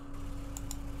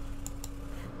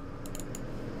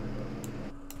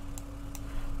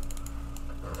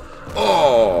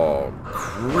 Oh,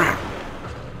 crap.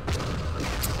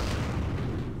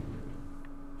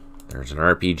 There's an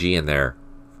RPG in there.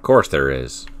 Of course there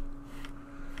is.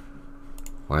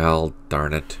 Well,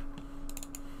 darn it.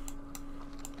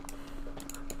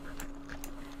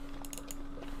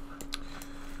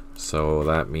 So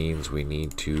that means we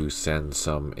need to send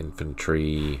some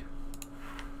infantry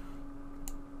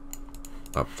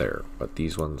up there. But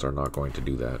these ones are not going to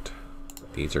do that.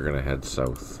 These are going to head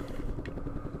south.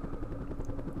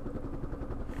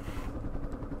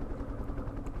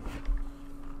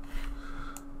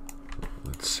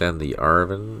 Let's send the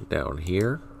Arvin down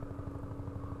here.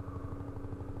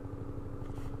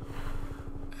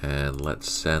 And let's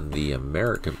send the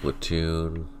American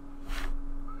platoon.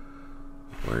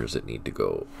 Where does it need to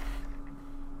go?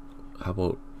 How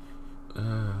about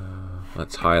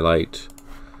let's highlight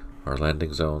our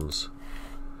landing zones.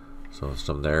 So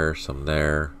some there, some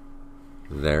there.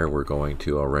 There we're going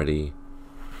to already.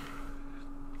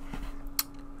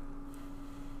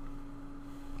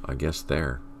 I guess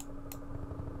there.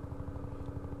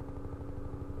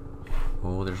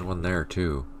 Oh, there's one there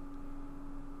too.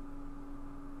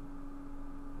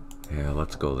 Yeah,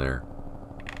 let's go there.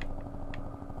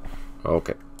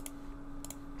 Okay.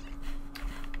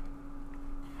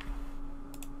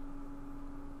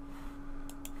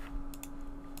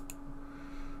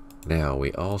 Now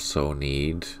we also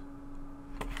need...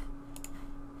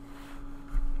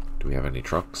 Do we have any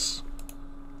trucks?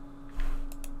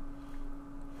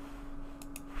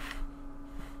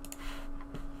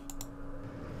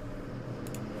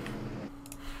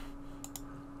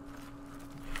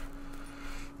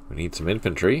 We need some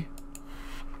infantry.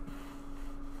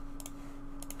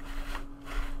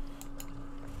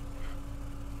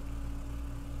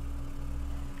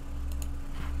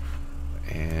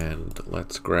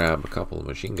 let's grab a couple of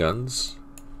machine guns.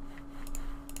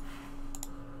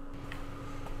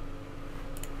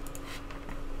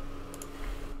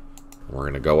 We're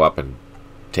going to go up and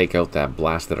take out that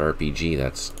blasted RPG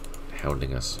that's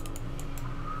hounding us.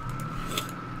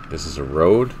 This is a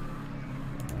road.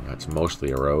 That's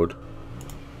mostly a road.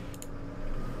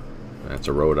 That's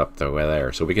a road up the way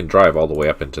there. So we can drive all the way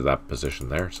up into that position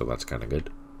there. So that's kind of good.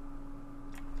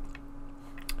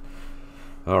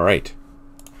 Alright.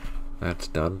 That's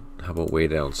done. How about way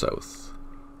down south?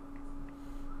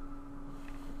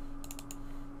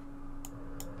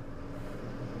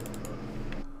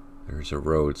 There's a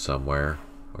road somewhere.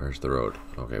 Where's the road?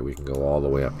 Okay, we can go all the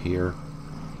way up here.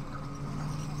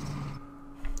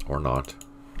 Or not.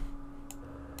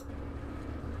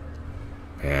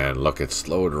 And look, it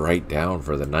slowed right down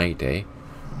for the night, eh?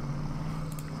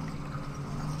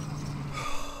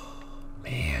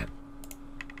 Man.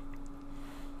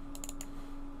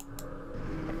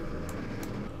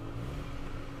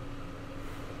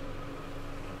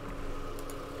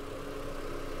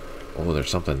 Oh, there's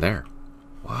something there.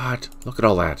 What? Look at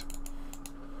all that.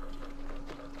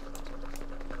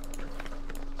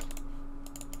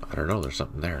 I don't know, there's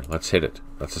something there. Let's hit it.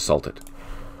 Let's assault it.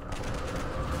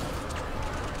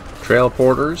 Trail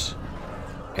porters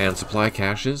and supply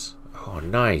caches. Oh,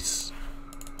 nice.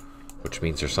 Which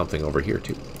means there's something over here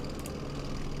too.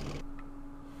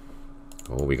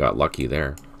 Oh, we got lucky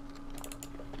there.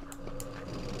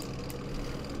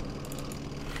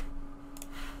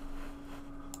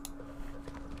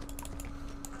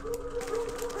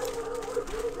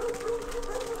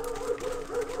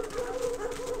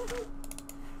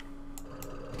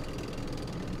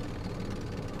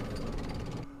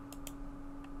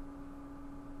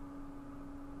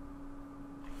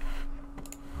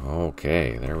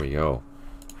 Okay, there we go.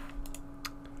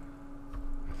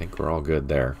 I think we're all good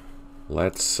there.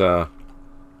 Let's,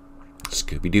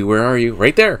 Scooby-Doo, where are you?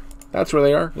 Right there! That's where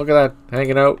they are. Look at that.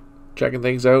 Hanging out, checking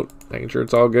things out, making sure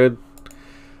it's all good.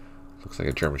 Looks like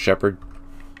a German Shepherd.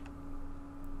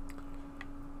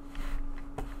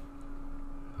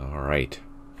 Alright.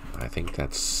 I think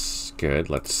that's good.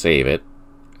 Let's save it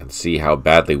and see how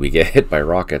badly we get hit by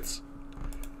rockets.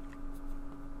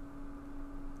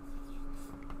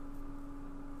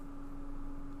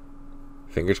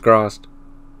 Fingers crossed.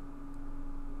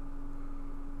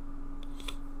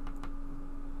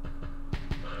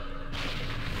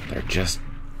 They're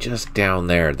just down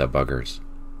there, the buggers.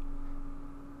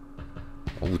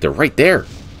 Oh, they're right there.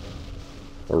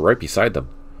 We're right beside them.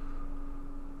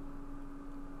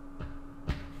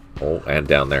 Oh, and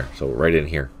down there. So right in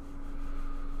here.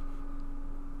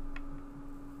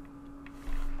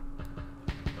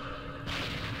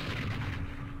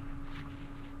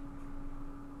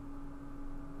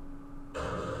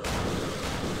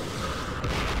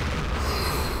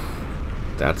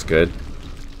 That's good.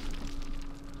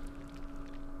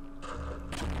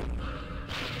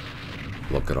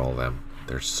 Look at all them.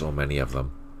 There's so many of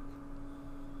them.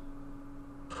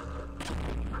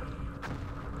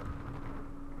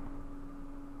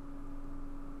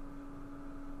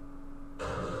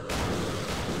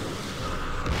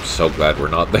 I'm so glad we're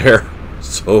not there.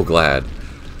 So glad.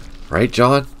 Right,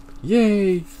 John?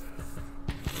 Yay!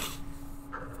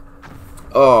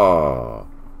 Oh,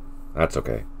 that's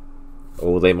okay.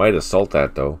 Oh, they might assault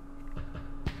that, though.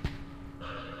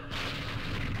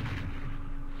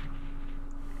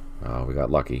 Oh, we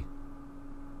got lucky.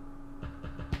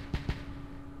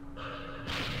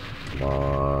 Come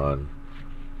on.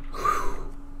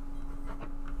 Whew.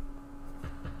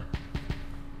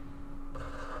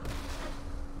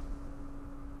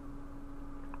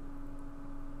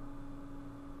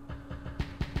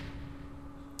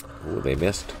 Oh, they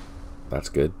missed. That's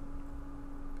good.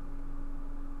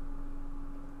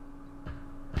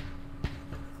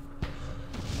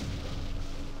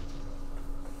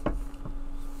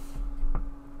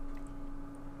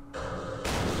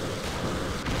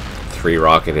 Three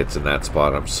rocket hits in that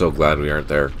spot. I'm so glad we aren't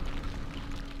there.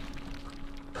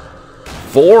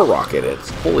 4 rocket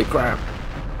hits. Holy crap.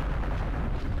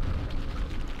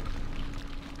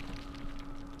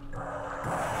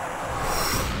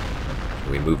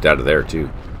 We moved out of there too.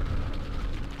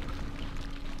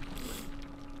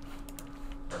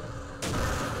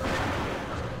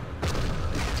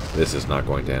 This is not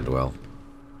going to end well.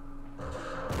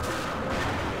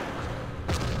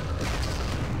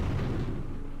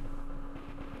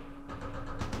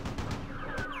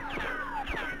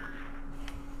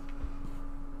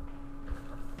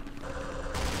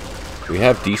 We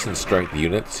have decent strength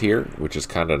units here, which is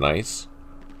kind of nice.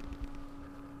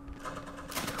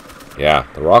 Yeah,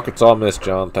 the rockets all missed,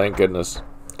 John. Thank goodness.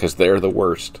 Because they're the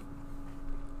worst.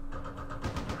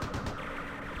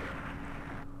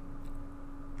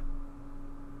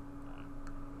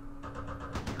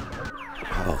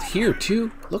 here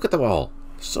too? Look at them all.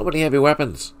 So many heavy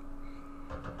weapons.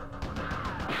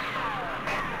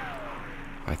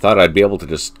 I thought I'd be able to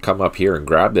just come up here and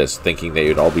grab this, thinking they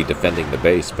would all be defending the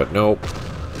base, but nope.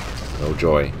 No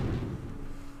joy.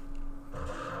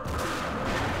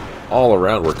 All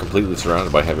around, we're completely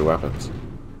surrounded by heavy weapons.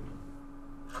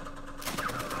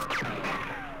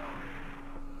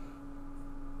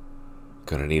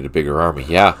 Gonna need a bigger army.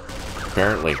 Yeah,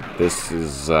 apparently. This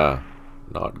is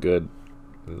not good.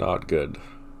 Not good.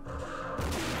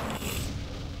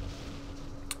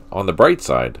 On the bright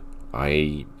side,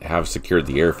 I have secured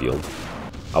the airfield.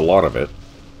 A lot of it.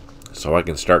 So I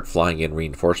can start flying in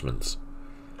reinforcements.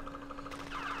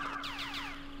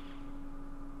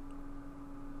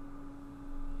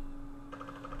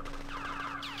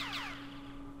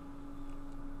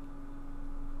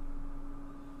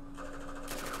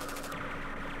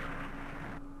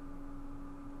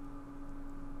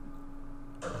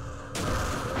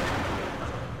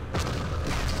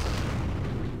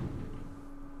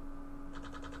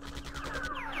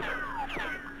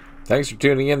 Thanks for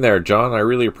tuning in there, John. I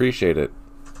really appreciate it.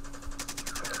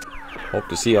 Hope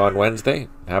to see you on Wednesday.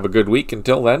 Have a good week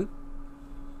until then.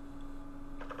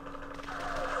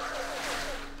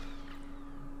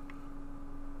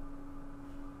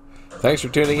 Thanks for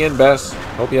tuning in, Bess.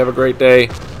 Hope you have a great day.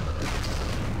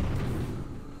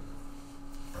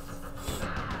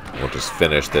 We'll just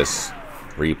finish this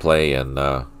replay and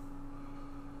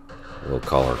we'll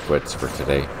call her quits for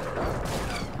today.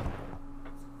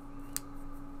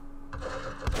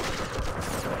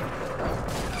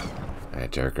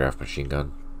 Anti-aircraft machine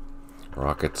gun.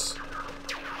 Rockets.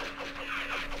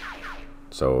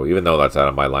 So even though that's out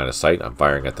of my line of sight, I'm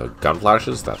firing at the gun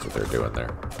flashes. That's what they're doing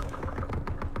there.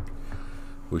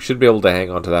 We should be able to hang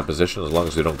on to that position as long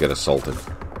as we don't get assaulted.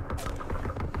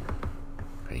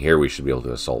 And here we should be able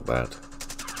to assault that.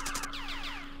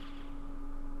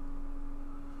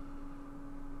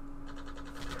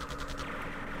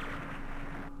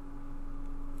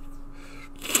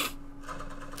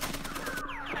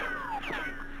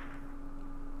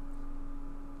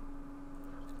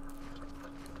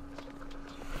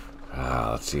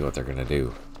 Let's see what they're gonna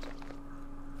do.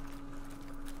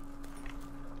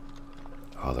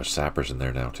 Oh, there's sappers in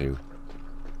there now too.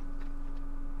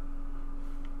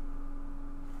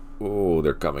 Oh,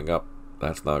 they're coming up.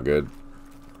 That's not good.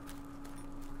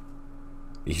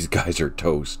 These guys are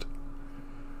toast.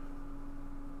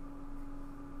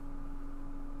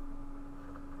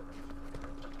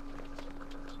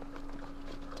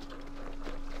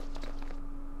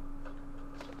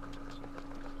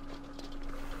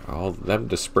 All them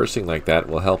dispersing like that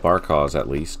will help our cause at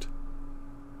least.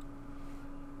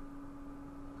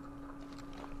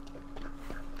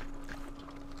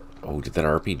 Oh, did that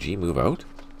RPG move out?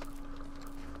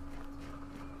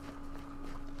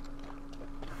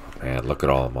 Man, look at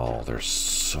all of them all. There's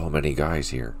so many guys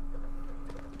here.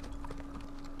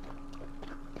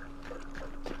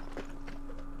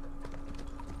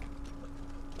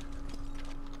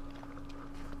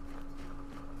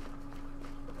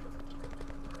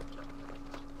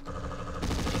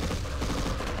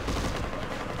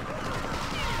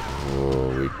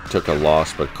 Took a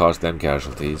loss, but caused them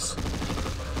casualties.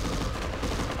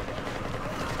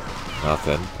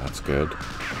 Nothing. That's good.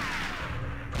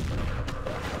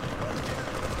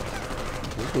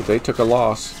 Ooh, they took a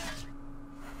loss.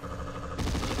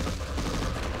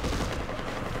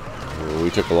 Ooh, we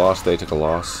took a loss. They took a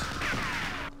loss.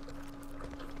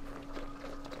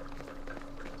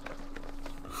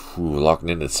 Ooh, Loc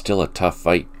Ninh is still a tough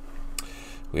fight.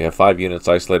 We have 5 units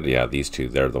isolated. Yeah, these two,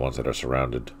 they're the ones that are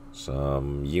surrounded.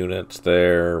 Some units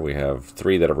there. We have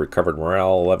 3 that have recovered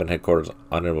morale, 11 headquarters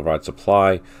unable to provide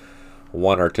supply,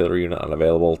 1 artillery unit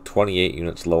unavailable, 28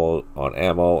 units low on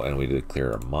ammo, and we did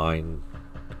clear a mine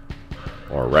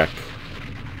or a wreck.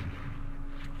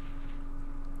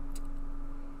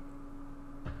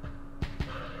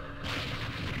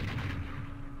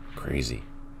 Crazy.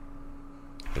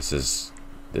 This is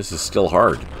still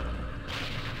hard.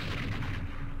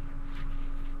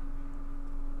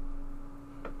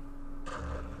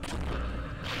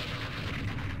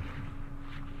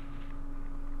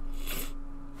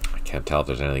 Can't tell if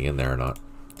there's anything in there or not.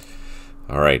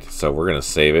 Alright, so we're going to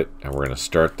save it, and we're going to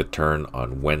start the turn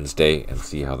on Wednesday and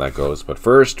see how that goes. But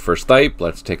first, for Stipe,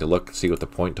 let's take a look and see what the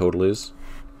point total is.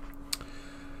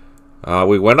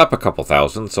 We went up a couple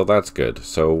thousand, so that's good.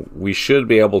 So we should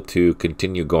be able to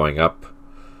continue going up,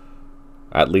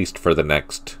 at least for the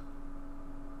next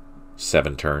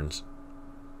 7 turns.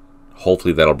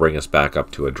 Hopefully that'll bring us back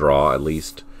up to a draw, at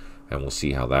least, and we'll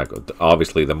see how that goes.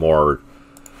 Obviously, the more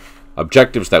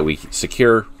objectives that we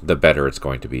secure, the better it's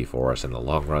going to be for us in the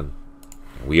long run.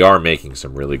 We are making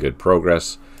some really good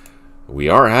progress. We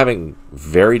are having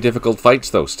very difficult fights,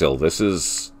 though, still. This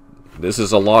is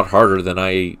a lot harder than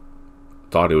I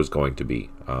thought it was going to be.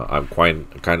 I'm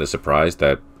kind of surprised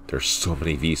that there's so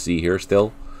many VC here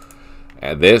still.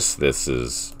 And this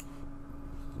is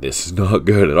not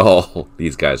good at all.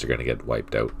 These guys are going to get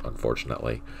wiped out,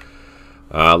 unfortunately.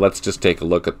 Let's just take a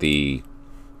look at the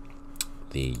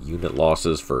unit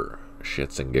losses for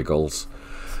shits and giggles.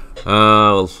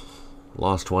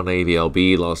 Lost one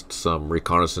AVLB, lost some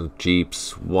reconnaissance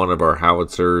jeeps, one of our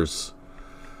howitzers,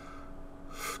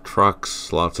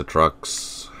 trucks, lots of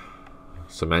trucks,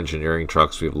 some engineering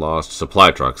trucks we've lost,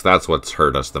 supply trucks. That's what's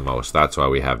hurt us the most. That's why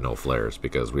we have no flares,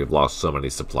 because we've lost so many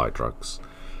supply trucks,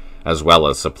 as well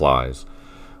as supplies.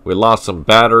 We lost some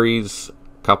batteries,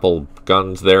 couple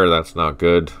guns there, that's not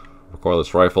good.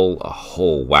 Recoilless rifle, a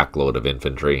whole whackload of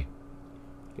infantry.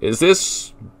 Is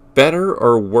this better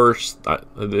or worse?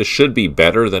 This should be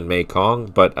better than Mekong,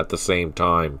 but at the same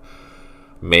time,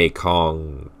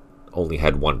 Mekong only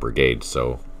had one brigade,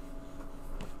 so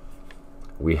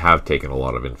we have taken a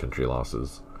lot of infantry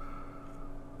losses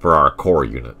for our core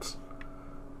units.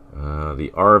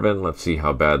 The Arvin, let's see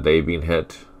how bad they've been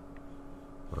hit.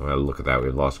 Well, look at that,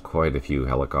 we've lost quite a few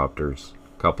helicopters,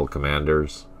 couple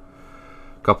commanders,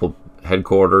 couple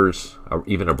headquarters,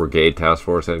 even a brigade task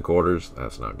force headquarters.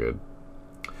 That's not good.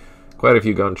 Quite a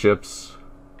few gunships,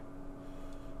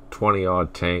 20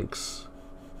 odd tanks,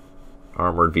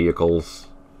 armored vehicles,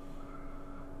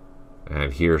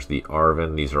 and here's the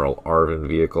Arvin. These are all Arvin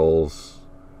vehicles.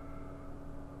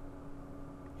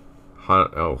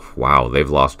 Oh wow, they've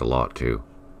lost a lot too.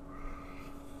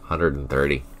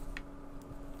 130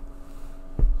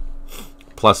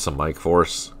 plus some Mike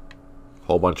force,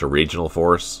 whole bunch of regional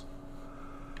force.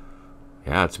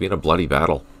 Yeah, it's been a bloody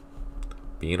battle.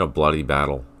 Being a bloody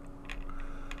battle.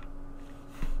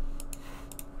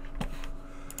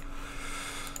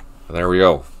 And there we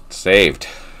go. Saved.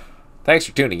 Thanks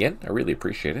for tuning in. I really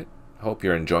appreciate it. I hope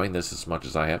you're enjoying this as much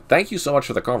as I have. Thank you so much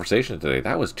for the conversation today.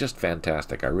 That was just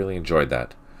fantastic. I really enjoyed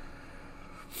that.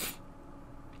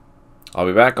 I'll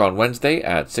be back on Wednesday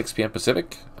at 6 p.m.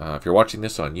 Pacific. If you're watching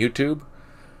this on YouTube,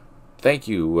 thank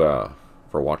you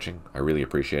for watching. I really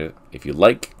appreciate it. If you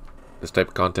like this type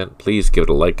of content, please give it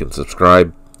a like and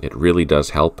subscribe. It really does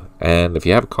help. And if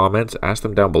you have comments, ask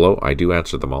them down below. I do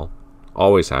answer them all.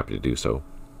 Always happy to do so.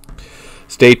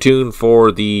 Stay tuned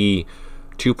for the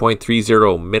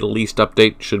 2.30 Middle East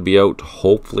update. Should be out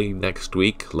hopefully next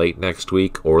week, late next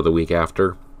week, or the week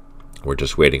after. We're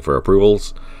just waiting for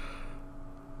approvals.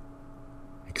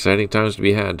 Exciting times to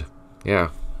be had. Yeah.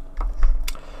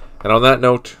 And on that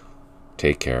note,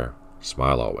 take care,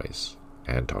 smile always,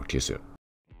 and talk to you soon.